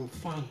 they are doing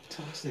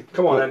fantastic.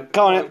 Come on then.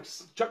 Come on then.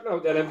 Chuck it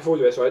out there then before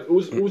you do this, right?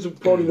 Who's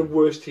probably the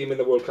worst team in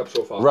the World Cup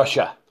so far?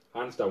 Russia.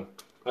 Hands down.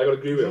 I gotta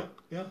agree with Yeah,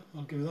 you. yeah,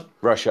 I'll give you that.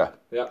 Russia.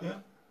 Yeah. Yeah.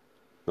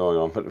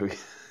 No.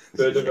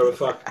 Third don't give a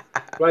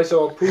fuck. Right,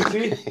 so Pool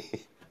C.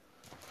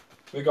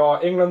 We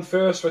got England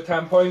first with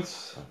 10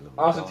 points.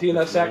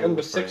 Argentina second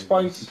with 6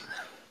 points.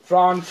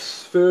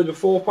 France third with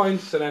 4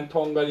 points. And then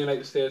Tonga and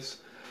United States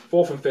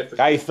fourth and fifth.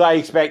 I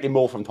expected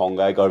more from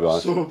Tonga, I gotta be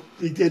honest. So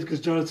he did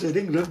because Jared said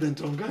England, then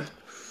Tonga.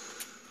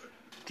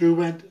 Drew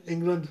went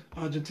England,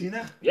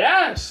 Argentina,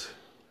 Yes!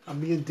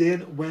 and me and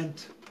Dane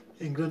went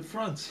England,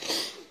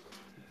 France.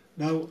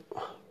 Now,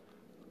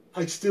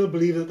 I still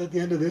believe that at the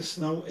end of this,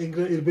 now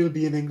England it will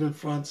be an England,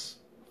 France.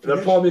 The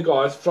finish. problem you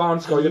got is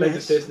France got United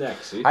Unless- States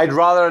next. See? I'd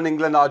rather an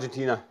England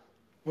Argentina.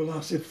 Well,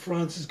 I said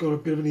France has got a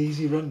bit of an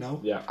easy run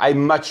now. Yeah. I'd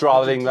much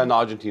rather England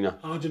Argentina.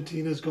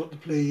 Argentina's got to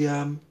play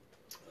England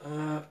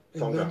And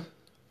Tonga.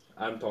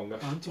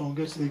 and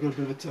Tonga, so they've got a bit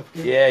of a tough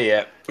game.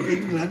 Yeah.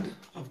 England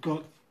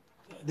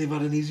they've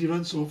had an easy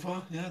run so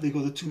far. Yeah, they've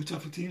got the two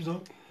tougher teams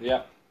now.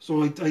 Yeah.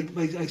 So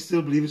I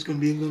still believe it's going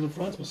to be England and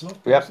France myself.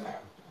 Yep.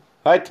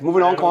 Right,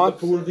 moving on, come on.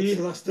 Pool D.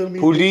 So that's still me.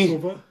 Pool D. So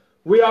far.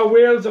 We are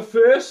Wales at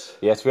first.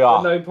 Yes, we With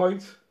are. 9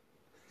 points.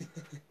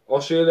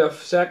 Australia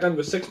second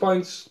with 6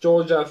 points.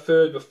 Georgia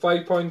third with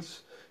 5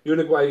 points.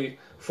 Uruguay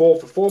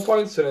fourth with 4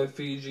 points. And then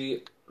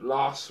Fiji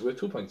last with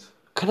 2 points.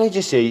 Can I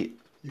just say,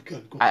 You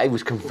can go. I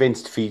was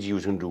convinced Fiji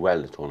was going to do well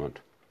in the tournament.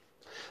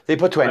 They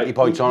put 20 Right.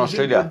 points on You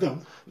didn't Australia. put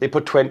them. They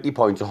put 20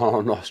 points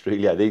on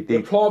Australia. The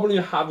They problem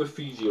you have with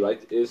Fiji,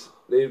 right, is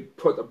they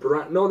put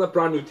not a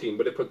brand new team,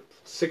 but they put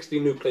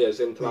 16 new players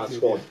into that They did,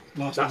 squad.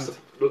 yeah. Last That's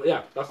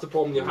minute. that's the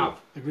problem you have.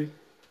 Agree.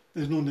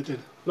 There's no knitted.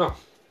 No,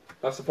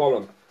 that's the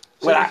problem.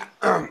 So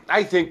well,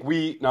 I think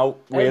we now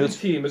every Wales.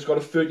 team has got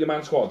a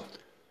 30-man squad,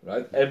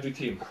 right? Every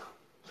team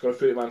has got a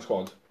 30-man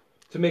squad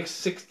to make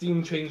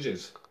 16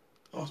 changes.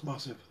 Oh, it's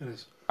massive. It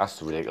is.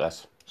 That's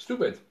ridiculous.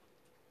 Stupid.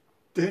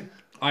 Dane?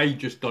 I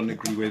just don't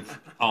agree with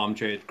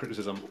armchair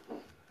criticism.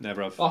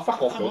 Never have. Oh,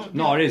 fuck off, bud.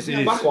 No, it is.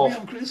 It Back is. off. We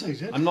haven't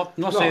criticised it. I'm not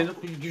saying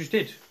that. You just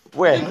did.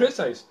 Where?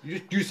 Criticise.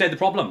 You said the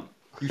problem.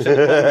 You said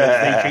the problem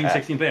is they changed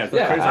 16 players. That's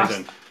Yeah,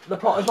 criticising. the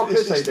problem is not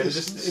criticising. It's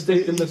just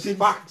stating the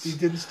facts. He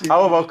didn't state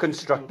How the about facts.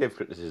 constructive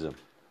criticism?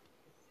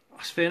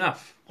 That's fair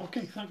enough.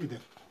 Okay, thank you,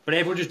 Dave. But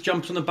everyone just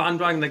jumps on the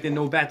bandwagon like they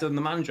know better than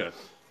the manager.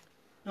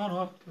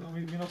 No,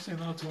 we're not saying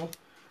that at all.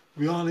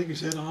 We are, like you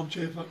said,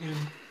 armchair fucking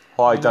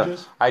Oh,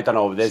 managers. I don't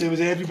know. Same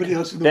as everybody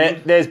else in the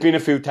world. There's been a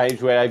few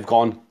times where I've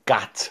gone,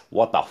 Gat,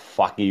 what the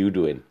fuck are you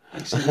doing?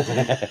 I said it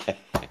today.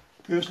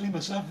 Personally,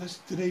 myself,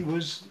 today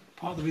was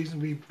part of the reason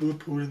we were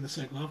poor in the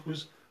second half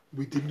was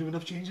we didn't do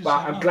enough changes.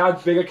 But I'm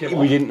glad Bigger came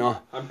We off. didn't know.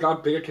 I'm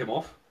glad Bigger came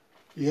off.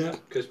 Yeah,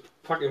 Because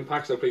fucking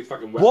Paxton played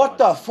fucking well. What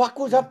the fuck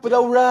was up with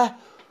our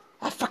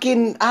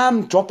fucking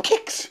drop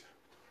kicks?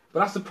 But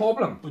that's the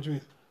problem. what do you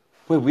mean?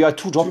 Well, we had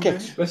two drop Too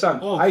kicks. many? Listen,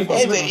 Oh, I fuck.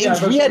 It's but weird.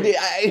 sorry.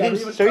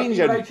 It's but strange.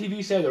 even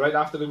ITV said it right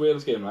after the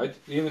Wales game, right?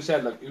 He even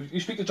said, like, you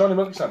speak to Johnny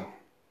Wilkinson.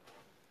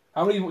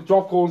 How many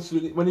drop goals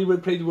when he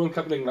played the World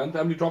Cup in England?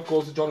 How many drop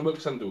goals did Johnny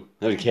Wilkinson do?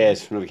 Nobody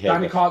cares. Nobody Danny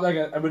cares.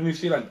 Carter and with New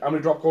Zealand. How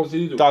many drop goals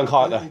did he do? Dan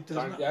Carter. It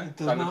doesn't, Yeah, it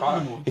doesn't Danny happen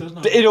Carter. anymore. It doesn't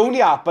happen. It only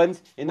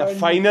happens in the When-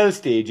 final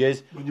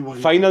stages, When you want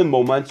it. final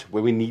moments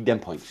where we need them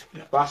points.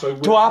 That's why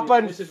To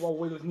happen- This is what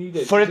Wales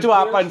needed. For it to Because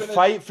happen, Wales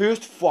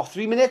finished- first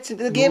 3 minutes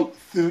into the game, No,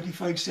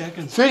 35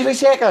 seconds. 35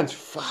 seconds.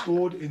 Fuck.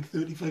 Scored in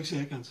 35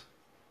 seconds.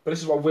 But this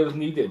is what Wales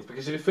needed.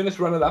 Because if you finish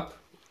running up,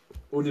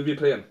 who would you be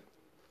playing?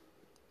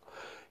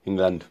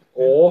 England.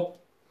 Or,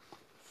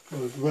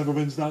 Well, whoever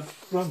wins that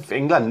run.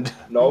 England.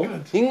 no,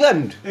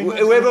 England.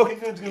 Whoever.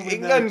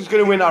 England's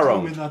going to win our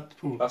round. Win that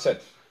pool. that's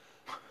it.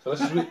 So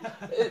this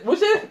is...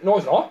 was it? No,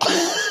 it's not.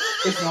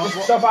 It's not.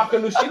 South Africa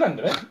and New Zealand,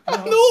 isn't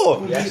it?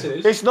 No. Yes, it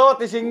is. It's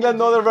not. It's England,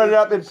 not the runner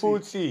up in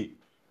Pool C.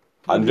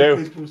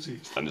 Andrew. Pool C.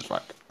 Stand as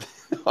fuck.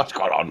 What's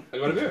going on? Are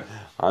you want to do it?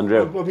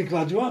 Andrew. I'll be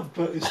glad you have,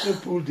 but it's still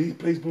Pool D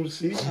plays Pool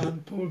C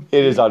and Pool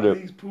It is, Andrew.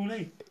 plays Pool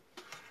A.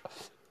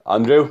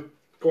 Andrew.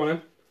 Go on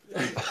then.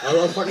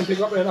 I'll fucking pick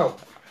up there now.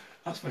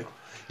 That's fine.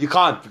 You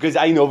can't, because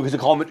I know, because the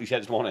commentary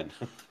said this morning.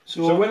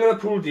 So winner of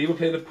Pool D will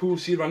play the Pool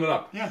C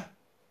runner-up. Yeah.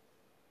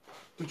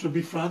 Which would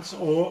be France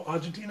or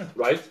Argentina.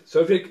 Right.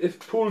 So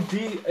if Pool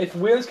D, if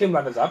Wales came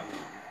runners-up,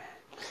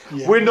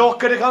 Yeah. We're not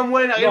going to come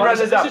win.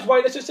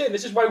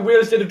 this is why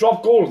Wales did a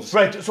drop goals.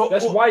 Right, so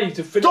That's why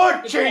to finish.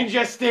 don't change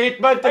your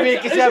statement to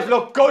make yourself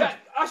look good.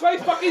 That's what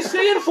I'm fucking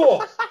saying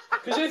for.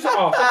 Because if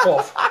fuck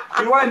off.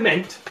 You know what I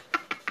meant?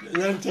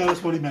 Let him tell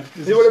us what he meant.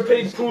 They would have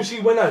played Pool C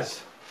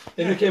winners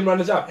if they came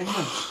runners-up.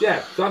 England.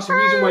 Yeah, that's the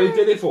reason why they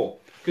did it for.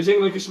 Because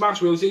England could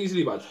smash Wales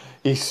easily, bud.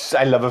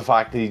 I love the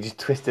fact that he just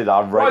twisted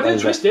that right. Well, I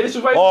didn't twist it. This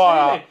is why I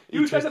was saying it.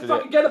 You tried to twisted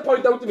fucking get a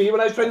point out to me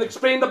when I was trying to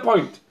explain the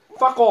point.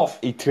 Fuck off.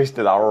 He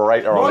twisted that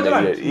right around No,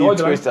 I the didn't. He No, I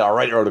didn't. twisted that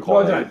right around the No, I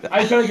corner. didn't. I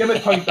was trying to get my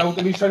point out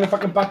and he's trying to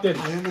fucking butt in.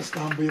 I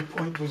understand, but your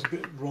point was a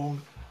bit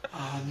wrong,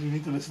 and you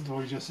need to listen to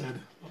what he just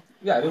said.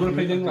 Yeah, they would have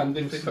played England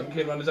if they fucking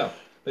came runners up.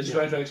 This is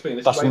what I'm trying to explain.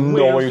 This That's is why not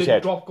Wales what you didn't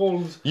said. drop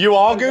goals. You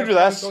argued with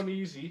us. On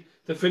easy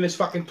to finish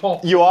fucking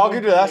top. You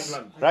argued with us,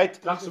 England. right?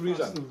 That's the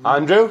reason.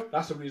 Andrew?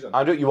 That's the reason.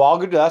 Andrew, you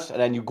argued with us, and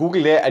then you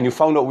Googled it, and you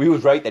found out we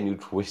was right, and you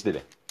twisted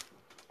it.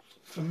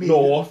 For me,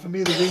 No. for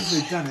me, the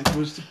reason they done it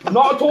was to put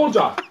Not at all,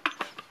 Jack.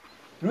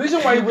 The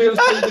reason why Wales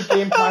played the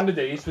game plan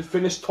today is to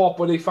finish top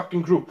of the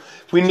fucking group.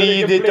 We So they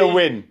can needed to play-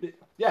 win.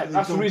 Yeah,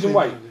 that's the don't reason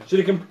play why. England. So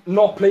they can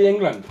not play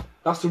England.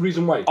 That's the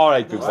reason why. All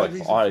right, good That's the point.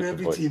 reason All right, for good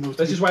every point. team was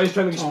This to is why I was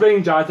trying to top.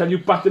 explain, Jared, and you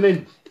butting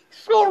in.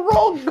 So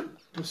wrong.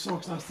 The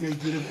socks, that's the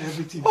idea of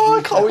every team. Oh,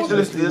 I can't wait to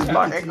listen to this Every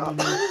back. team on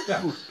the-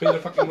 Yeah, play the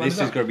fucking This is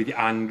runners-up. going to be the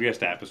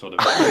angriest episode of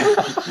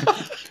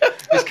it.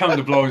 It's come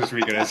to blows this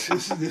week, it is.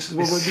 This is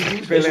what we're doing.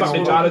 It's This is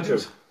fucking what we're Jared doing.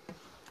 too.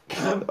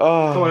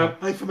 Oh. Come on, then.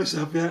 I for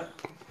myself, yeah.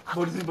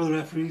 What do you think about the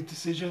referee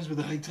decisions with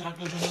the high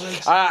tackles on the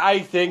legs? I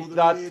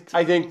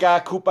think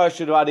Cooper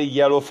should have had a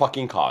yellow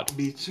fucking card.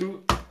 Me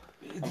too.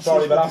 I'm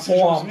sorry, but that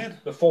Decision was forearm, made.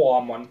 the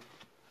forearm one,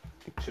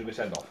 should be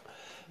sent off.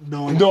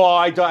 No, No,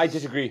 I don't. I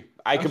disagree.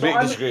 I completely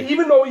And disagree.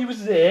 even though he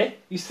was there,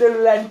 he still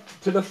leant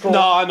to the front.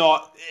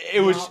 No,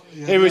 it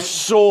was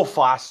so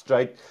fast,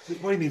 right?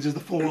 What he means is the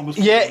forearm was.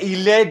 Yeah, he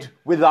led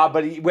with that,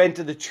 but he went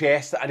to the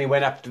chest and he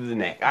went up to the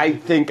neck. I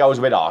think I was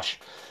a bit harsh,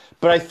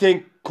 but I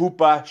think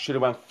Cooper should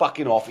have went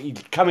fucking off.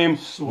 He'd come in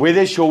with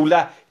his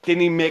shoulder,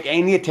 didn't even make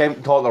any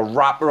attempt at all to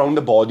wrap around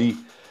the body.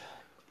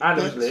 And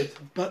it was late.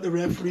 But the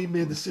referee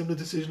made the similar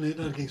decision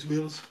later against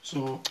Wales.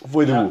 So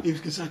With who? he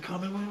was. I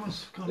can't remember what it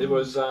was. Can't It remember.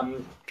 was,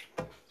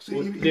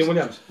 So he- Liam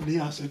Williams. He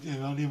asked it, yeah,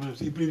 well, Liam Williams.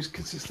 But he was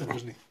consistent,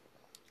 wasn't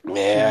he?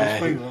 Yeah. He was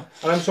fine with that.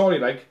 And I'm sorry,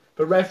 like,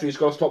 but referees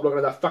got to stop looking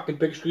at that fucking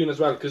big screen as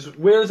well, because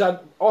Wales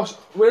had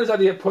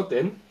it put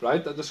in,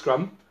 right, at the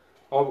scrum,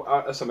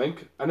 or something,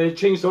 and they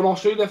changed to an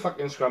Australia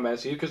fucking scrum,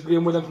 because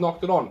Liam Williams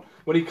knocked it on,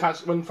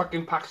 when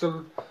fucking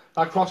Paxton,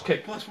 that cross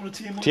kick. That's what a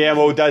team.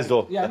 TMO does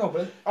though. Yeah, no,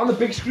 but on the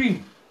big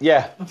screen.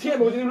 Yeah, TMO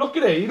didn't even look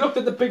at it, he looked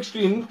at the big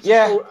screen,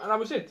 Yeah. and that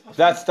was it.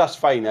 that's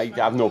fine. I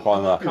have no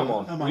problem with that. Come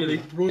on, I'm really?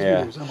 happy. Rose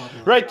Yeah. Rose, I'm happy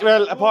with Right,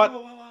 well, that. apart,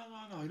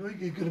 No, you know,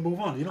 you're going to move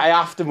on. You know? I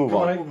have to move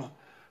Come on, on. Move on.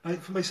 Right,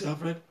 for myself,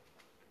 right?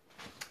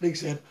 Like I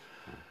said,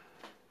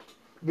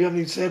 we haven't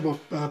even said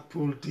what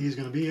Pool D is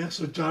going to be, yeah?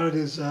 So Jared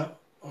is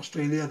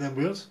Australia, then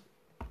Wales.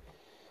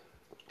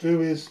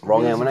 Drew is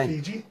Wrong Wales end, and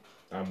wasn't Fiji.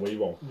 And we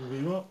won't.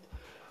 We will.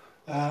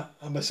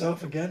 And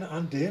myself again,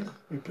 and Dane.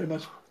 We pretty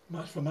much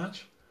match for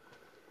match.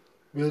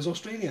 Wales,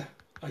 Australia.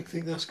 I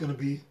think that's going to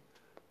be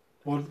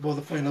what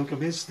the final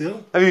outcome is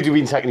still. Have you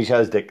been taking each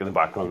other's dick in the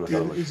background?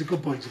 Yeah, it's a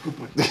good point,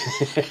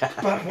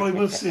 But what I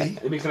will say,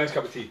 It makes a nice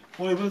cup of tea.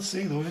 though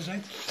is,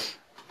 right,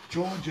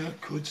 Georgia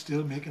could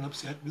still make an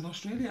upset with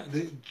Australia.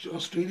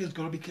 Australia's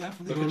got to be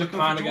careful. They've Look got at to Japan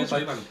look out for against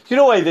Georgia. Ireland. Do you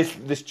know why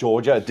this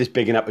Georgia, this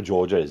bigging up of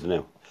Georgia is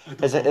now? I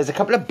don't know. There's a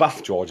couple of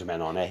buff Georgia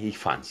men on there he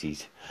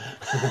fancies.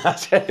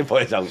 That's what it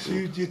boils down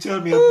to. You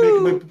tell me I'm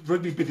making my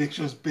rugby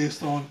predictions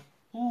based on,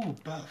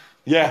 buff.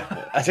 Yeah,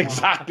 that's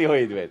exactly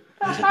what you do it.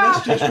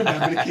 Let's just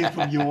remember it came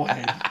from your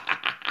head.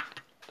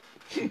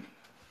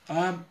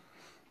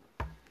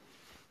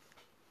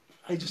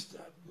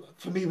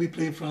 For me, we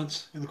play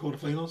France in the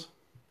quarterfinals.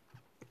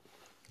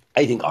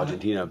 I think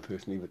Argentina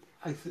personally, but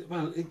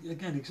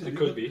It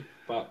could be,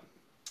 but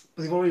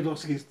But they've already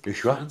lost against You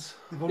sure? France.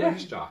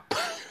 yes, Jack.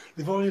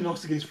 They've already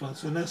lost against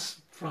France. So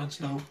unless France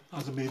now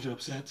has a major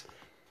upset,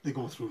 they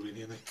go through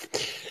really, aren't they?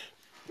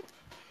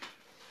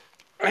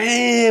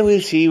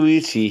 we'll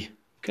see.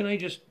 Can I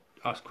just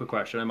ask a quick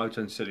question? I might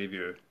sound silly of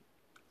you.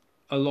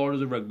 A lot of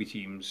the rugby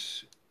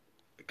teams,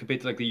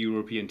 compared to like the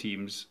European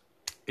teams,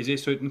 is there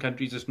certain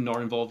countries that's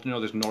not involved in it or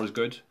that's not as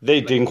good?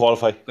 They didn't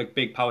qualify. Like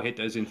big power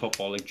hitters in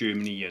football, like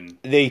Germany and...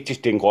 They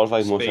just didn't qualify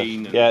most of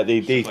Spain them. and Yeah,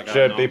 they stuff like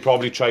that, no? they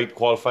probably tried to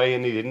qualify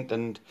and they didn't.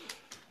 And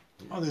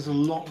There's a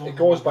lot. It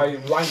goes by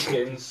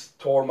rankings,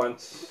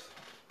 tournaments,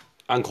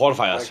 and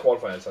qualifiers.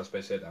 qualifiers, that's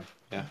basically it then.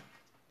 Yeah.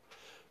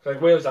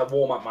 Like Wales had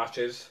warm-up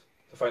matches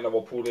to find out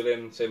what pool they're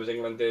in, same as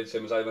England did,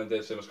 same as Ireland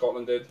did, same as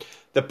Scotland did.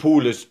 The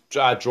pool is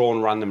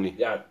drawn randomly.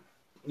 Yeah,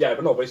 Yeah,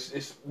 but no, but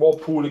it's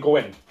what pool you go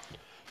in.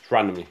 It's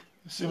randomly.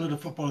 Similar to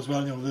football as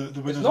well, you know,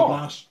 the winners not. of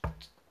last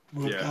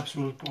World Cups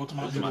will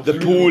automatically go The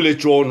through. pool is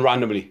drawn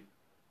randomly.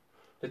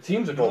 The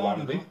teams are drawn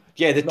randomly.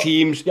 Yeah, the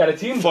teams. Yeah, the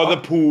teams for are.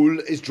 the pool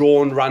is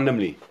drawn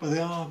randomly. But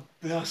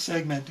they are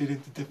segmented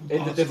into different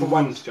Into parts different of the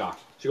ones, Jack.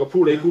 So you got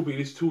pool A, pool B,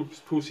 there's two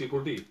pool C,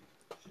 pool D.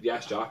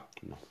 Yes, Jack.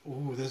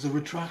 Oh, there's a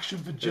retraction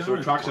for Jared. There's a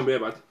retraction there,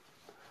 bud.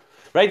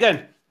 Right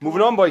then,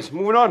 moving on, boys.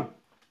 Moving on.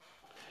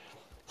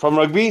 From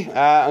rugby,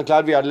 I'm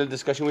glad we had a little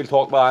discussion. We'll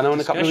talk about Anna in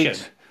a couple of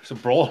weeks. It's a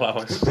brawl, that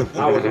was.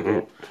 That was a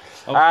bro.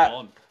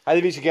 I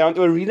think we should get on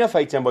to arena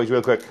fights then, boys,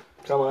 real quick.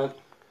 Come on.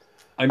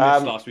 I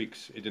missed last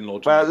week's. It didn't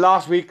load. Well,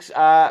 last week's,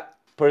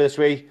 put it this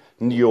way,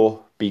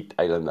 Neo beat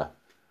Islander.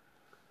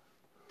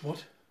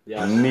 What?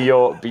 Yeah.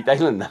 Neo beat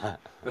Islander.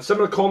 And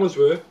some of the comments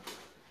were,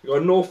 you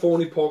got no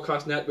phony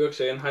podcast network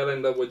saying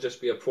Highlander would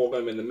just be a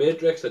program in the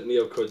Matrix that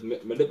Neo could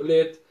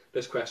manipulate.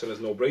 This question is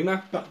no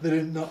brainer. But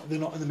they're not in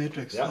the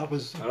Matrix. Yeah, That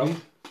was I know.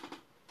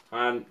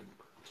 And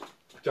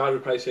Jared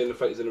replied saying the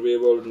fight is in the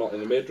real world, not in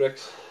the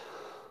Matrix.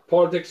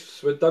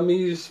 Politics with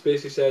dummies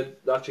basically said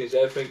that changed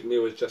everything.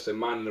 Neo is just a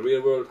man in the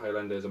real world.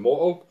 Highlander is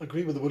immortal.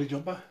 agree with the Woody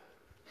Jumper.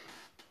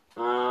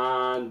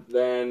 And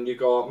then you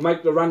got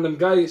Mike the random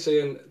guy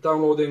saying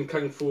downloading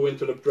Kung Fu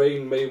into the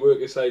brain may work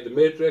inside the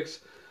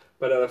Matrix,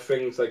 but there are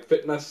things like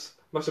fitness,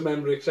 muscle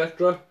memory,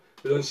 etc.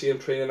 We don't see him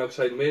training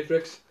outside the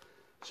Matrix.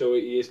 So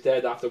he is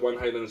dead after one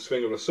Highlander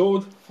swing of a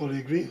sword. Fully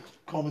agree.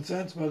 Common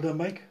sense. Well done,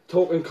 Mike.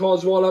 Talking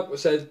Codswallop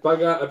says,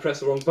 bugger, I pressed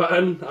the wrong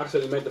button.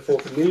 Accidentally meant to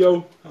vote for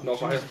Neo. Not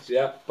for him.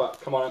 Yeah, but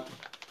come on.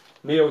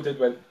 Neo did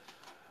win.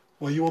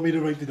 Well, you want me to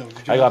write it down?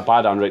 Did you? I got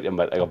bad handwriting,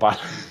 but I got bad.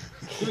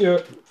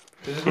 Neo.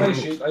 This is my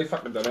sheet. I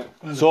fucking done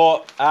it.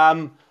 So,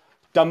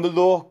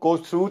 Dumbledore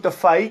goes through the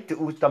fight.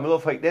 Who's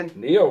Dumbledore fighting?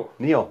 Neo.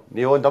 Neo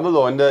and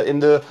Dumbledore in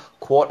the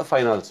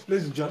quarterfinals.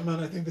 Ladies and gentlemen,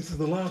 I think this is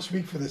the last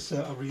week for this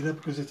arena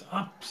because it's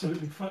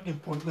absolutely fucking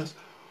pointless.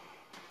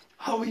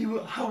 How are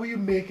you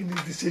making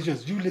these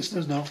decisions? You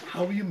listeners now,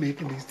 how are you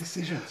making these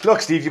decisions?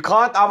 Look, Steve, you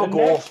can't have a The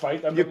go. next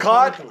fight, I'm You looking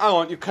can't. forward to. Hang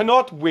on. You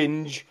cannot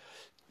whinge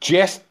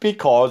just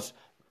because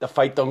the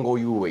fight don't go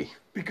your way.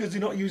 Because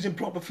you're not using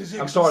proper physics.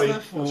 I'm sorry. And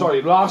stuff, I'm or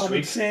sorry. Last common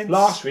week,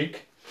 sense.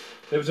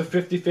 there was a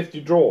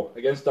 50-50 draw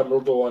against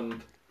Dumbledore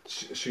and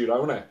Shira,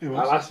 wasn't it? It And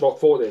was. that's not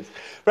thought it.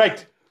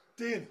 Right.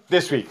 Dane,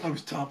 This week, I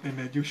was tapping,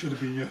 mate. You should have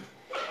been here.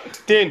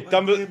 Dane,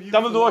 Dave, you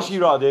Dumbledore, forgot.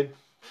 Shira, Dane.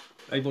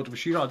 I voted for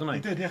Shearer, didn't I? I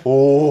did, yeah.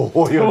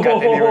 Oh, you're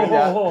getting anywhere,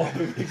 yeah.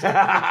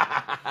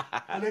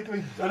 I think we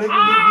made me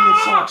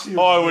a socks here.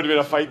 Oh, it would have been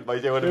a fight,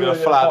 mate. It would have been a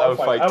flat-out I would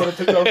have fight.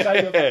 taken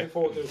outside of fucking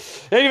fought too.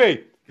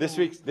 Anyway, this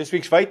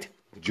week's fight: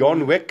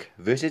 John Wick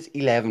versus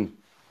 11.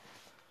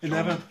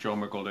 11.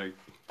 John Wick all day.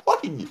 Why?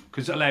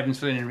 Because 11's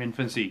still in her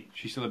infancy.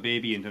 She's still a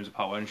baby in terms of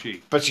power, isn't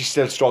she? But she's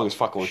still strong as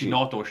fuck, won't she? She's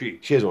not, though, she?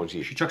 She is, won't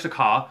she? She chucks a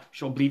car,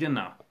 she'll bleed in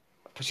now.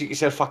 But she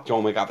said, "Fuck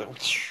John Wick." After.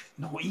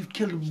 No, you've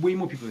killed way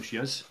more people than she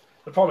has.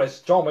 The problem is,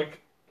 John Wick,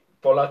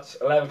 bullets,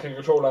 11 can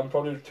control them,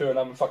 probably return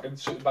them and fucking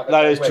shoot them back.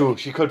 That is true.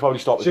 She could probably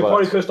stop as She well.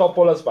 probably could stop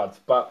bullets, but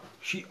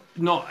She,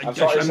 no, I'm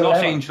sorry, I'm it's not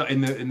 11. saying she's not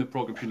in the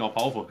program she's not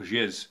powerful, because she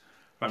is.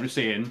 But I'm just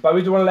saying, are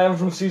we doing 11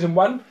 from season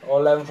 1 or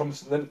 11 from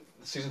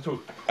season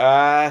 2?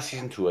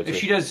 Season 2, I'd if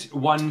say. she does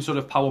one sort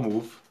of power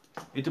move,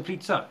 it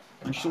depletes her.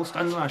 And she still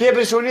stands on her. Yeah,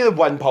 but it's only the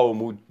one power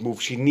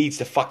move. She needs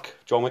to fuck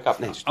John Wick up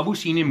next. Have we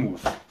seen him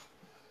move?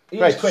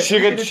 Right, she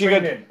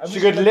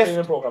could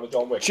lift program with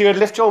John Wick. She could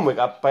lift John Wick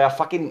up by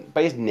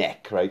his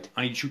neck, right?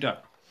 And he'd shoot her.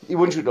 He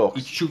wouldn't shoot her.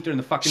 He'd shoot her in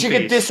the fucking She face.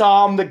 could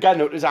disarm the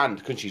gun out of his hand,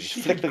 couldn't she? Just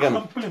She flick could the gun.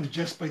 crumple him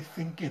just by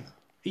thinking.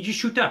 He'd just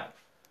shoot her.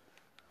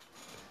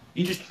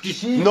 He just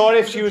Not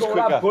if she was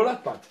Control quicker. that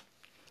bullet, bud.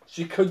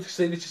 She could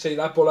say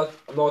that bullet,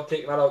 I'm not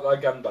taking that out of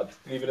that gun, bud.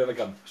 Leave it in a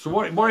gun. So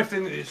what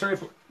if? Sorry,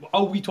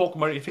 are we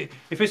talking about if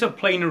it's a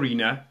plain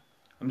arena?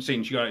 I'm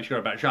saying she got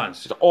a better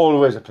chance. It's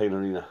always a plain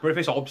arena. But if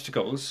it's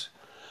obstacles,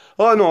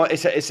 Oh no,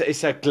 it's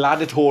a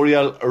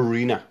gladiatorial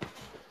arena.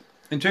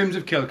 in terms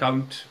of kill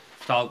count,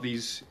 start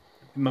these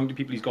amount of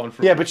people he's gone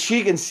through. Yeah, but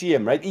she can see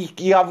him, right?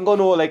 He haven't got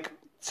no like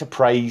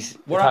surprise.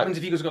 What attack. happens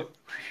if he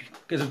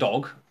gets a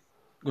dog,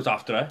 goes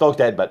after her? Dog's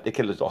dead, but they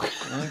killed his dog.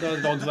 Oh, got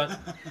a dog's butt.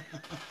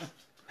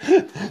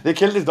 They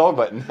killed his dog,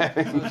 but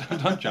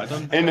Don't chat.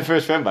 Don't in the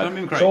first film, make but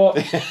him cry.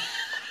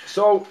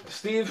 So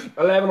Steve,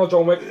 11 or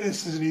John Wick?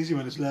 This is an easy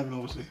one. It's 11,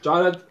 obviously.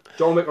 Jared,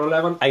 John Wick or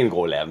 11? I'm gonna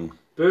go 11.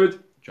 Bird,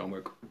 John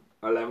Wick.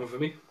 11 for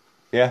me.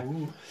 Yeah.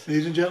 Ooh.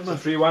 Ladies and gentlemen,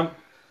 3-1.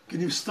 can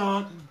you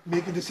start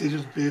making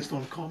decisions based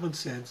on common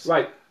sense,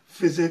 Right,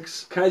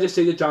 physics? can I just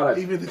say to Jared,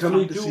 Even if it's can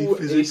we fantasy, do a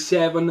physics.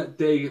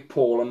 7-day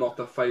poll and not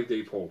a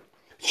 5-day poll?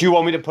 Do you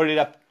want me to put it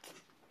up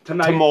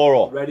Tonight,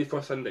 Tomorrow. ready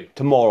for Sunday.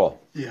 Tomorrow?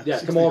 Yeah, Yeah,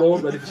 60. tomorrow,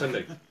 ready for Sunday.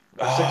 6 days.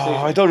 Oh,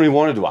 I don't really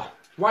want to do that.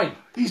 Why?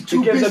 He's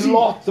too It gives busy. a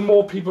lot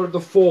more people at the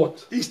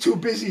fort. He's too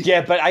busy.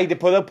 Yeah, but I had to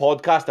put a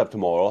podcast up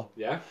tomorrow.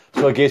 Yeah.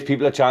 So it gives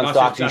people a chance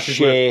to actually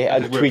share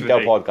and tweet their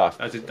podcast.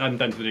 That's it. I'm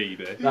done for the day,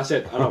 either. That's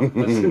it. I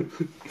know.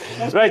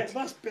 Right.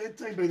 That's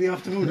bedtime by the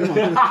afternoon, isn't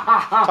it?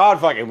 Hard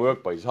fucking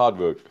work, boys. Hard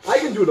work. I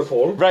can do the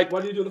poll. Right.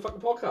 Why do you do the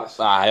fucking podcast?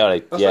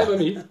 Alright, That's yeah. fine with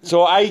me.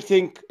 So I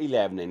think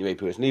 11 anyway,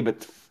 personally,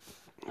 but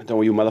I don't know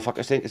what you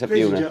motherfuckers think. It's up to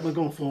Ladies you and now. gentlemen,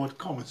 going forward,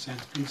 common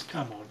sense, please,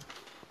 come on.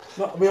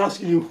 We're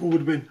asking you who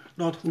would win,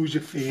 not who's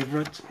your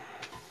favourite.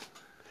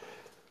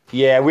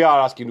 Yeah, we are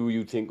asking who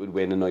you think would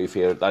win and not your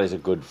favourite. That is a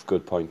good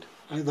point.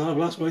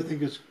 That's what I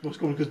think is what's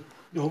going on, because,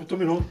 don't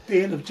you know,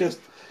 Dane have just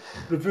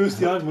reversed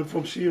the argument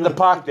from Sheila. The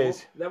fact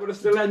is, They would have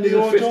still ended in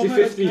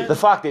 50-50. the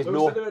fact is, They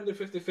would have still ended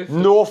 50-50.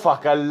 no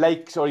fucker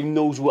likes or he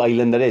knows what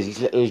island that is. He's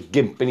a little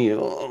gimp and he,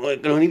 oh,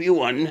 it can only be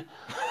one.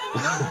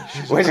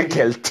 Where's a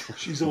kilt?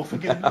 She's off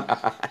again.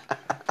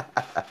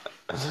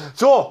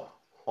 So,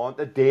 on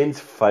to Dane's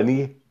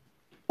funny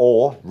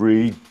or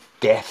really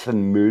death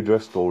and murder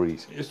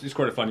stories. It's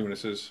quite a funny one, it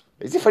says.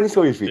 Is it a funny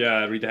story for you?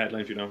 Yeah, read the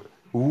headline for you now.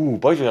 Ooh,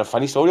 boys, we got a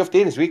funny story off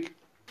Dane this week.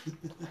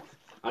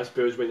 And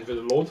Spurs waiting for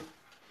the load.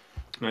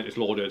 Right, it's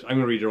loaded. I'm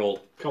going to read it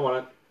all. Come on,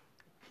 then.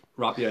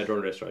 Wrap your head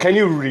around this, right? Can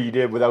you read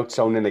it without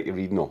sounding like you're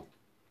reading no?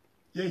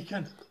 Yeah, you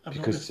can. I've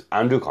Because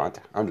Andrew can't.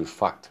 Andrew's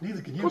fucked. noticed.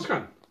 Neither can Of you. course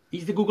can.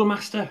 He's the Google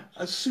master.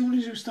 As soon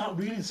as you start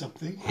reading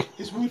something,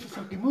 it's word for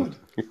fucking word.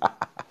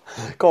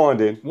 Go on,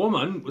 Dane.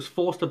 Woman was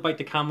forced to bite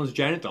the camel's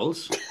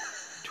genitals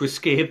to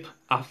escape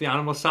after the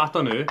animal sat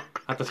on her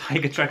at the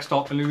Tiger Trek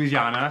stop in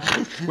Louisiana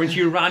when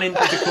she ran into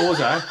the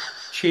closer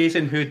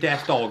chasing her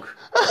deaf dog.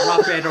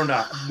 Wrap your head around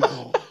that.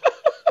 No.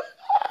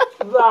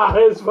 That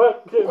is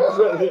fucking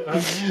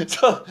brilliant.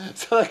 So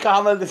the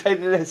camel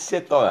decided to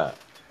sit on it.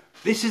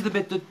 This is the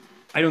bit that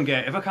I don't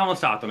get. If a camel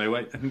sat on her,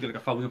 I think like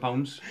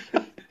 £1,000.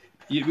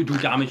 You would do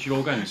damage to your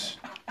organs.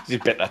 She's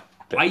bitter.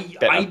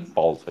 I-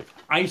 balls. Like.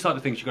 I started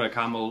to think she got a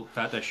camel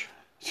fetish.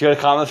 She got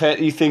a camel fetish.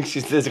 He thinks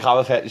there's a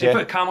camel fetish, If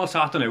yeah? a camel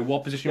sat on her,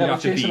 what position Yeah, would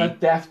but you have to chasing a be?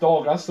 deaf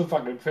dog, that's the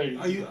fucking thing.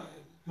 Are you,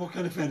 what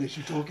kind of fetish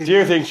are you talking? Do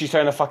you think she's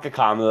trying to fuck a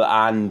camel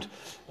and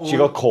she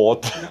got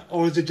caught?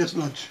 Or is it just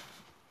lunch?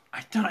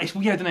 I don't know. It's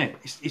weird, isn't it?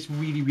 It's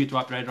really weird to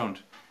wrap your head around.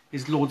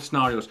 There's loads of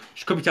scenarios.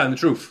 She could be telling the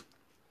truth,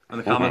 and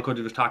the camel could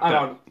have attacked Hang her.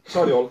 on,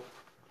 sorry all.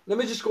 Let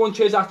me just go and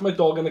chase after my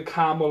dog in a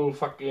camel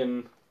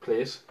fucking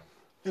place.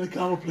 In a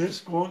camel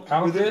place, go on.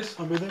 Camel I'm with place? it.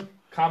 I'm with him.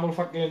 Camel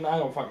fucking, I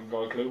don't fucking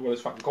got a clue what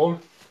it's fucking called.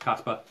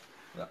 Casper.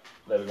 Yeah,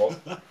 there we go.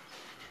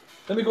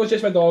 Let me go and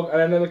chase my dog,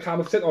 and then the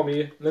camel sit on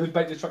me, let me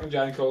bite his fucking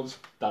genitals.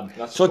 Done.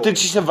 That's So the did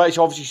story. she survive? She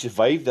obviously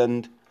survived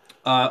and...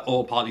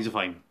 All parties are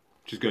fine,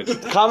 which is good.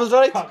 Camel's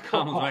right?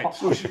 Camel's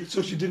right.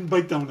 So she didn't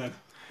bite down then.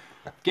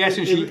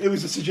 Guessing It she.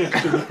 was a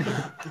suggestion.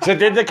 So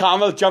did the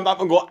camel jump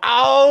up and go,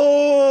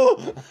 ow!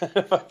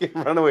 Fucking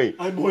run away.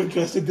 I'm more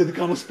interested. Did the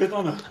camel spit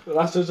on her?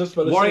 That's just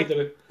what What I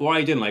said.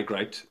 I didn't like,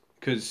 right?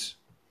 Because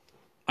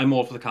I'm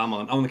all for the camel.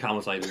 I'm on the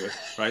camel side of it,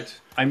 right?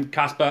 I'm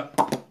Casper,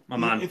 my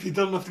man. If you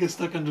don't have to get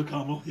stuck under a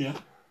camel, yeah.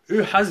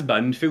 Her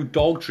husband threw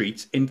dog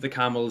treats into the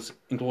camel's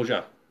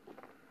enclosure.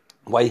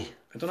 Why?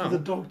 I don't For the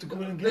know. dog to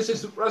come in and get This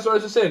is, that's what I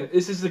was just saying.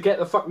 This is to get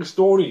the fucking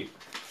story.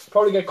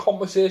 Probably get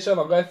conversation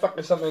or get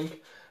fucking something.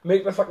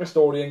 Make the fucking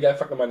story and get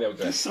fucking money out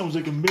there. This sounds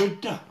like a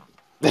murder.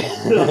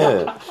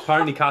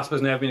 Apparently,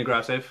 Casper's never been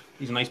aggressive.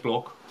 He's a nice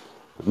bloke.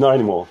 Not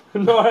anymore.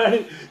 No,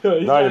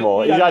 Not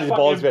anymore. He's had his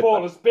balls bit.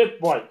 ball spit,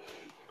 boy.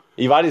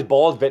 He's had his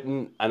balls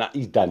bitten and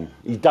he's done.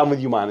 He's done with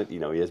humanity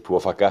now. He is, poor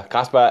fucker.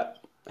 Casper,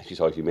 actually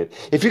sorry to you, mate.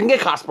 If you can get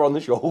Casper on the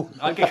show.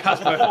 I'll get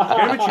Casper.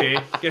 Get him a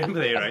chair. Get him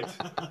there,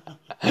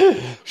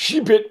 right? She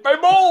bit my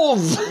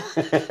balls!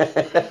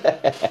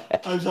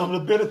 I was having a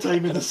bit of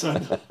time in the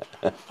sun.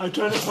 I'm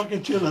trying to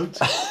fucking chill out.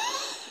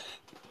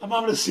 I'm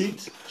having a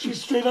seat.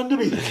 She's straight under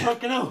me.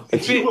 Fucking hell.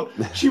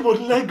 She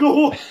wouldn't let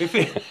go. If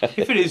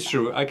it is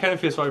true, I kind of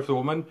feel sorry for the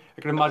woman.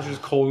 I can imagine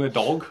just calling a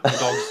dog. The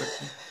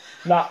dog's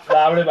Nah,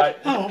 really, mate.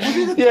 Oh, what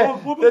about the Yeah,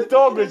 dog? What the about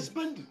dog fucking was...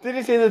 husband? Did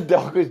he say the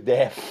dog was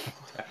deaf?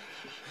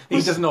 he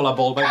doesn't know that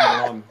ball biting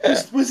going on.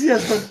 Was the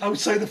husband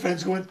outside the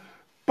fence going,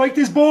 bite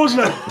his balls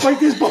now, bite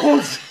his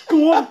balls.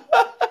 Go on.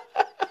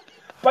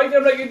 Bite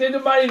them like you did to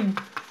mine.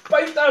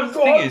 Bite them,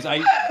 go Thing on.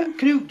 is,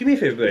 can you do me a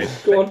favour,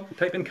 please? Go on.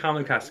 Type in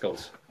camel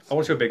cascals. I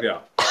want to see how big they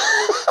are.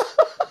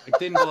 I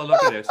didn't bother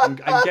look at this. I'm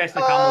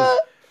guessing the camel's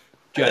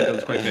gentle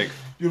is quite big.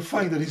 You'll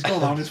find that he's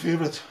got on his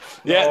favourite.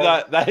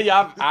 Yeah, that you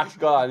have actually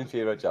got his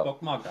favourite job.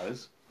 Bookmark that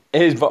is.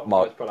 It is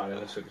bookmark. Let's put that in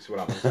and see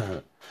what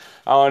happens.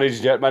 Ladies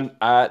and gentlemen,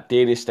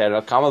 Danish staring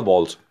at camel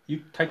balls.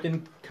 You typed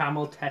in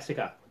camel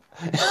tessica.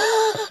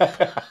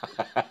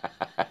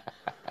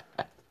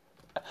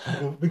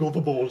 We go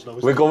for balls now.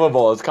 We go for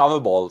balls, camel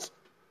balls.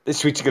 This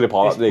sweet's going to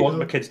pop up, It's mate.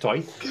 my kid's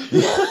toy.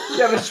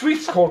 Yeah, the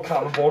sweet's called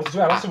camel balls as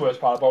well. That's the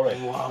worst part about it.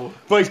 Wow.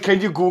 Boys, can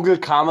you Google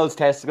camel's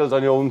testicles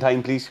on your own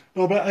time, please?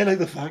 No, but I like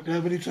the fact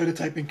that when you try to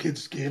type in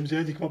kids' games, yeah,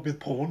 you come up with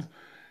porn.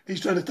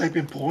 He's trying to type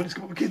in porn, he's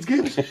come up with kids'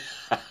 games.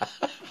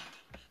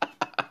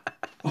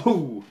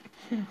 Oh.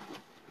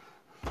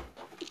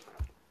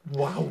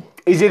 Wow.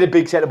 Is it a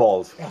big set of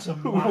balls? That's a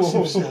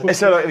massive set.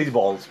 It's not like these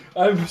balls.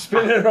 I'm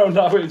spinning around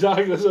that way,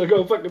 Jack. So I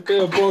go fucking play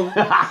a ball.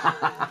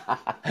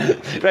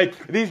 Right,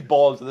 these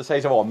balls are the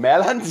size of all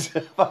melons.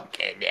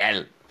 Fucking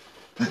hell.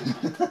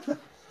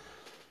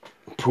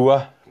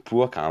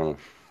 Poor camel.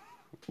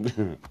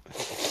 Right,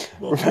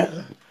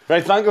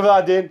 thank you for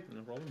that, Dane.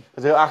 No problem.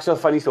 It's an actual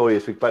funny story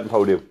this week, but I'm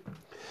proud of you.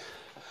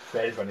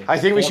 Very funny. I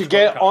think we should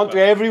get on to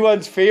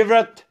everyone's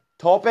favourite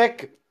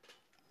topic,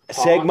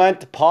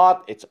 segment,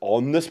 part. It's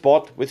On the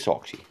Spot with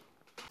Soxy.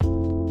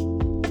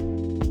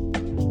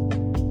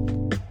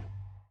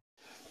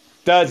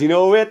 Does he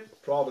know it?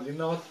 Probably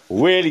not.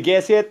 Will he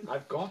guess it?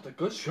 I've got a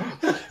good shot.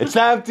 It's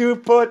time to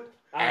put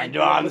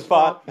Andrew on the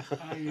spot.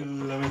 I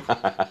love it.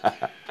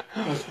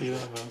 I feel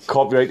that, man.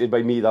 Copyrighted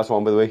by me, that's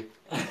one, by the way.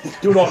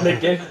 Do not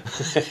nick it.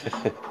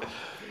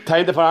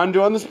 Time to put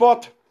Andrew on the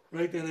spot.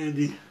 Right then,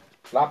 Andy.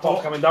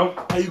 Laptop coming down.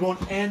 Are you going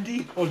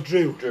Andy or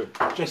Drew? Drew.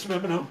 Just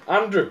remember now.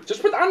 Andrew.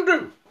 Just put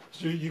Andrew.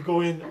 So you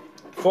go in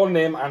Full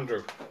name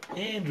Andrew.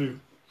 Andrew.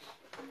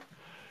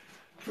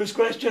 First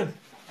question.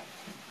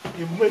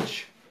 In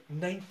which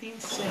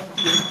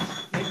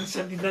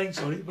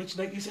 1979, which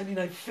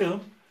 1979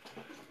 film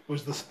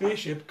was the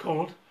spaceship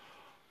called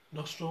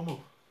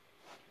Nostromo?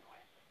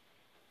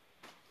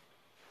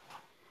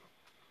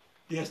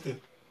 Yes, then.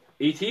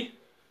 E.T.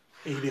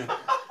 Alien.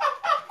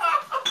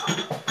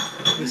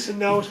 Listen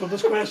now, it's one of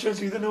those questions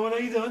you either know or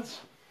you don't.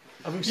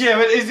 Have you seen, Yeah,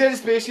 but is there a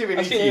spaceship in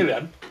I've seen E.T.?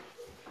 Alien.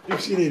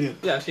 You've seen Alien?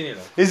 Yeah, I've seen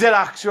Alien. Is there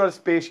actual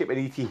spaceship in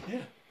E.T.? Yeah.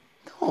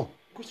 No.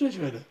 Of course you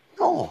read it.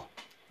 No.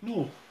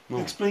 No. No.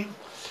 Explain.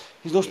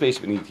 There's no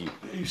spaceship in E.T.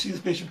 You see the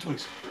spaceship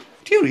twice.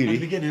 Do you At the really?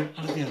 beginning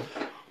and at the end.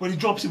 When he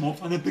drops him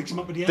off and then picks him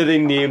up at the Did end. they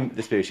name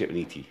the spaceship in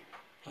E.T.?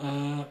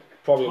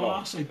 Probably not.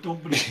 Pass, I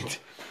don't believe so.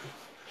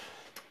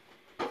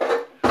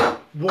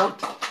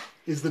 What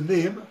is the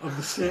name of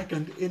the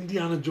second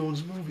Indiana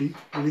Jones movie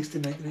released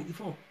in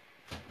 1984?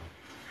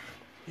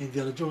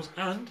 Indiana Jones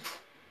and...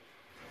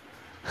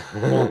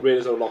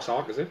 Raiders of the Lost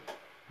Ark, is it?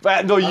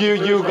 But no, you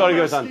gotta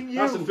go, Asking son. you.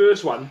 That's the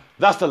first one.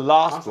 That's the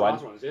last That's the one.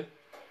 last one, is it?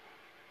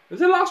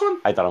 Is it the last one?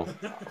 I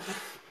don't know.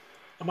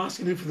 I'm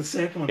asking you for the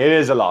second one. It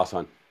is the last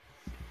one.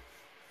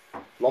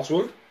 Lost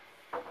World?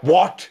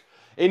 What?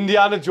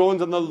 Indiana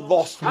Jones and the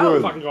Lost I haven't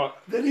World. fucking got...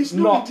 There is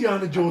no Not-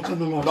 Indiana Jones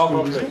and the Lost Not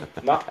World, Lost is World.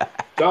 there? No.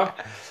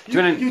 Jack? Do you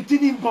wanna- You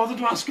didn't even bother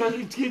to ask her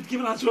to give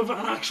an answer of an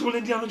actual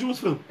Indiana Jones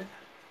film.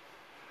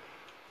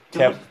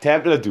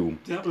 Temple of Doom.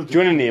 Temple of Do you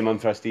want to name them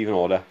for Stephen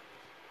Order?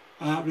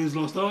 Raiders of the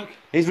Lost Ark.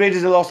 Is Raiders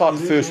of the Lost Ark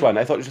the It is, first yeah. one?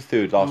 I thought it was the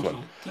third last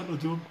one. Temple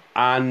of Doom.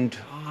 And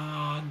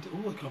And...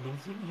 Oh, I can't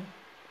remember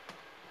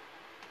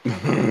the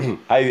third one.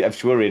 I'm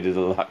sure Raiders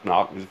of the Lost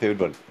Ark was the third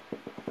one.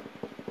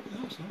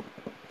 Yeah, so.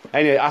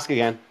 Anyway, ask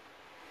again.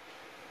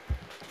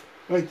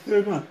 Right,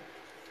 third one.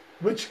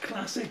 Which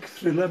classic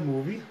thriller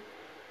movie?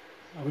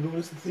 Have we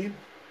noticed the theme?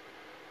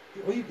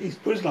 Oh, he's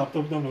put his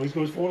laptop down now, he's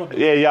got his phone up.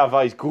 Yeah,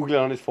 but he's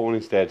googling on his phone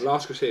instead.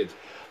 Last Crusade.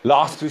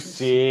 Last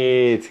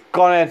Crusade.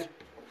 Go on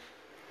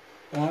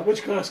then.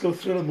 Which classical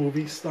thriller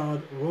movie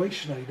starred Roy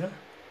Schneider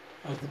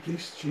as the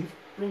police chief?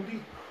 Brody?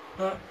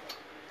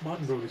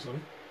 Martin Brody, sorry.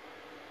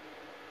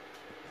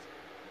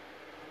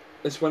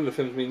 It's one of the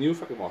films me and you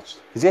fucking watched.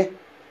 Is it?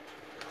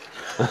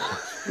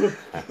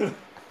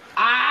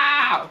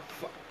 Ah!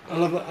 I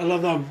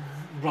love that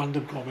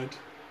random comment.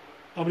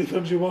 How many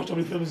films you watched? How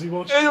many films you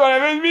watched? This one I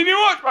haven't been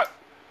watched, but...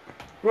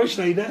 Roy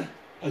Schneider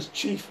as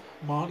Chief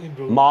Martin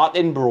Brody.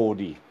 Martin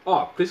Brody.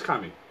 Oh, Please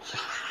Cammy.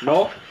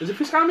 No? Is it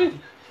Please Cammy?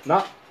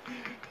 No.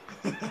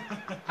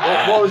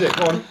 What was it?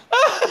 Go on.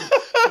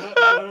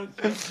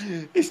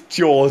 It's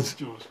Jaws.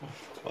 Jaws.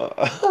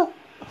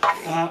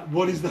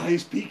 What is the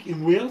highest peak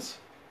in Wales?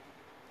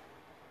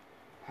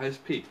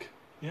 Highest peak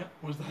Yeah,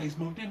 what is the highest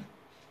mountain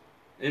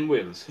in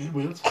Wales. in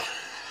Wales?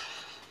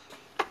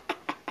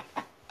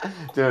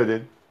 Do it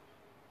then.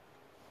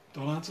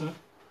 Don't answer.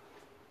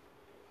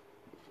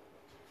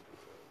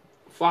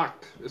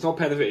 Fuck. It's not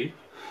Pen of E.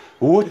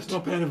 What? It's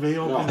not Pen of A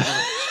or No. Pen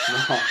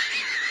of No.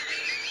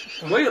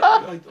 Wait.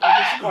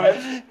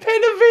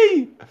 Pen of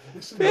V!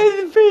 Listen, Pen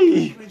of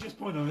V! can I just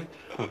point out it?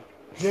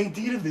 The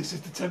idea of this is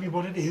to tell me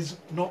what it is,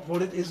 not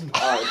what it isn't.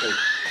 Alright, okay.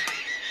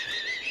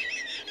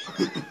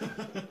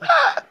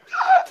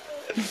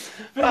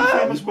 Very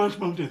famous Welsh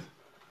mountain.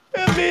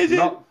 Amazing.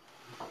 No.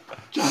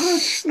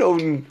 Jared.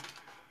 Snowden.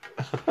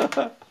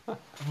 Go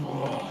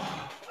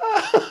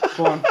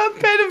on.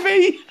 Pen of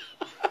V!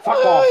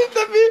 Fuck off.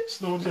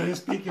 Snowdon's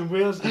highest peak in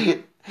Wales is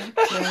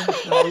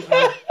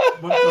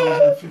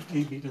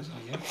 1,058 metres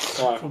high,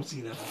 Alright. from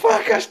sea level.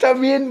 Fuck, I stabbed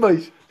me in,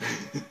 boys.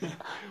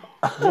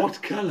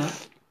 What colour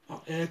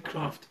are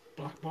aircraft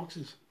black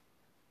boxes?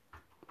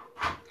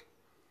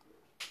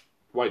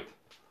 White.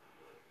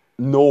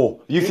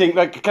 No. You think,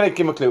 like, can I give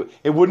him a clue?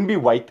 It wouldn't be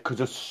white because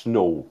of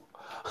snow.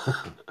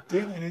 Do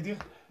you have any idea?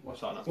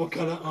 What's that? What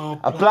colour are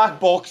A black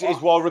box is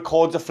what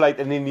records a flight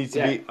and it needs to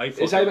Yeah. be...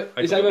 It's either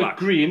black.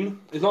 green.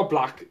 It's not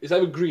black. It's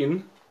either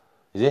green,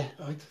 Is it?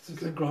 Right, it's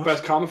the grass. but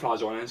it's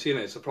camouflage on it and seeing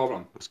it. It's a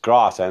problem. It's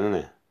grass then, isn't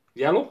it?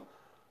 Yellow?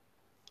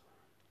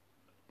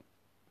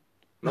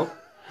 No.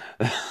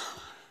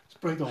 It's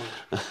bright orange.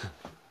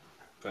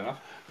 Fair enough.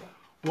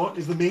 What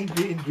is the main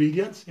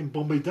ingredients in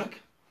Bombay duck?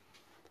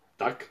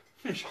 Duck.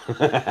 Fish.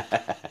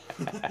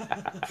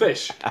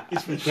 Fish.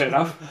 It's fish. Fair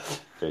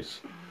enough. Fish.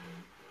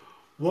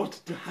 What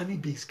do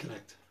honeybees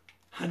collect?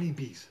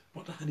 Honeybees.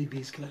 What do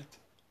honeybees collect?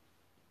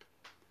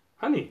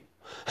 Honey.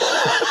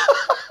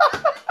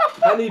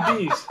 Honey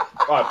bees.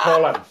 Alright,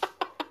 pollen.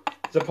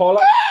 Is it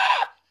pollen?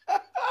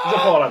 Is it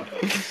pollen?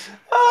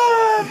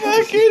 Ah,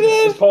 fucking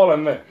It's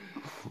pollen, isn't it?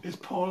 It's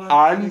pollen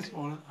And? it's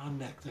pollen and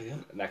nectar, yeah?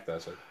 Nectar,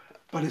 so.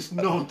 But it's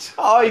not.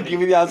 Oh, he gave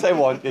me the answer I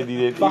wanted. He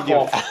did. Fuck He gave-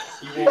 off.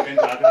 You walk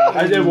into that, didn't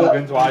I did walk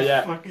into that,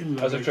 yeah. Fucking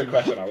That was a love trick it.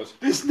 question, I was.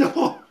 It's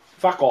not.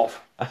 Fuck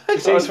off.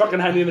 It says fucking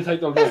honey in the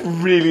title, It's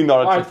mate. really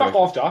not a Alright, trick fuck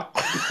off, Jar.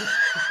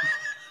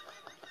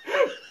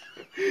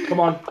 Come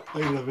on, I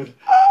love it.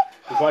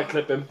 before I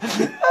clip him.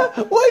 question.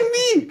 Why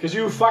me? Because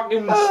you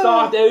fucking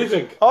start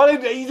everything. All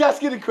he's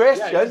asking the Yeah,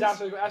 questions. he's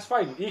answering, that's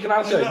fine. He can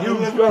answer. I You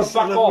love go it.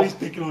 fuck I love off. he's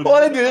picking on All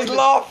I it. do is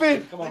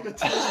laughing. Come I on, got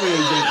tears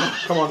where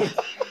come on.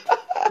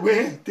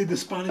 Where did the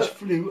Spanish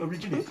flu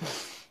originate?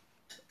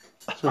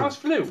 Spanish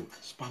flu.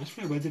 Spanish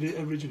flu, where did it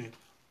originate?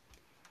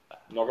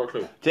 Not got a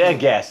clue. Take a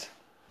guess.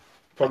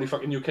 Probably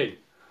fucking UK.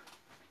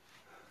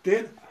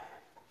 Did?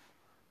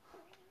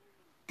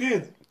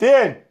 Did?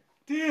 Dan.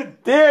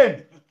 Did?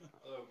 Dan.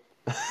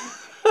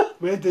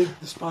 Where did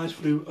the Spanish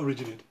flu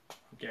originate?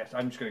 Guess.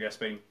 I'm just going to guess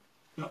Spain.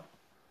 No.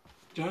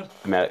 Jared?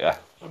 America.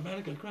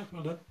 America, correct,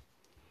 well done.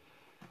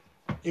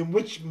 In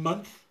which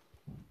month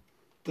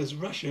does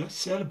Russia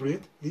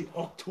celebrate the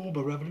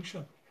October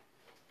Revolution?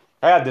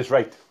 I had this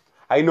right.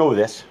 I know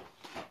this.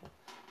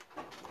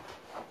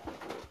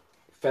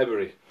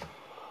 February.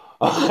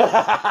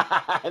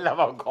 I love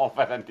how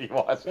confident he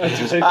was. I was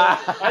just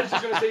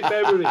going to say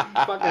February.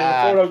 Fucking throw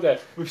it out there.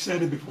 We've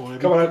said it before.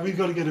 Come on. We've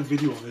got to get a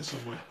video of this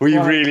somewhere. We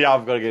really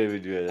have got to get a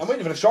video of I'm this.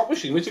 waiting for the shop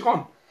machine. Where's it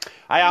gone?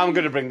 I am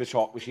going to bring the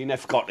chalk machine. I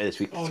forgot it this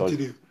week. Oh, so did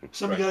you?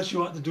 Something else you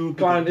want to do?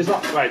 Go on, it's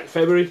not. Right,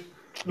 February.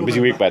 busy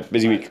week, bud.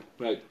 Busy week.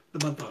 Right,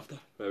 The month after.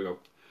 there we go.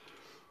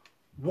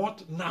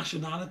 What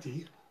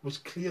nationality was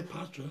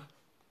Cleopatra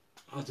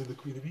as in the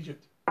Queen of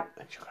Egypt?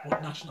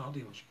 What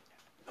nationality was she?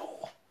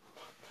 Oh,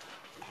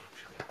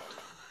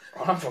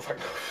 I'm for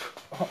fucking.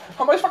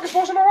 How am I fucking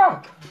supposed to know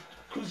that?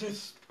 Because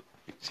it's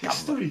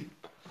history.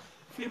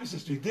 Famous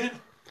history. Then,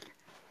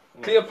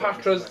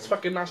 Cleopatra's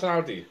fucking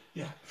nationality.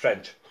 yeah.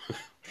 French.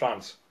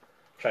 France.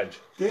 French.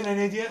 Then,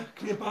 any idea?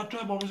 Cleopatra,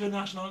 what was her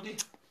nationality?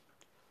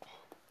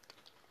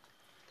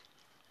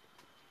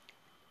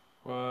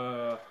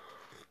 Uh,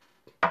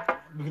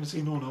 We're going to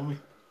say no, aren't we?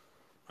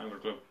 I'm going to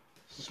clue.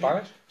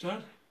 Spanish?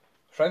 Jared?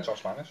 French or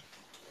Spanish?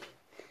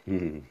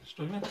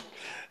 Struggling?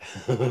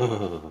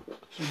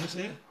 Should we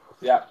say it?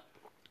 Yeah.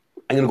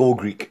 I'm going to go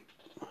Greek.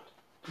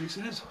 Greece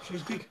it is.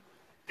 She's Greek.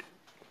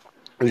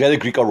 It was either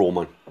Greek or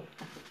Roman.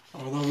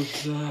 Oh, that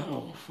was,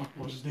 oh, fuck,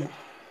 what was his name?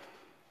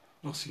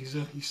 Not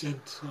Caesar, he sent,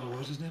 what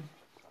was his name?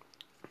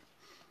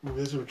 Oh,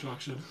 there's a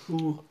retraction.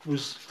 Who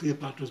was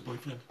Cleopatra's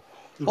boyfriend?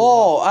 The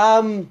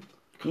Roman-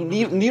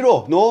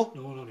 Nero. No?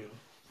 No, no, no.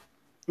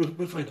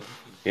 We'll find out.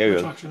 Yeah, we will.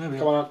 Retraction, there we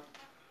Come are. on.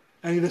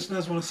 Any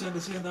listeners want to send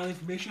us in that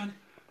information?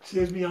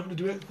 Saves me having to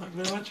do it. Thank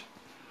you very much.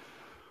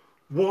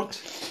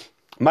 What?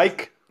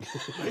 Mike.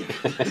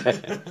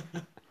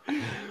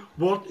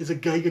 What is a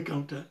Geiger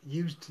counter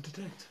used to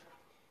detect?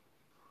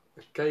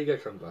 Geiger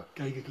counter.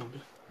 Geiger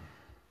counter.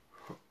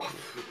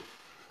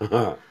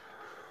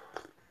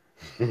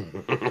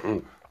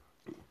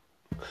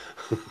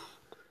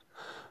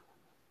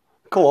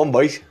 Come on,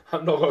 boys.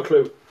 I've not got a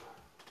clue.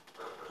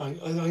 I'm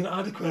going to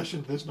add a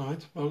question to this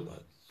night. Well,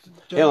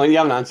 You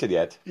haven't answered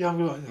yet. yeah, I'm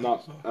going to.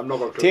 No, I've not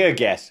got a clue. Take a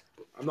guess.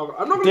 I'm not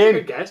going to Dane.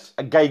 take a guess.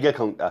 A Geiger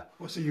counter.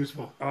 What's it used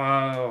for?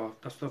 Oh,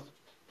 that's the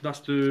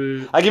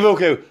I'll give you a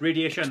clue.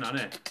 radiation, isn't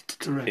it?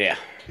 Correct. Yeah.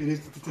 It is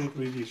to detect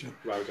radiation.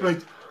 Right, okay.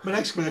 Right. My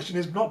next question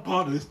is not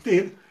part of this.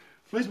 Dave,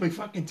 where's my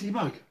fucking tea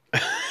bag?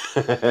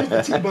 Where's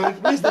the tea bag?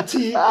 Where's the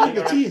tea? Where's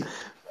the tea?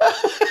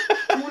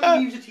 Who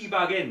leaves a tea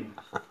bag in?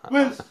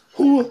 Well,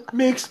 who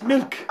makes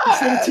milk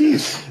instead of tea?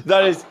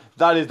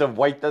 That is the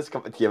whitest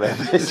cup of tea I've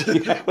ever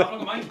seen.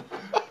 Not mine.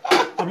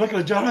 I'm looking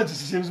at Jared, it's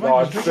the same as No,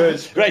 mine. it's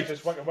first. Right.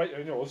 It's fucking white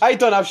in yours. I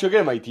don't have sugar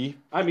in my tea.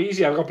 I'm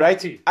easy. I've got Right? black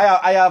tea.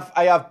 I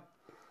have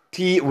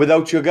tea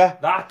without sugar.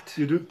 That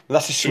You do?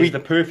 That's the is sweet. the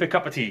perfect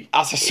cup of tea.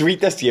 That's the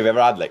sweetest tea I've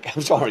ever had. Like,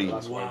 I'm sorry.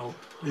 Wow.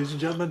 Ladies and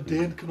gentlemen,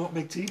 Dane cannot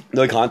make tea.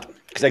 No, I can't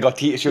because I got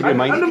tea sugar in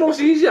I'm the mine. most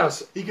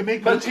easiest. He can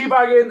make Put milk. tea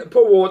bag in,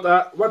 put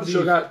water, one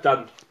sugar,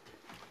 done.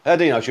 I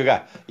don't know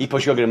sugar. You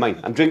put sugar in mine.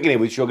 I'm drinking it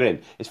with sugar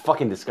in. It's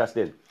fucking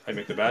disgusting. I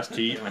make the best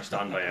tea and I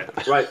stand by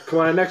it. Right, come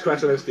on, next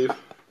question then, Steve.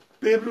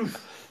 Babe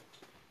Ruth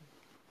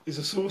is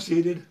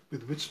associated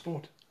with which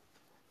sport?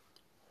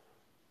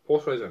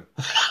 Horse racing.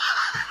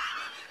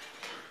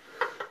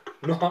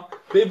 No,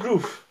 Babe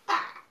Ruth.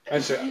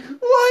 That's it.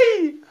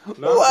 Why?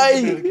 No, Why?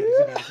 American, he's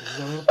American. Is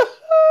that right?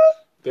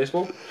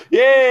 Baseball?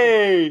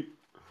 Yay!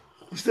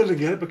 You still didn't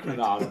get it, but correct.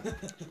 No, no.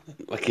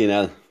 Fucking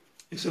hell.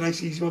 It's a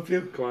nice easy one for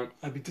you. Come on.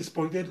 I'd be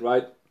disappointed.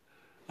 Right,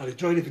 I'd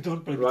enjoy it if you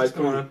don't, but I'd be right,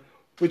 come disappointed. on.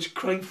 Which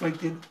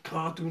crime-fighting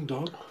cartoon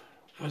dog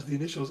has the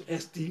initials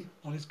SD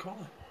on his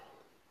collar?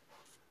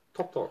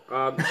 Top Dog.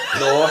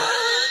 No.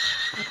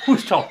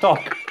 Who's Top Dog?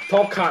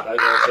 Top Cat, I was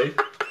going to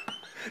say.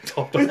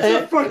 Top Dog. It's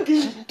a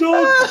fucking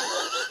dog!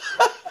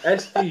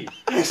 SD.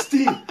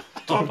 SD!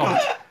 Top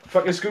Cat.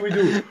 Fucking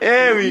Scooby-Doo.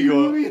 There we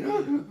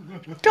go.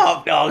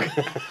 Top Dog.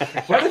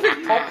 What do you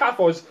think Top Cat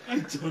was? I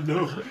don't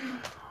know.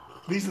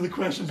 These are the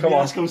questions Come we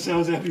on. ask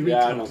ourselves every week.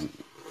 Yeah, I Thomas.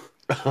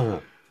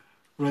 know.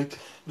 Right,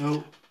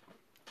 now,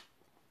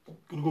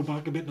 gonna go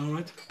back a bit now,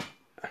 right?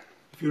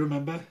 If you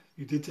remember,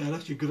 you did tell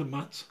us you're good at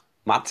maths.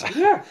 Maths.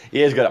 Yeah.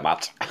 He is good at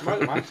maths.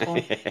 Max.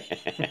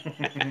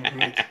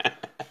 Right.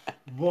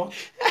 What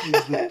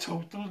is the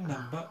total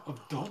number of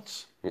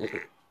dots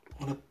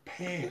on a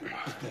pair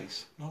of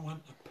dice? Not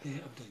one, a pair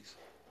of dice.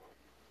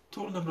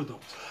 Total number of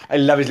dots. I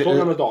love his Total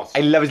little. number of dots.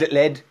 I love his little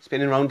head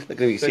spinning around. Look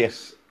at him. See it.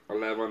 6,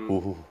 11,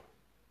 Ooh.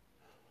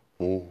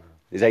 Ooh.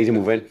 His eyes are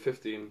moving.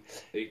 15,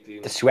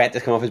 18, The sweat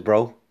that's come off his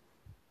brow.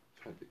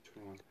 20,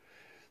 21,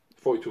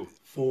 42.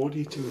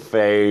 42.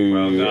 Very.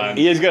 Well done.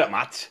 He is good at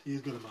maths. He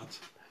is good at maths.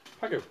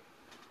 Thank you.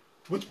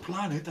 Which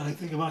planet, and I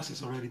think I've asked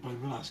this already, but I'm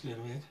going to ask you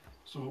anyway.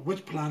 So,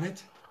 which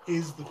planet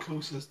is the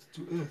closest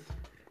to Earth?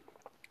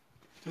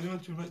 Does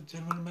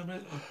anyone remember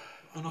it?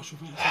 I'm not sure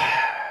if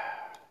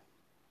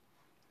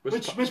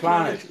it's... Which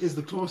planet is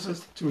the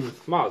closest to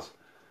Earth? Mars.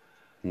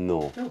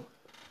 No.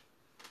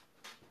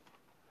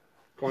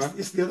 Go on then.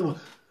 It's the other one.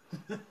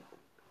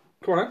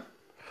 Go on then.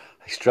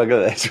 I struggle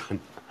with this one.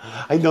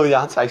 I know the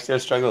answer. I still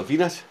struggle.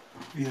 Venus.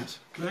 Venus,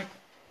 correct?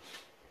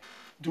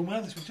 Don't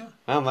mind this, would you?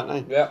 I'm at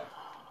 9. Yeah.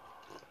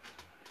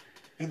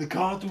 In the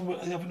cartoon,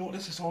 I haven't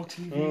noticed it's all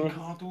TV and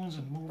cartoons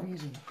and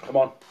movies and... Come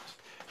on.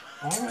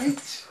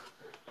 Alright.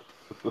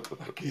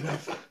 Okay, then.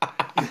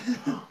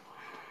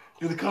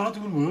 In the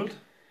cartoon world,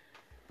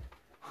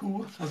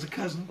 who has a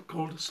cousin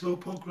called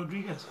Slowpoke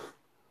Rodriguez?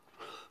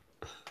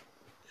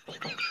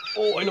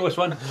 Oh, I know this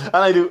one. And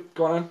I do.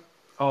 Go on then.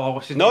 Oh,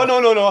 what's his No, name? no,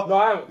 no, no. No,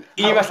 I haven't.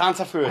 He must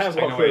answer I first.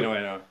 haven't I got know, a I clue. know, I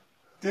know.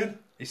 Did?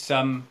 It's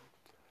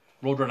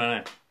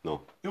Roadrunner.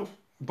 No. No.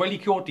 Willie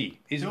Coyote,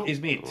 his No.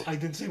 mate. I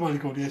didn't say what he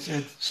called it. I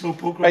said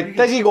Slowpoke Right, Rodriguez.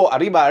 does he go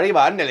arriba, arriba,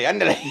 andale,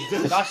 andale?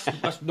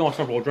 That's no, it's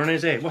not Roadrunner,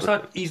 is it? What's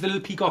that? He's the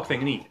little peacock thing,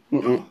 isn't he?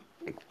 No.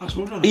 That's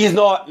what I'm He's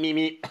not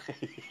Mimi.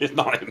 He's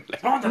not him.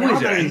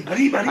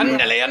 Arriba,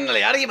 Andale,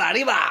 andale, arriba,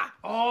 arriba.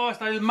 Oh, it's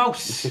that little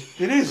mouse.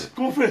 It is.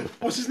 Go for it.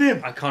 What's his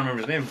name? I can't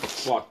remember his name.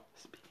 What?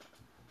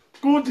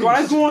 Go on, Dave. Go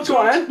on, Go on, go on,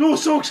 Socks. No,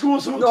 Socks. Go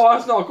on, Socks. No,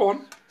 that's not. Go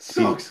on.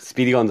 Socks.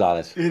 Speedy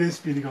Gonzales. It is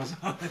Speedy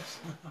Gonzales.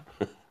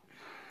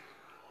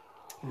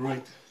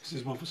 Right. This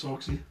is one for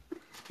Soxy.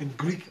 In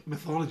Greek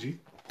mythology,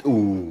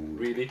 Ooh.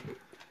 Really?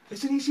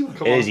 it's an easy one.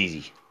 It is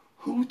easy.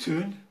 Who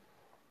turned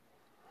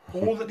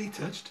all that he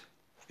touched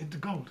into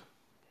gold?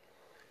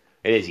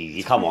 It is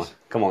easy. Come on.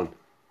 Come on.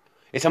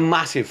 It's a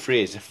massive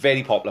phrase. It's a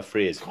very popular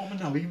phrase. Common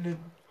now, even in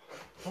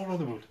all around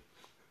the world.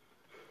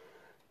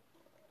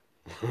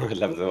 I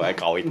love the way. I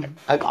can't wait.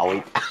 I can't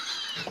wait.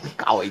 I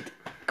can't wait.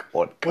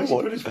 Come on. Why Come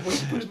does he on. put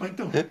his mic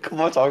down?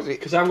 Come on, Toxie.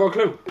 Because I haven't got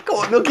a clue. Come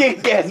on. No,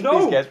 guess. No.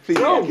 Please guess. Please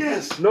No.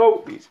 guess. Yes.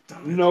 No.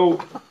 No.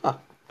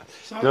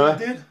 Sorry, No. I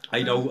did.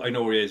 I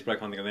know where he is, but I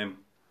can't think of him.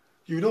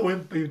 You know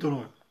him, but you don't know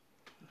him.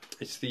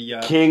 It's the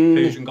King.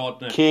 Persian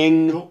god. No?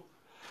 King. No,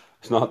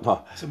 It's not.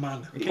 No. it's a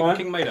man.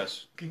 King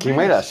Midas. King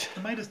Midas.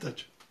 The Midas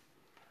touch.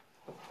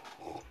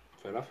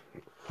 Fair enough.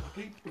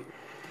 Okay.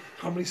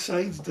 How many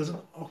sides does an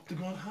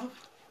octagon have?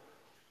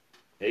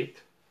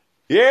 8.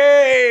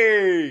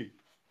 Yay!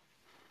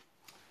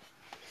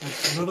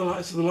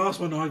 Right, so the last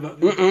one now.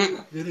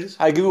 It is.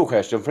 I give you a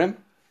question for him.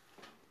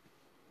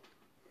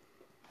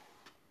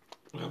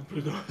 Well, put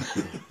it on.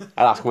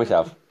 I'll ask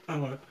myself.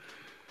 Hang on.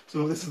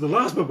 So this is the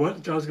last bit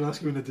one. Charles going to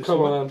ask you an additional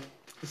Come one. on then.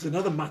 It's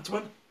another maths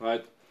one.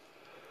 Right.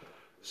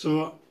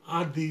 So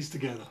add these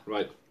together.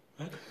 Right.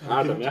 Right?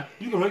 Add them, yeah.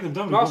 You can write them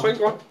down. No, if that's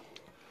you fine. want.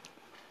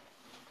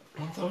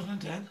 Go on.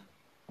 1010,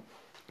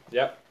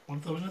 Yep.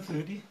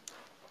 1030,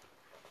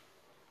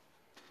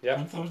 Yep.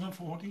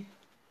 1040,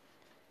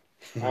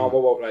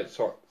 Whoa. Right.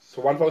 So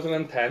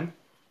 1010.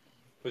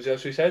 Was that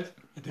what you said?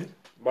 I did.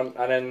 One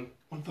and then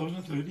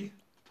 1030,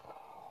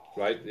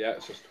 right. Yeah.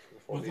 It's just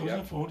 40. Yeah.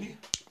 1040,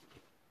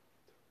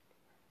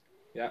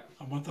 Yeah.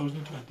 and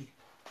 1020.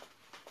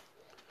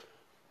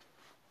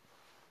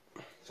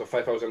 So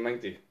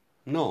 5090.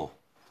 No.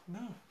 No,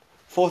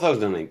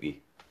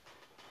 4,090.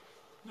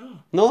 no.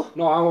 No?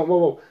 No.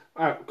 Whoa.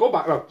 Go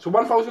back now. So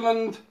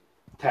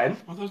 1010.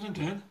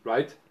 1010,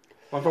 Right.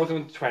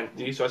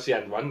 1020. So that's the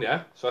end one.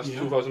 Yeah. So that's Yeah.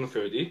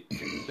 2030.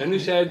 Then you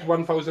said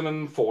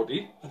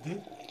 1040. I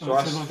did. So I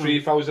that's said 1000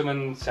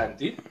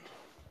 3070.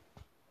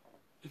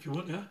 If you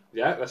want, yeah.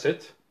 Yeah. That's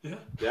it. Yeah.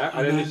 Yeah.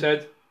 And then you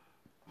said.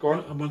 Go on.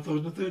 And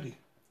 1030.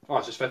 Oh,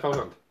 it's just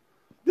 5,000.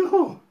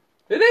 No!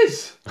 It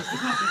is!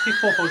 It's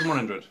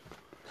 4,100.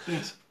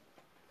 Yes.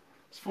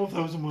 It's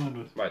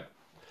 4,100. Right.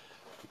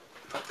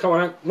 Come on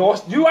then. No,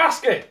 you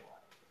ask it!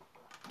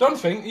 Don't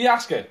think, you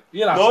ask it.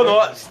 You'll ask No, it.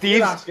 no.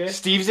 You'll ask it.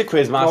 Steve's a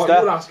quiz No, you'll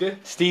master. ask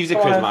it. Steve's a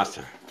Go quiz on.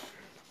 master.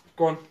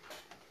 Go on.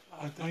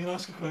 I'm going to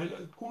ask a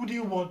question. Who do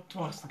you want to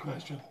ask the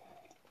question?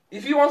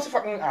 If he wants to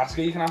fucking ask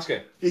it, you can ask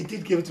it. He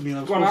did give it to me and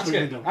I was Go on, supposed ask to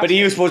write it. it down. But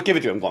he was supposed to give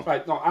it to him. Go on.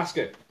 Right, no, ask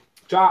it.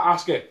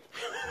 Ask it.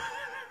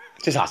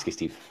 Just ask it,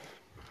 Steve.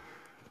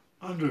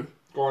 Andrew,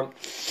 Go on.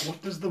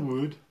 what does the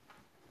word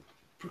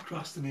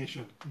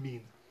procrastination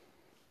mean?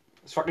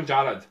 It's fucking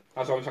Jared.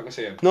 That's what I'm fucking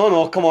saying.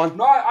 No, come on.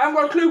 No, I haven't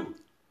got a clue.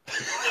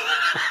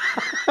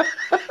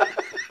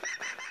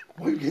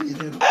 Why are you getting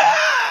it in?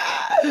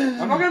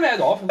 I'm not getting my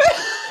head off.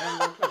 I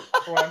haven't got a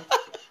clue. Go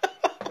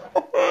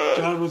on.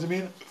 Jared, what does it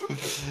mean?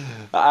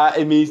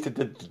 It means to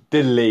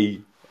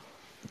delay.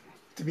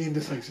 To be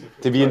indecisive.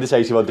 To be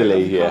indecisive or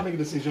delay, You can't yeah. make a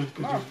decision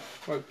because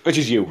Which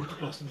is you. you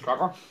procrastinate.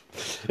 Crack on.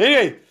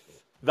 Anyway,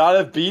 that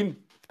has been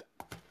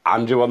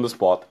Andrew on the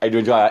spot. I do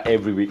enjoy that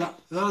every week. That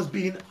has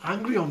been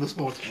angry on the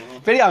spot.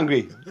 Very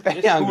angry.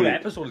 Very This whole angry.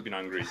 episode has been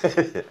angry.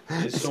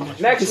 There's so much.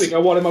 Next week, I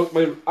want him out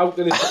of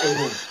this fucking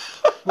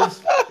room.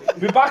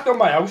 We're back on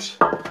my house,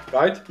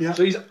 right? Yeah.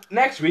 So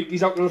next week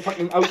he's out of my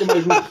room. Hands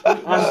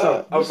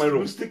down, out my room.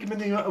 We'll stick him in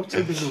the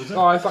outside the nose.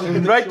 No, I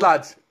fucking Right,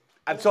 lads.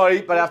 I'm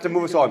sorry, but I have to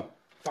move us on.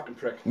 fucking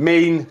prick.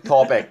 Main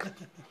topic.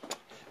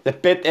 The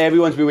bit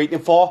everyone's been waiting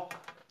for.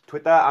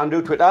 Twitter,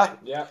 Andrew, Twitter.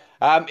 Yeah.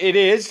 It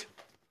is,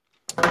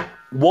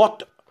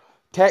 what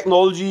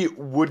technology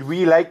would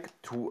we like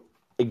to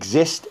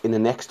exist in the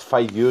next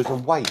 5 years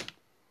and why?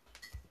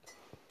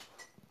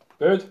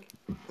 Bird.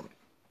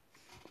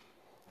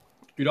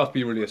 You'd have to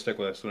be realistic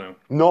with this, you know.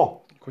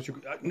 No. Because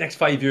next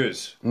 5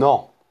 years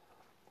No.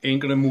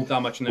 ain't gonna move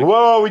that much next.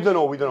 Well, we don't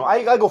know.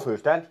 I'll go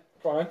first then.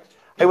 Go on.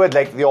 I would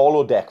like the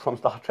holodeck from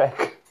Star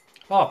Trek.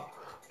 Oh,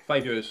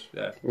 5 years,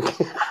 yeah.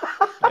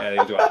 Yeah,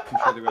 they'll do it. I'm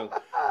sure they will.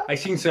 I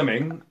seen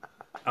something.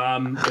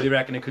 They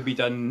reckon it could be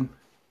done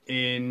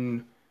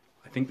in,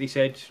 I think they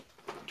said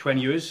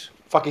 20 years.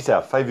 Fuck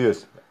yourself, 5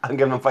 years. I'm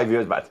giving them 5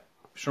 years, mate.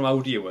 From how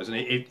dear it was, and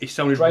it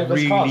sounded Driverless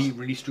really, cars.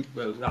 really stupid.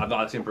 Well,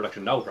 that's in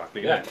production now,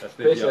 practically. Yeah. That's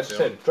the- Basically, yeah, that's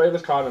it.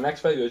 Driverless car in the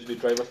next 5 years will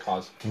be driverless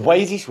cars. Why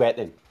is he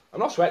sweating? I'm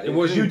not sweating. It Because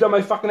wasn't- you done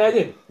my fucking head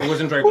in. It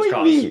wasn't Why driverless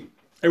cars. me?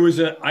 It was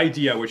an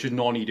idea which is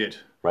non-needed.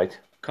 Right.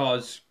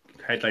 Cars,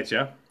 headlights,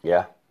 yeah?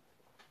 Yeah.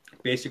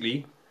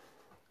 Basically,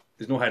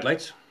 there's no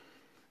headlights.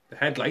 The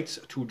headlights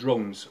are two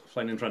drones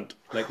flying in front,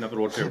 like another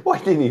road too. Why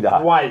do they need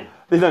that? Why?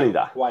 They don't need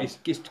that. Why? It's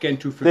getting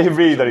too They freaking.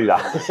 really don't need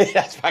that.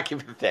 That's fucking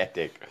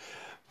pathetic.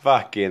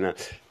 Fucking.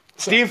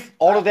 Steve,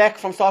 holodeck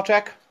from Star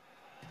Trek?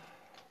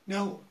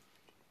 Now,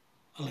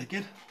 I like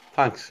it.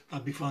 Thanks.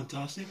 That'd be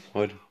fantastic.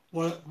 Would.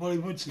 What I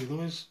would say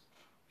though is,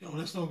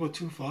 let's not go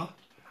too far.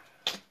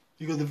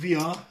 You got the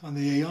VR and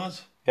the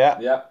ARs, Yeah.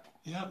 Yeah.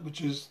 yeah,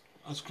 which is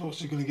as close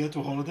as you're going to get to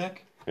a holodeck.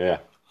 Yeah.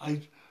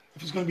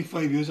 If it's going to be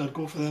 5 years, I'd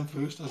go for them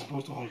first as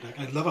opposed to a holodeck.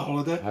 I'd love a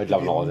holodeck. I'd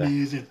love an It'd be holodeck.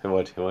 Amazing. I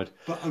would.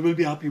 But I will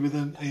be happy with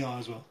an AR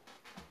as well.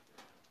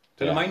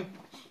 Do you know mine?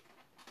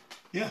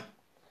 Yeah.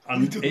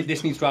 And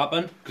this needs to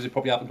happen, because it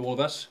probably happened to all of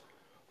us.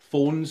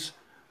 Phones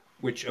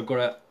which have got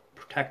a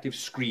protective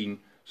screen,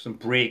 so they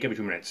break every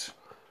 2 minutes.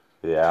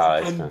 Yeah.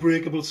 It's,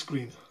 Unbreakable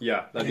screen.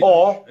 Yeah.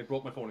 Or- I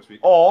broke my phone this week.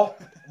 or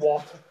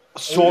What?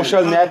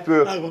 social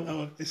network. I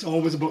want. It's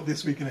always about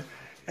this week, innit?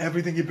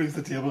 Everything he brings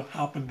to the table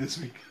happened this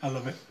week. I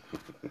love it.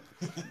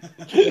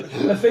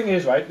 The thing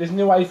is, right, this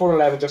new iPhone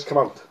 11 just come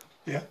out.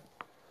 Yeah.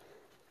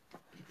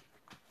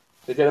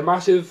 They did a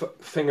massive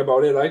thing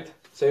about it, right?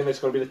 Saying it's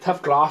going to be the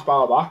tough glass,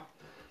 blah, blah, blah.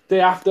 Day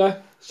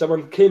after,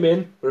 someone came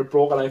in with a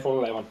broken iPhone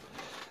 11.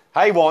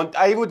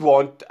 I would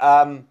want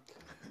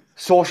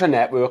social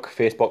network,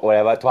 Facebook or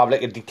whatever, to have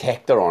like a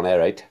detector on it,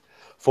 right?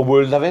 For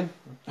world living.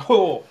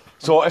 Oh.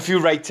 So if you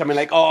write something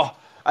like, oh,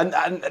 and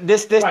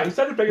this. Right,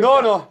 instead of bringing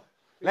No.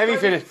 Let me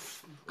finish.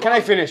 Can I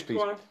finish, please?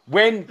 Go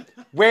on.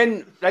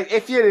 When, like,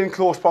 if you're in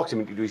close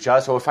proximity to each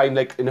other, so if I'm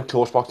like in a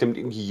close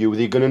proximity to you,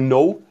 they're gonna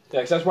know.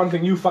 Yeah, 'cause that's one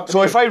thing you fucking...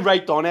 So if I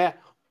write on it,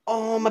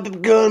 oh, my baby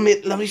girl,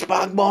 mate, lovely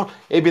spark ball,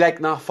 it'd be like,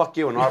 nah, fuck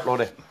you, and I'll upload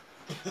it.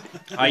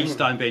 I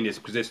stand behind this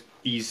because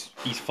he's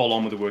full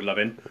on with the word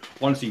loving.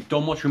 Honestly,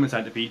 don't watch Human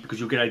Centipede because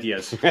you'll get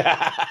ideas.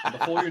 And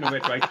before you know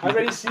it, right? I've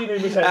already seen him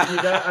saying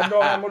I know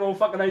I'm going to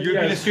fucking You'll be in a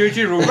ideas.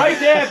 surgery room. Right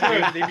there,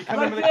 Bird. They be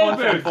coming with a Right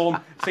there, constant Bird. form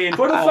saying,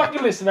 For the "Oh,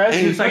 fucking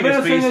listeners, you sign I'm going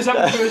this, to bring please." this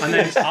up first. And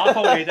then it's half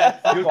hour later,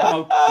 you'll come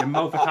out, your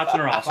mouth attached in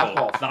her Fuck asshole.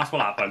 off. That's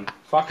what happened.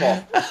 Fuck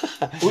off.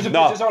 Who's the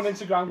No. pictures on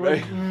Instagram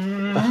going?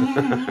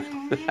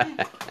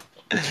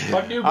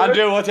 Fuck you, Bird.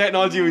 Andrew, what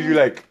technology would you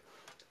like?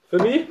 For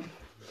me,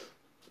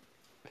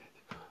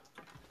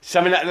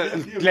 Something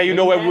that let you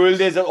know where world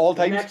is at all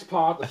the times? next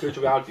part of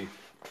virtual reality.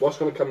 What's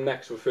going to come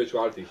next with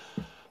virtual reality?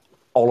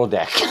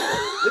 Holodeck.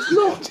 It's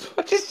not.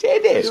 I just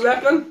said it. You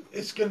reckon?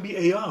 It's going to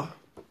be AR.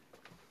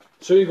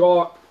 So you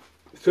got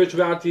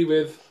virtual reality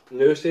with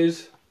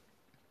nurses,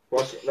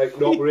 what's like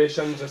the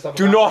operations and stuff.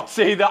 Do like not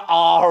say the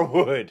R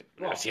word.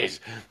 What? Nurses.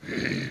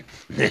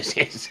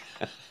 Nurses.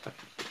 that.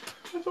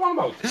 What's it on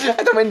about? I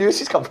don't know where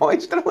nurses come from. I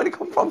just don't know where they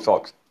come from,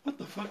 socks. What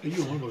the fuck are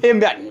you on about? Him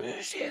that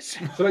nurses.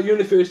 So like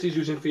universities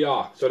using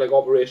VR, so like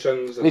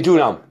operations. And They do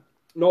now.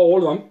 Not all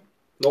of them.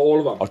 Not all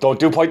of them. Oh,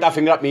 don't point that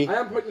finger at me. I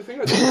am pointing the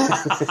finger at you.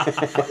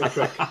 Fucking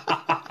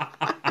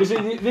prick.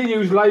 Because they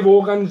use live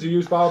organs, they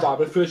use blah blah,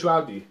 but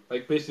virtuality,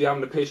 like basically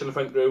having a patient in the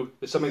front row,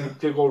 there's something that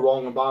did go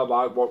wrong and blah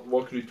blah,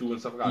 what could you do and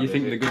stuff like that. You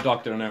think the good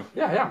doctor now?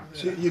 Yeah.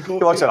 So you go.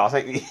 You watched it last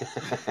night?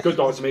 Good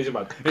doctor's amazing,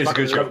 man. It's a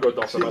good show. Good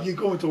doctor, So man. you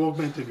go into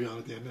augmented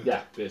reality.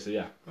 Yeah, basically,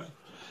 yeah.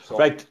 So,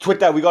 Right,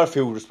 Twitter, we got a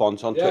few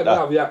response on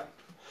Twitter.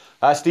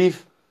 Yeah.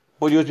 Steve,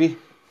 what would yours be?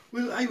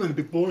 Well, I went a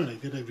bit boring. I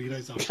did. I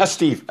realised that. That's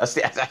Steve. That's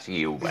actually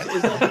you, man.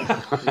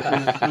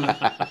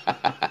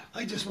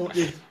 I just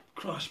wanted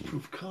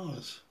crash-proof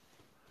cars.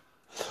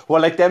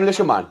 Well, like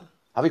Demolition Man.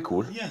 That'd be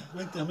cool. Yeah,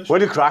 like them. When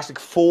you crash, like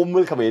foam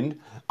will come in.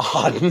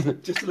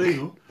 And Just to let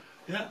you know.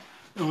 Yeah.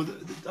 No,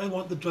 I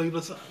want the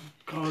driverless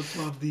cars to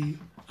have the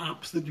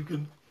apps that you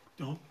can,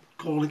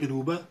 call like an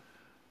Uber.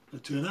 They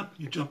turn up,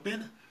 you jump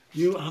in,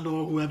 you and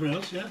or whoever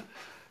else. Yeah.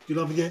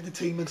 You'll have the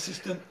entertainment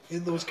system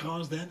in those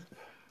cars. Then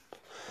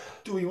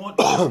do what you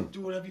want.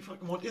 Do whatever you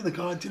fucking want in the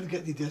car until you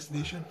get to your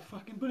destination.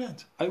 Fucking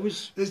brilliant.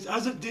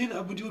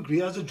 Dane, would you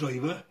agree? As a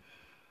driver,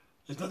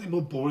 there's nothing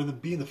more boring than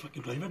being the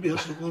fucking driver. Everybody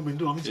else looking out the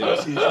window having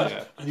conversations,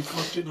 and you're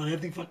concentrating on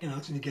everything fucking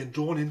else, and you get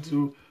drawn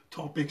into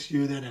topics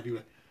here, there, and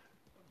everywhere.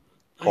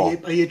 I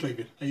hate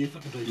driving. I hate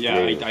fucking driving.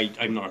 Yeah,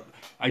 I'm not.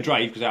 I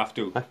drive because I have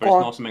to, but it's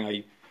not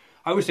something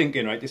I was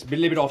thinking, right, it's a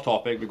little bit off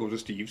topic, we go to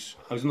Steve's.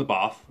 I was in the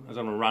bath, I was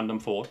on a random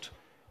thought.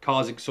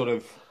 Cars are sort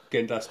of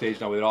getting to that stage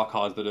now where there are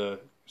cars that are,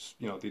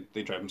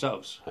 they drive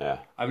themselves. Yeah.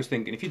 I was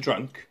thinking, if you're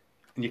drunk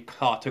and your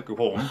car took you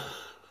home,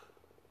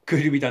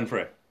 could you be done for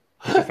it?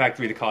 It's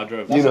effectively the car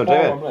drove. You're not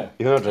driving. problem,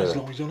 You're not As driving.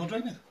 long as you're not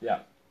driving. Yeah.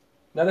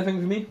 Another thing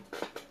for me,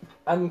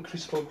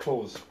 uncreasable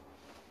clothes.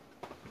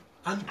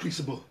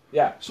 Uncreasable.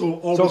 Yeah. So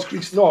always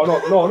creased. No,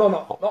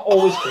 not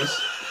always creased.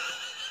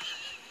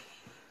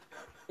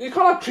 You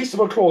can't have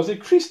creasable clothes, they're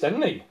creased, didn't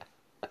they?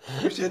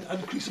 You said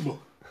uncreasable.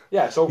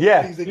 Yeah, so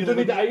Yeah. you don't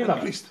need to iron them.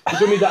 Uncreased. You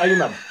don't need to iron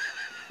them.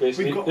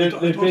 Basically,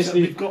 they're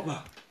basically... We've got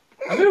that.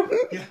 Have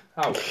you? Yeah.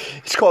 How?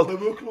 It's called... The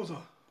work clothes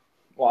are.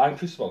 Well,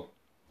 uncreasable.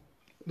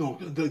 No,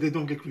 they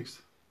don't get creased.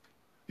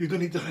 You don't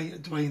need to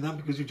iron them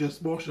because you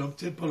just wash them,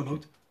 pull them out,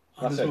 and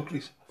That's there's no it.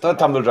 crease. Don't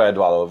tumble dry as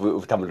well.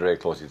 If tumble dry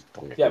clothes, you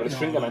don't get. Yeah, but it's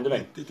shrink them, isn't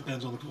it? It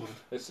depends on the clothing.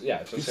 It's the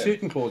There's same.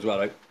 certain clothes, well,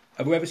 right?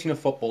 Have you ever seen a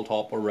football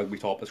top or a rugby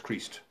top that's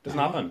creased? Doesn't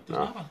happen.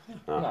 Doesn't happen. Yeah.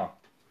 No.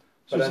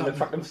 So But then it's the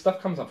fucking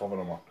stuff comes off of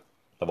them all.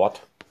 The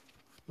what?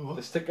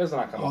 The stickers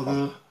and that come Or off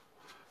them.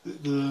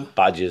 the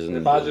Badges and...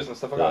 The badges and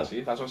stuff like Yeah. that,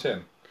 see? That's what I'm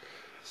saying.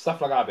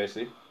 Stuff like that,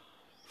 basically.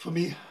 for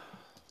me,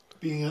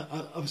 being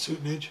of a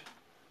certain age,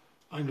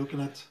 I'm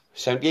looking at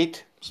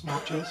 78?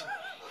 smart chairs,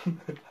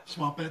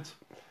 smart beds,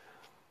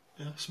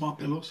 smart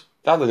pillows.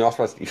 That's the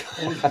hospital, Steve.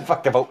 I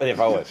fucked about with it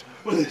for hours.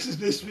 Well, this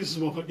is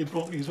what fucking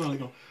brought me as well. I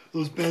go,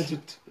 those beds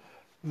that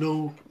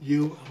know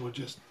you and will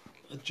just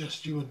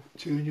adjust you and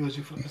turn you as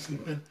you fucking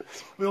sleep in.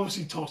 We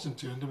obviously toss and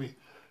turn, don't we?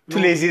 Too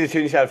lazy to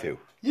turn yourself to.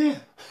 Yeah.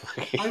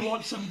 I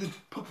want something to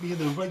put me in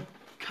the right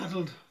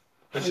cuddled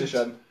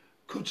Position.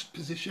 couched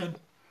position,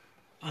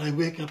 and I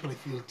wake up and I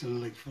feel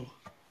delightful.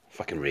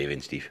 Fucking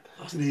raving, Steve.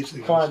 That's an age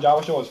thing. Come on,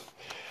 Java, show us.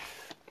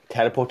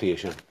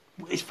 Teleportation.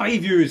 It's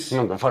 5 years. I'm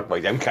not gonna fuck my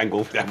damn can't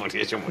go for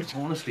teleportation much.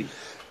 Honestly.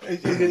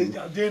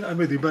 Dan, I'm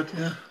with you, but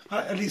yeah,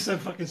 at least I'm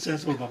fucking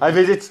sensible about I it.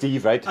 visit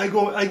Steve, right? I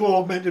go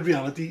augmented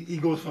reality. He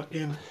goes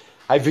fucking.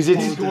 I visit.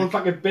 He's going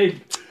fucking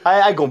big.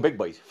 I go big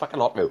boys. Fucking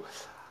lot now.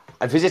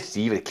 I visit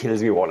Steve and it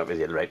kills me one up his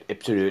hill, right?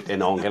 Absolute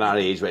and on at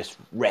age where it's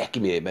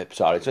wrecking me. I'm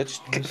sorry. So I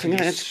just keep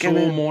thinking it's So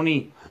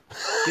money.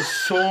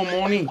 Just so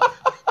money.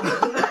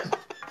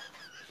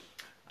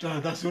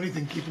 John, that's the only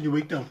thing keeping you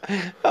awake down.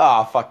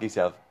 Ah, fuck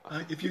yourself.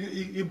 If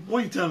you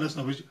what you're telling us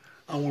now is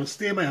I want to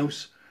stay in my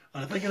house,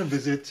 and if I get a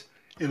visit,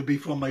 it'll be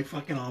from my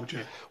fucking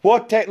armchair.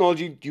 What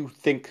technology do you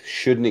think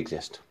shouldn't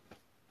exist?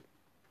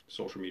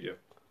 Social media.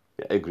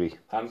 Yeah, I agree.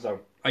 Hands down.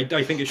 I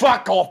think it should.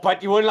 Fuck off,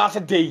 but you won't last a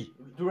day.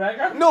 Do you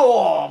reckon?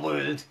 No,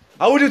 world.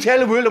 How would you tell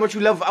the world how much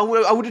you love?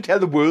 How would you tell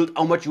the world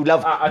how much you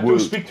love? I do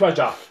world? speak to her,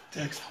 Jaff.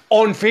 Text.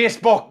 On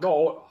Facebook. No,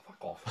 oh,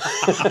 fuck off.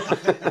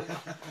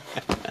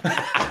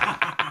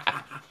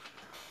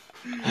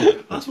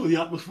 That's what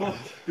the app was for.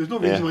 There's no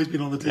reason why it's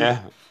been on the table.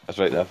 Yeah, that's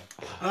right there.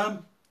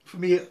 For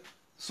me,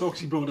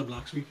 Soxy brought up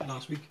last week.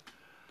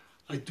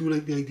 I do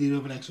like the idea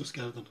of an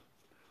exoskeleton.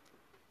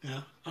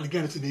 Yeah, and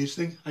again, it's an age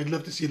thing. I'd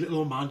love to see a little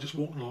old man just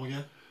walking along,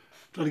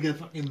 trying to get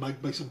fucking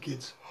mugged by some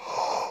kids.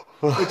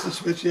 Flicks the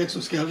switch, the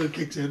exoskeleton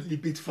kicks in, he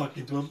beats fuck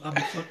into him. That'd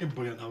be fucking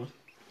brilliant, Howard.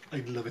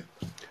 I'd love it.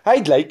 I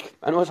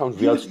know it sounds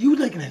real. You'd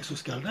like an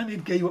exoskeleton,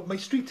 I'd get you up my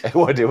street. I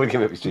would give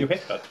it You to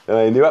hit that.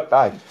 I knew it.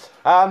 Aye.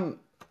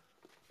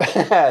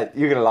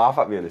 You're gonna laugh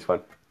at me on this one.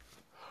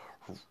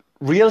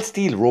 Real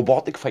steel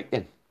robotic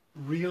fighting.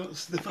 Real,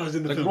 the fellas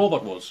in the Like film.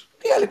 robot was.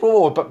 Yeah, like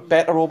robot, but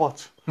better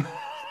robots.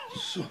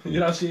 So, You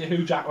don't see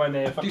who Jack went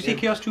there. Do you see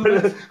Chaos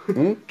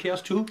 2?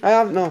 Chaos 2? I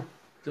have no.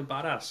 It's a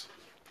badass.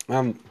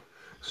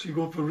 so you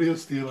go for real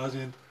steel, as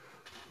in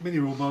mini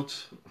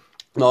robots.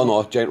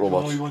 No, giant Oh,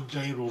 robots. you want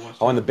giant robots.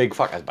 I want the big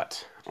fuckers,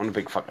 but I want the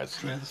big fuckers.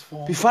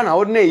 Transform. Be fun,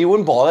 wouldn't it? You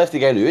wouldn't bother if they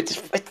get it.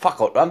 Just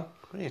fuck out, man.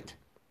 Great.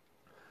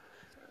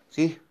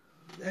 See?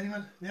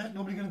 Anyone? Yeah,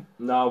 nobody gonna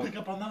No. pick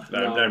up on that?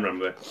 Let him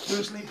remember.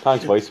 Personally,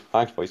 Thanks, shit. boys.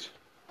 Thanks, boys.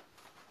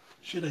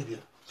 Shit idea.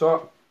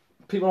 So,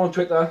 people on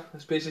Twitter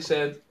has basically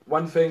said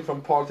one thing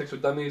from Politics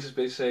with Dummies is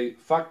basically say,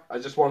 fuck, I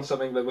just want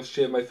something that will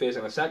shave my face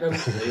in a second.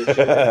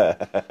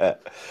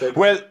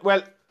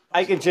 Well,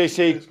 I can just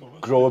say,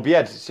 grow a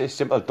beard. It's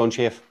simple, don't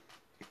shave.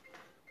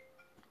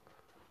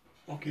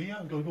 Okay, yeah,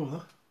 I'm going to go with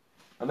that.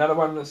 Another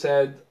one that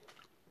said,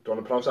 do you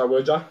want to pronounce that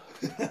word, Jack?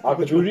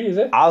 Alcubierre, is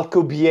it?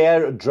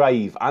 Alcubierre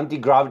drive,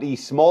 anti-gravity,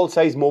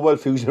 small-size mobile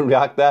fusion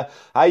reactor,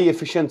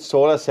 high-efficient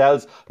solar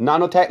cells,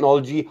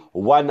 nanotechnology,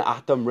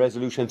 one-atom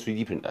resolution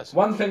 3D printers.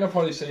 One thing I'll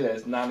probably say there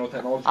is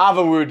nanotechnology. Have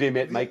a word in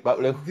it, Mike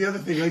Butler. The other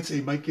thing I'd say,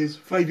 Mike, is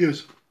 5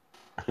 years.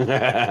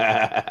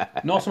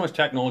 Not so much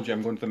technology,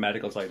 I'm going to the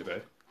medical side of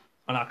it.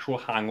 An actual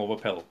hangover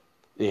pill.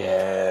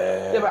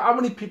 Yeah. Yeah, but how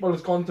many people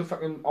has gone to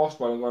fucking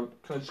hospital and gone,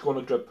 can I just go on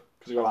a drip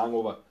because you got a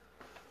hangover?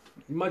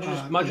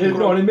 Imagine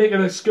They make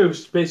an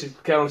excuse, basically,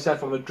 to get on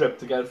set on a drip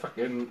to get a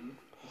fucking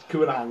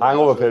cure a hangover.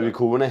 Hangover pill would be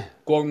cool, wouldn't it?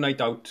 go out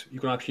night out, you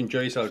can actually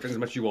enjoy yourself, drink as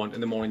much as you want,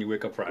 in the morning you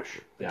wake up fresh.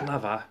 Yeah. Don't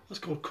have that. That's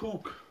called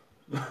Coke.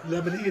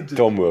 Lemonade.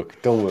 Don't work.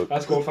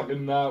 Let's go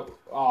fucking,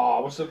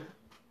 what's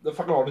the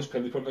fucking orange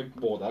pill they put in the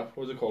water?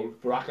 What's it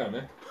called? Baraka, isn't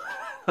it?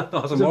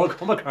 That's a Mortal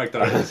Kombat character.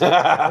 That's a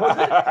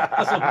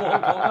Mortal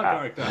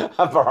Kombat character.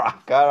 A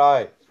Baraka,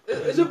 right.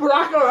 Is it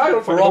Baraka? I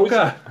don't fucking know.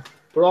 Baraka.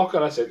 Baraka,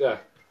 that's it, yeah.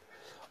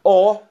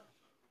 Or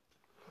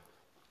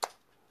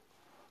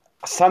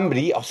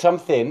somebody or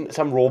something,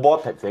 some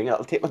robot type thing,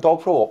 that'll take my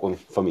dog for a walk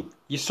for me.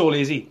 You're so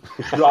lazy.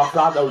 You are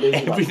flat out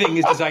lazy. Everything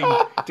is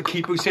designed to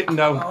keep you sitting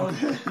down.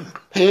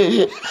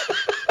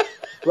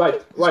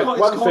 Right,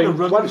 one thing,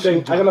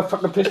 I'm gonna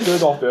fucking piss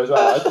Bird off here as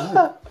well,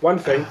 right? One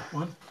thing,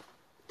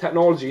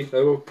 technology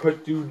that will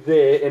put you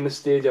there in the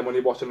stadium when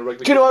you're watching the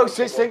rugby. Do you know what I was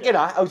just thinking,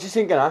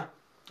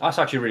 That's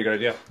actually a really good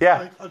idea.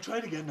 Yeah. I'll try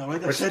it again now, right?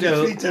 I've But said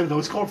still- it 3 times now.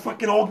 It's called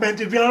fucking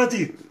augmented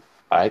reality.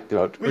 Alright, you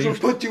know. Which will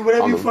put you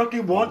wherever you Calm down.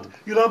 fucking want.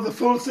 You'll have the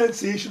full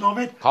sensation of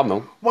it. Calm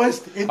down.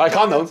 Whilst in Alright,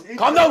 calm down.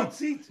 Calm down!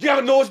 seat. Do you have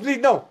a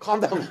nosebleed now?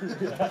 Calm down.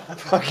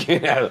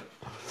 Fucking hell.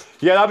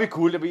 Yeah, that'd be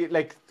cool to be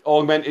like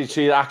augmented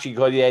so you actually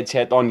got your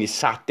headset on, you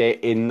sat there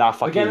in that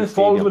fucking Again, it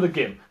falls stadium. with the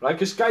game, right?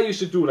 Because Sky used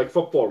to do like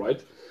football,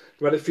 right?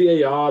 When it's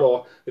VAR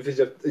or if it's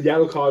a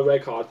yellow card,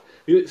 red card.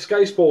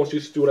 Sky Sports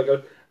used to do like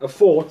a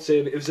thought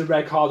saying if it's a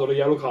red card or a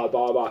yellow card,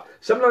 blah, blah, blah.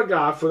 Something like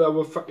that for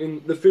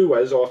the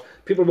viewers or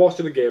people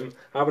watching the game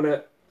having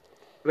an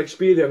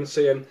experience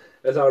saying,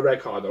 is that a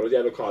red card or a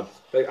yellow card?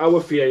 Like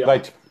our VAR.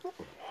 Right.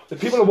 The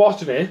people are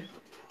watching it,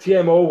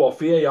 TMO or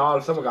VAR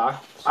or something like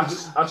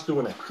that, us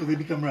doing it. So they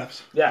become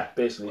refs. Yeah,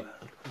 basically.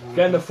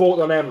 Getting the fault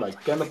on them,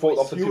 like, getting the fault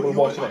off the people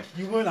watching it.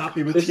 You weren't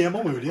happy with This-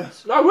 TMO, were you?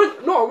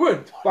 No, I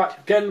wouldn't.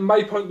 But getting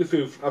my point of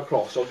view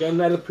across, or getting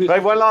other people.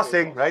 Right, one last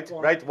thing, right?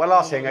 One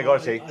last thing I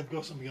gotta say. I've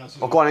got something else.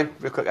 Oh, go on in,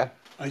 real quick,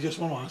 I just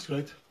want to ask,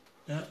 right?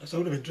 Yeah, it's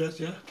out of interest,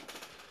 yeah?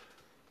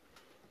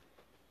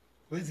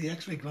 Where's the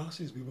X-ray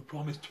glasses? We were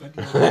promised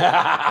 20.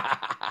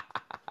 I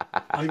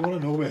want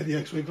to know where the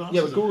X-ray glasses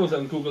Yeah, but are. Google's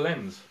and Google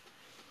Lens.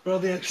 Where are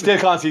the X-ray? Still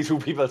can't see through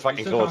people's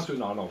fucking Still can't clothes.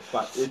 do no,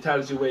 but it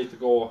tells you where to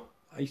go.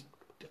 I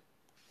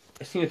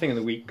seen a thing in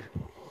the week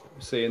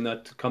saying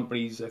that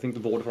companies, I think the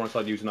Vodafone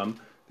started using them,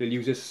 they'll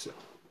use this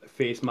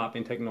face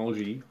mapping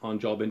technology on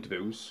job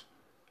interviews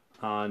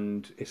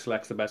and it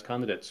selects the best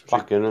candidates. Which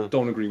Fucking I hell.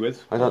 don't agree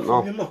with. I don't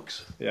From your know.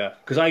 looks. Yeah,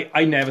 because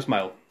I never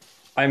smile.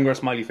 I haven't got a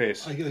smiley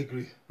face. I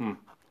agree.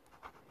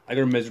 I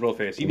got a miserable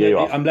face. Even Yeah, you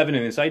if are. I'm living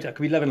inside. I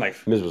could be living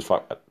life. Miserable as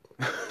fuck.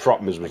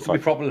 Prop miserable as I could be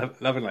fuck. proper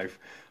living life.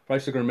 But I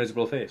still got a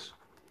miserable face.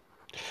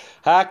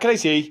 Can I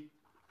say,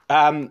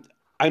 I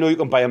know you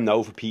can buy them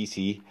now for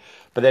PC,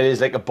 but there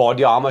is like a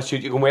body armour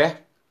suit you can wear.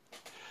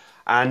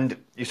 And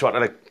you sort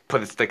of like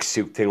put this like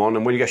suit thing on,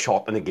 and when you get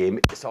shot in the game,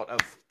 it sort of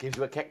gives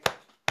you a kick.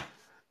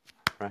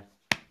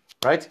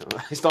 Right?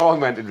 It's not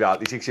augmented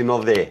reality, it's actually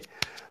not there.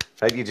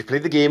 Right? You just play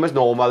the game as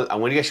normal,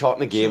 and when you get shot in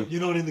the game,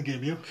 You're not in the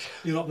game,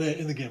 you're not there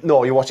in the game.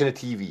 no, you're watching a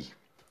TV.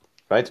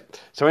 Right?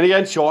 So when you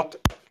get shot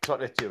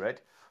at you,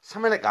 right?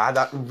 Something like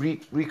that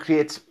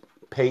recreates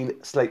pain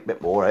a slight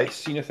bit more, right?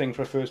 Seen a thing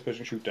for a first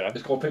person shooter.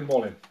 It's called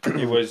pinballing.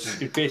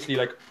 It basically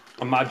like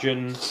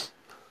imagine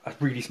a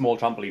really small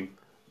trampoline.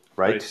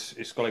 Right?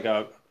 It's got like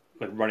a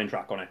running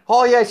track on it.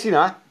 Oh yeah, I seen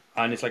that.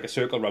 And it's like a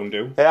circle round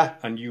you. Yeah.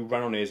 And you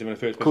run on it as in a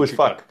first person Cool as shooter.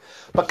 fuck.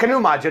 But can you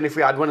imagine if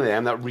we had one of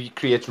them that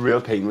recreates real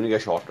pain when you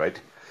get shot, right?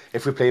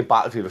 If we're playing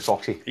Battlefield with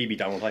Soxy. He'd be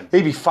down all the time.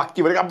 He'd be fucked.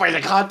 He would have gone, boys,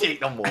 I can't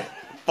take no more.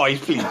 Boys,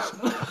 please.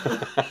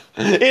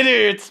 It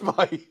hurts,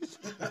 boys.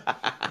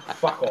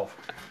 Fuck off.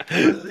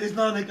 Isn't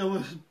that like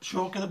a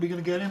shortcut that we're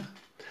going to get him?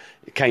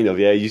 Kind of,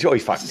 yeah. He's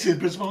always It's the fucked. same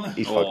principle, isn't it?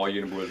 He's fucked. Oh,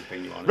 you're in a world of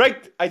pain, you are.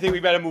 Right, I think we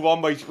better move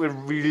on, boys. We're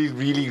really,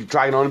 really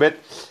dragging on a bit.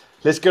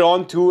 Let's get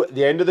on to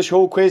the end of the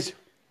show quiz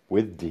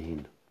with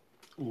Dean.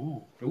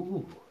 Ooh.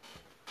 Ooh.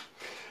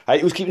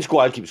 Right, who's keeping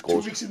score? I'll keep 2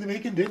 scores. weeks in the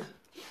making, did?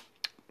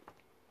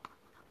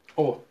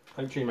 Oh,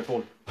 I've changed my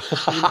phone.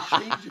 You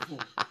changed your phone.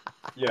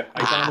 Yeah,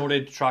 I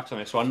downloaded tracks on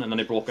this one and then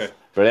I broke it.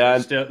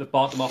 Brilliant. Still, the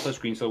bottom of the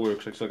screen still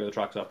works, I still get the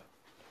tracks up.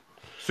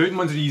 Certain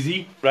ones are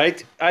easy. Right,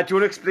 do you want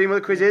to explain what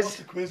the quiz What's is?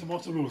 the quiz and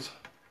what's the rules?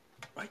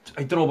 Right.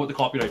 I don't know about the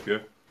copyright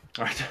here.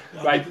 Alright.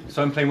 Right.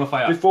 So I'm playing with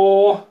fire.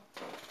 Before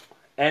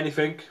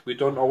anything. We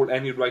don't own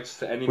any rights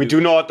to any We music.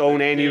 do not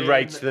own any Dane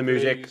rights to the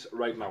music. plays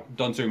right now.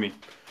 Don't sue me.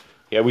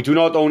 Yeah, we do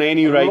not own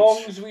any As long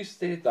rights. as we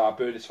state that,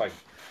 Bird is fine.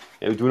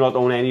 Yeah, we do not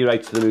own any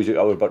rights to the music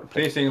I was about to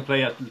play. Play a single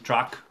play at the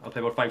track. I'll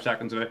play about 5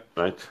 seconds of it.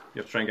 Right.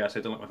 You have to try and guess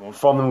it. Don't look at my phone.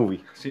 From the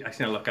movie. See, I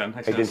seen a look in.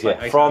 I did,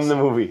 yeah. From the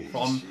movie.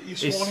 You're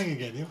swanning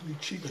again, you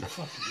cheating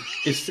fuck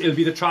you. It'll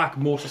be the track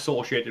most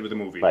associated with the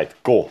movie. Right,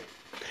 go.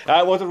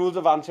 What are the rules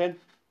of answering?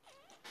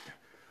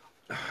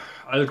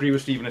 I'll agree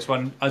with Steve on this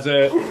one. As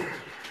a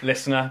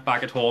listener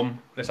back at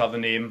home, let's have the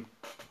name.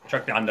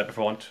 Chuck the hand up if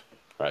you want.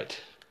 Right.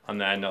 And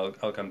then I'll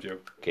come to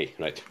you. Okay,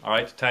 right.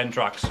 Alright, 10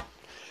 tracks.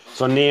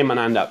 So name and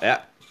hand up,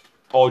 yeah?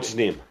 Oh, just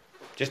name.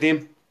 Just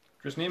name.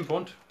 Just name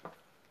front.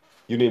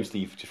 You name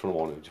Steve, just want to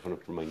warn you, just want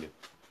to remind you.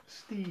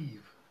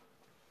 Steve,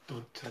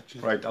 don't touch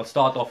it. Right, I'll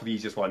start off with the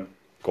easiest one.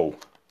 Go.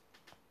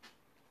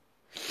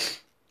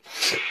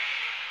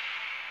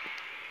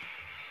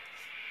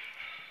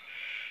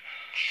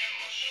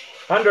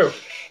 Andrew,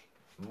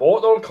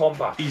 Mortal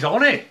Kombat. He's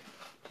on it!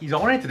 He's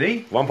on it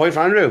today. 1 point for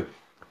Andrew.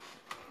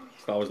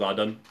 So that was that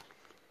done.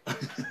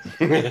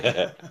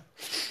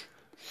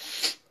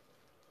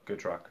 Good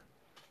track.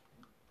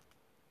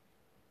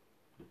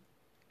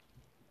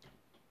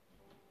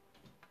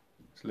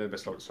 It's a little bit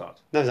slow to start.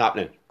 Nothing's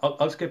happening.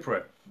 I'll skip for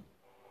it.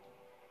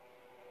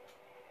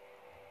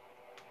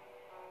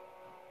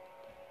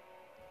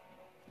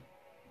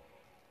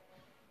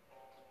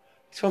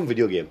 It's from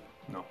video game.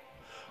 No.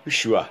 You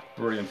sure?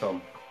 Brilliant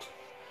film.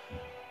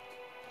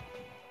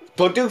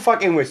 Don't do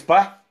fucking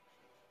whisper.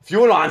 If you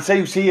want to answer,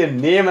 you say your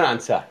name and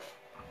answer.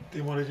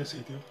 Then what did you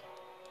say to you?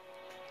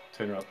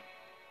 Turn her up.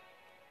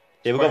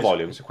 Yeah, we've got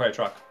volume. It's a quiet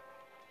track.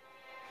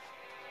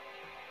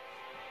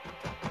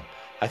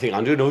 I think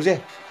Andrew knows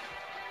it.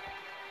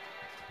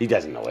 He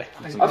doesn't know it.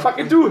 I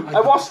fucking do.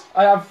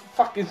 I have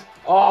fucking.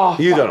 Oh.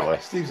 You fuck. don't know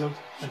it. Steve's out.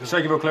 Should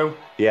I give you a clue?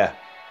 Yeah.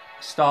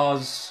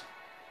 Stars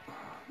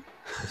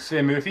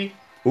Cillian Murphy.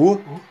 Who?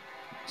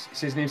 Is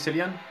his name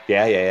Cillian?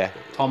 Yeah.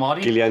 Tom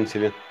Hardy. Gillian,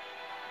 Cillian.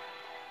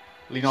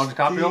 Leonardo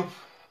DiCaprio. Steve.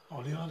 Oh,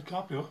 Leonardo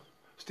DiCaprio.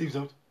 Steve's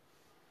out.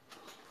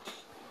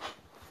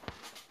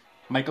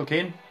 Michael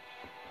Caine.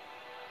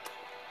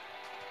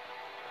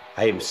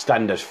 I am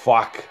stunned as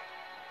fuck.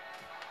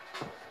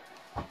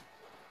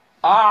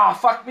 Ah,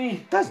 fuck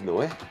me. Doesn't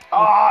know it.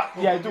 Ah,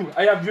 yeah, I do.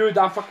 I have heard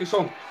that fucking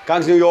song.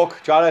 Gangs New York,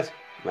 Jared.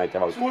 Right,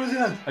 I'm out. So what is it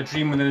then? A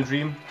Dream Within a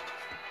Dream.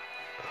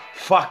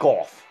 Fuck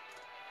off.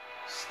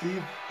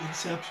 Steve,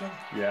 Inception.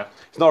 Yeah.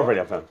 It's not a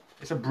brilliant film.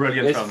 It's a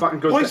brilliant It's film. fucking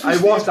good. Points for I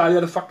Steve. watched that the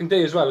other fucking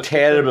day as well.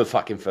 Terrible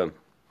fucking film.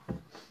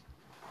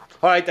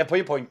 Alright, then put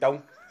your point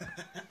down.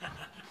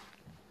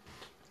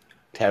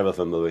 Terrible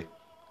film, movie.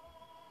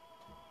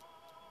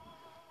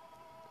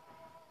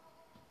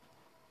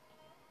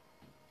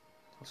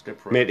 I'll skip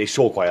for it. Mate, he's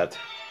so quiet.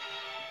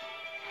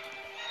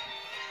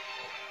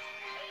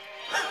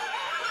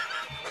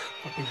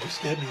 Fucking just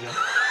scared me then.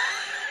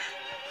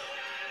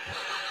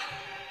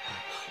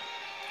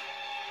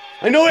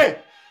 I know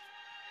it!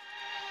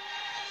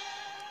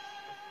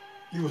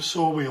 You were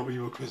so way over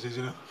your quizzes,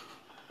 you know.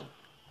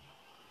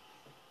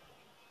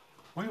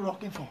 What are you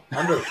rocking for?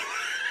 Andrew.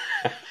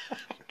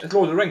 It's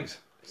Lord of the Rings.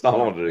 It's not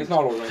Lord of the Rings. It's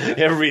not Lord of the Rings.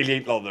 It really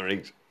ain't Lord of the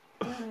Rings.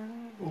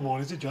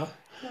 What is it, Jack?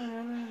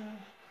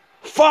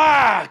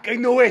 Fuck! I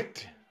know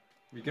it!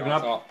 We giving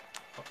up?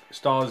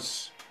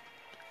 Stars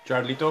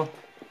Jared Leto.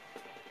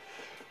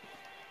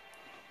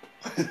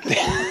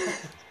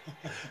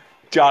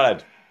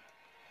 Jared.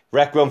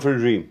 Requiem for a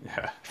Dream.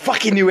 Yeah.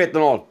 Fucking knew it and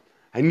all.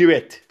 I knew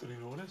it. Don't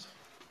even know what it is.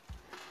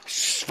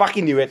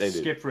 Fucking knew it, I did.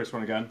 Skip for this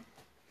one again.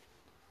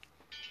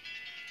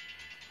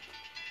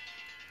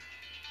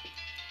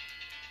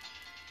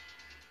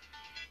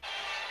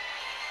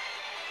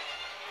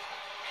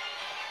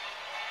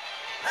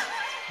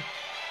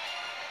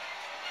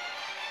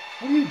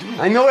 What are you doing?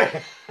 I know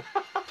it.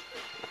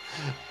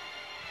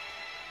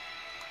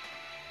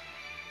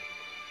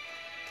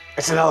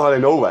 It's another one I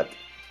know, but.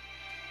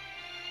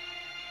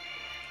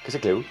 Give us a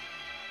clue. Do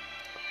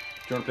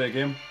you want to play a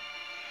game?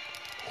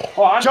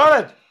 Oh, Andrew.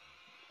 Jared!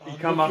 You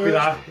come up with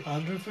that.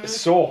 Andrew first.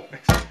 So.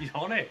 He's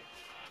on it.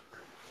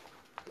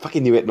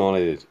 Fucking knew it and all I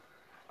did.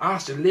 Ah,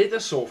 it's the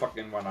latest so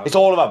fucking one. It's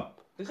all of them.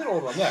 Is it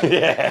all of them?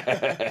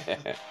 Yeah.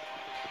 Yeah.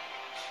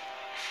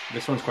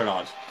 This one's quite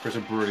hard. It's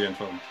a brilliant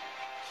film.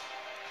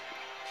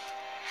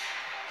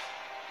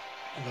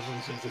 And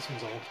everyone says this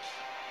one's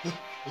old.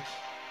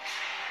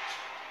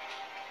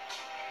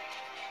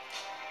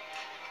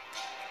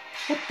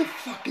 What the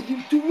fuck are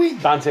you doing?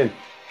 Dancing.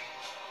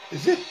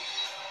 Is it?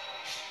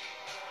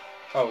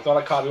 Oh, I thought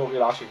I can't over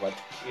last week, but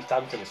he's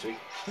dancing this week.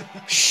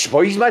 Shh,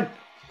 boys, man.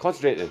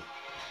 Concentrating.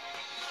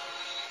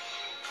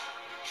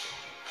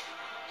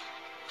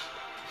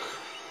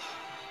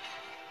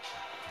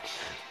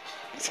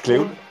 It's a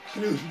clue.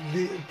 Can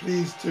you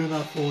please turn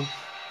that phone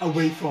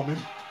away from him?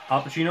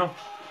 Al Pacino.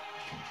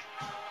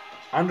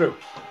 Andrew,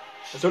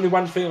 there's only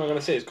one thing I'm going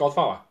to say. It's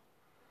Godfather.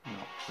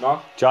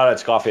 No? Jared,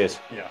 Scarface.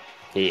 Yeah.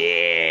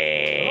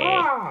 Yeah.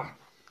 Ah!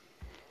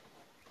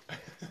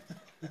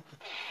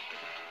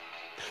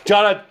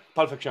 Jared,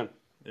 Pulp Fiction.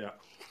 Yeah.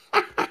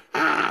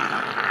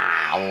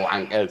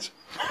 Wankers.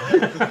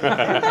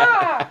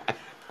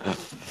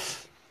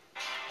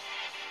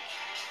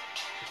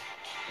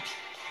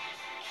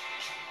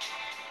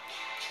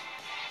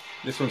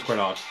 This one's quite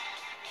hard.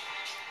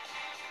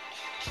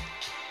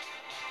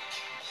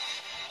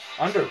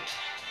 Andrew,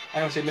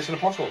 I'm gonna say Mission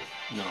Impossible.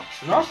 No.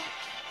 No?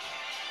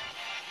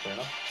 Fair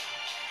enough.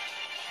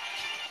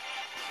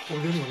 Well,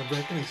 the only one I've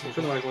recognised so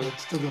Don't know far, what it but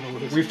still don't know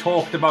what it is. We've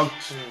talked about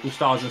who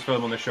stars in this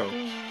film on this show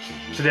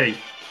today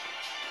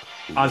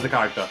as the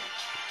character.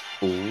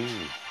 Ooh.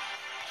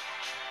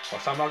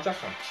 What, Samuel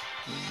Jackson?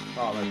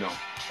 Oh, right. No.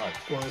 Right.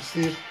 Go on,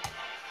 Steve.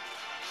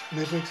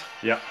 Matrix.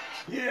 Yeah.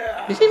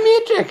 Yeah. Is it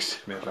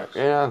Matrix? Matrix.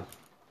 Yeah.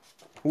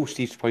 Oh,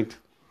 Steve's point.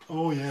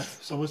 Oh yeah,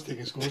 someone's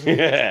taking scores.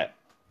 Yeah.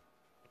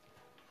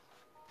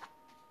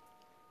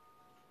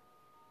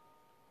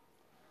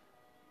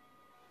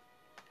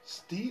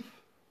 Steve.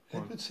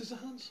 Edward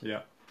Scissorhands.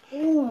 Yeah.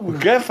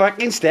 Good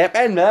fucking step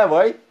in there,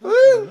 boy. Woo.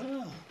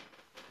 Ah.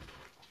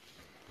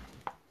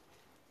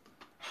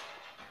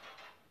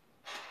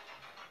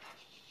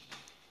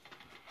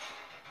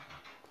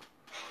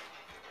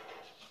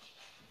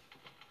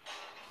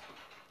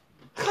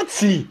 Can't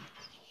see.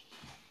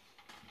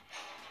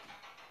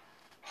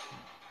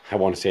 I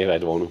want to say it, I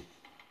don't want to.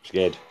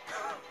 Scared.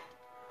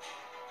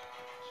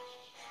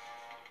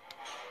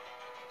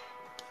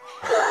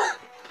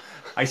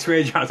 I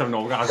swear Jazz have an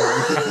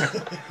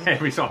orgasm.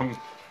 Every song.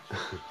 Oh,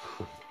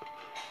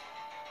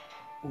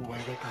 I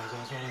recognise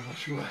that one. I'm not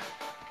sure.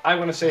 I'm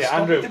gonna say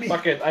Stop Andrew. it to me.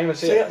 Fuck it. I'm gonna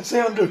say Say, it.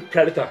 say Andrew.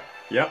 Predator.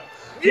 Yep.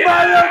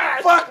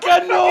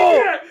 Motherfucker,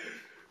 no!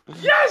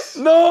 Yes!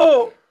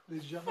 No!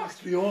 Ladies and gentlemen,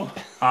 it's 3-all.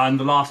 And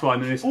the last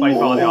one is by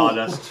far the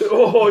hardest.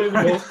 Oh, you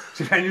go.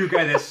 So when you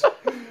get this,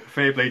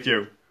 fair play to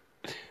you.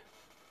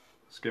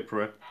 Skip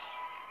through it.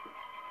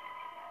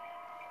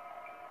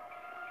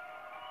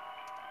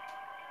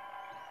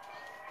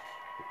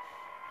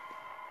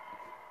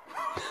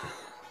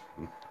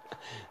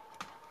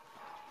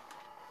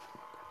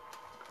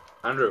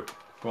 Andrew.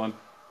 Go on.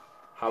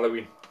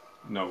 Halloween.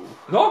 No.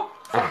 No?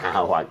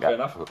 Wanker. Fair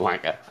enough.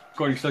 Wanker.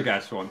 Go on, you still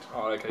guess, want.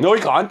 Oh, okay. No,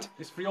 he can't.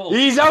 It's free all.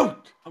 He's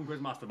out! I'm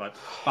good, Master Bud.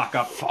 Back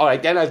up.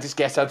 Alright, then I'll just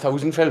guess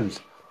 1,000 films.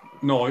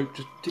 No,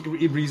 just take it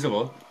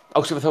reasonable.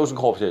 Out of 1,000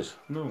 corpses.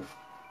 No.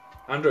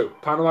 Andrew.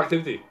 Paranormal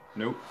Activity.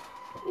 Nope.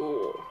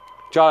 Oh.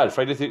 Jared,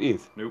 Friday the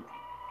 13th. Nope.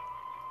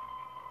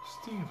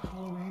 Steve,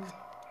 Halloween.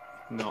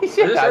 No. I just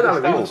said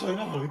Halloween. Oh, sorry,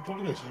 not Halloween.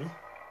 Poltergeist, sorry.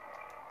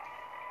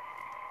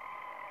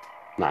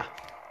 Nah.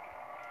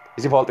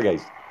 Is it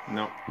Poltergeist?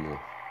 No. No.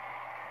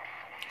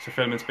 It's a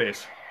film in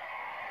space.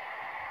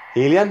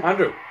 Alien?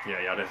 Andrew.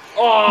 Yeah, yeah, it is.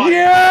 Oh,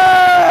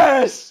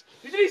 Yes!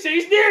 you didn't say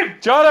his name!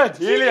 Jared,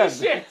 Cheeky Alien.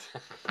 shit!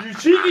 You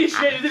cheeky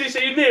shit, you didn't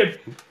say his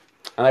name!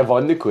 And I've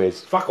won the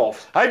quiz. Fuck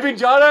off. I've been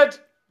Jared.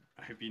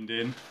 I've been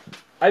Dane.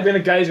 I've been a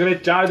guy who's gonna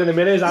hit Jared in a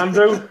minute,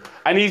 Andrew.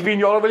 And he's been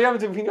Yola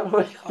Williams. I've been Yola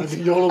Williams. I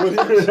think Yola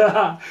Williams.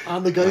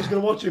 And the guy's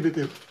going to watch you,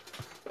 bit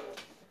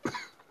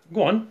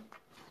Go on.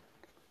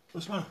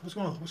 What's going on? What's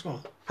going on? What's going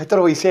on? I don't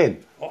know what he's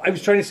saying. Oh, I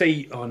was trying to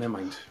say... Oh, never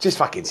mind. Just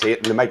fucking say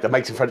it. The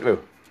mic's in front of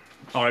you.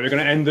 Alright, we're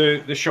going to end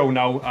the show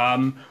now.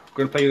 We're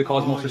going to play the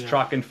Cosmos'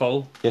 track in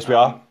full. Yes, we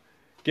are.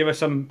 Give us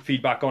some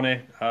feedback on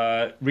it.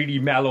 Really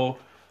mellow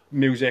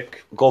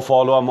music. Go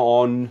follow him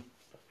on...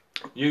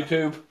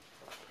 YouTube.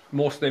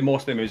 Most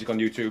of their music on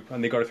YouTube.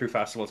 And they got a few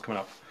festivals coming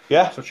up.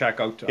 Yeah? So check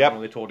out Yep. all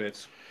their tour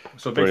dates.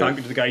 So big Brilliant. thank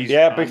you to the guys.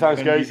 Yeah, big And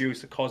thanks, if any guys. Reviews,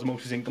 the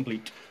Cosmos is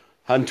incomplete.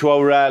 And to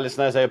our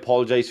listeners, I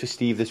apologise for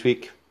Steve this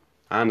week.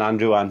 And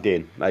Andrew and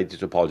Dane. I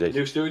just apologise.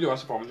 New studio,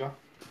 that's the problem, John.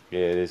 Yeah,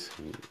 it is.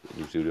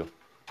 New studio.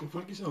 Go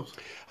fuck yourselves.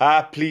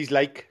 Please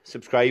like,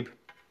 subscribe,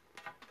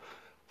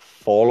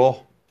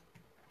 follow,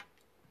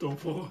 Don't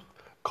follow.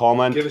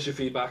 comment, Give us your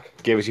feedback.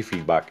 give us your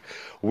feedback.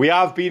 We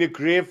have been a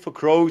Grave for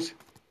Crows.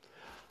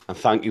 And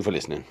thank you for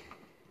listening.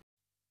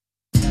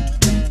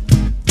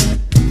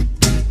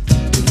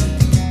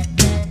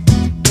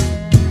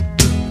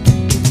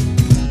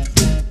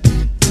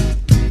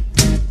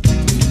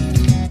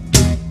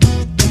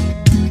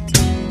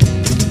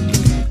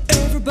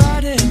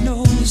 Everybody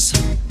knows,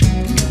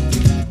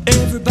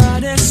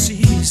 everybody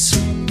sees,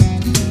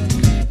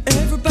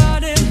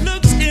 everybody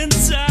looks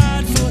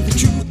inside for the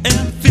true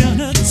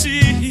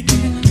infinity.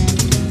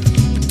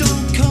 But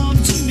don't come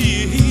to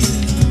me,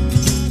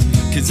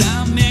 'cause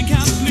I'm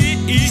incomplete.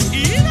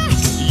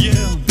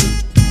 Yeah.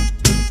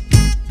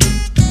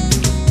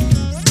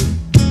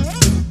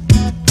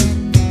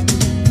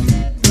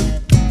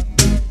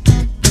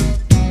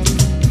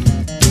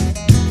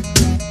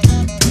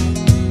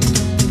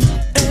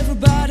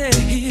 Everybody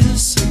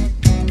hears,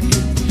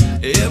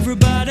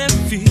 everybody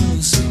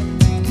feels,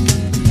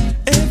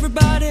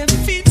 everybody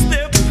feeds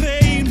their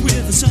pain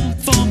with some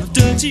form of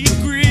dirty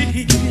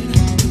greed.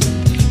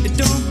 It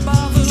don't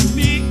bother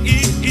me,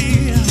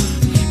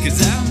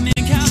 'cause I'm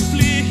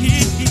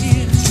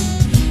incomplete.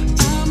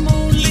 I'm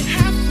only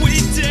halfway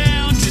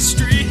down the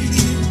street,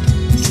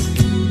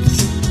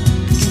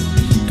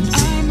 and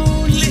I'm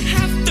only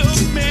half the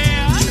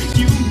man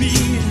you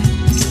meet.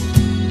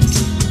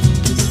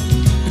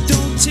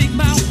 Don't take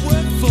my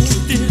word for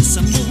this,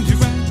 I'm only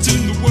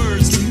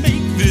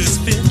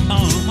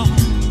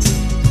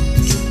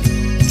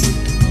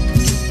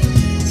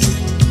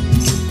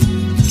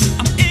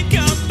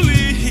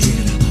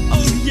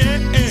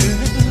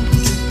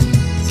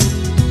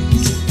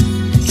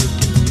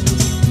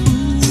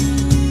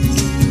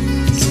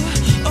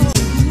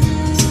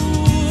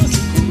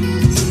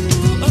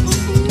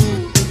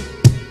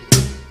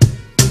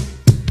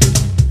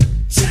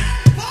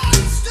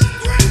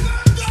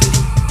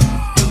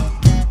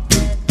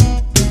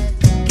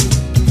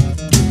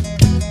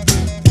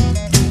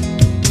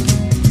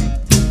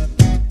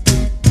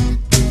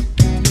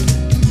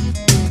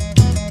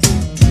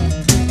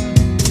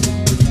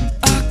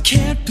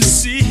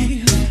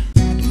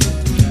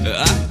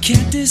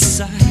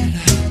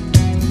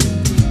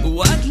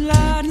What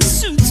lighting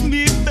suits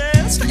me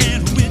best,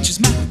 and which is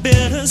my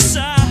better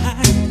side?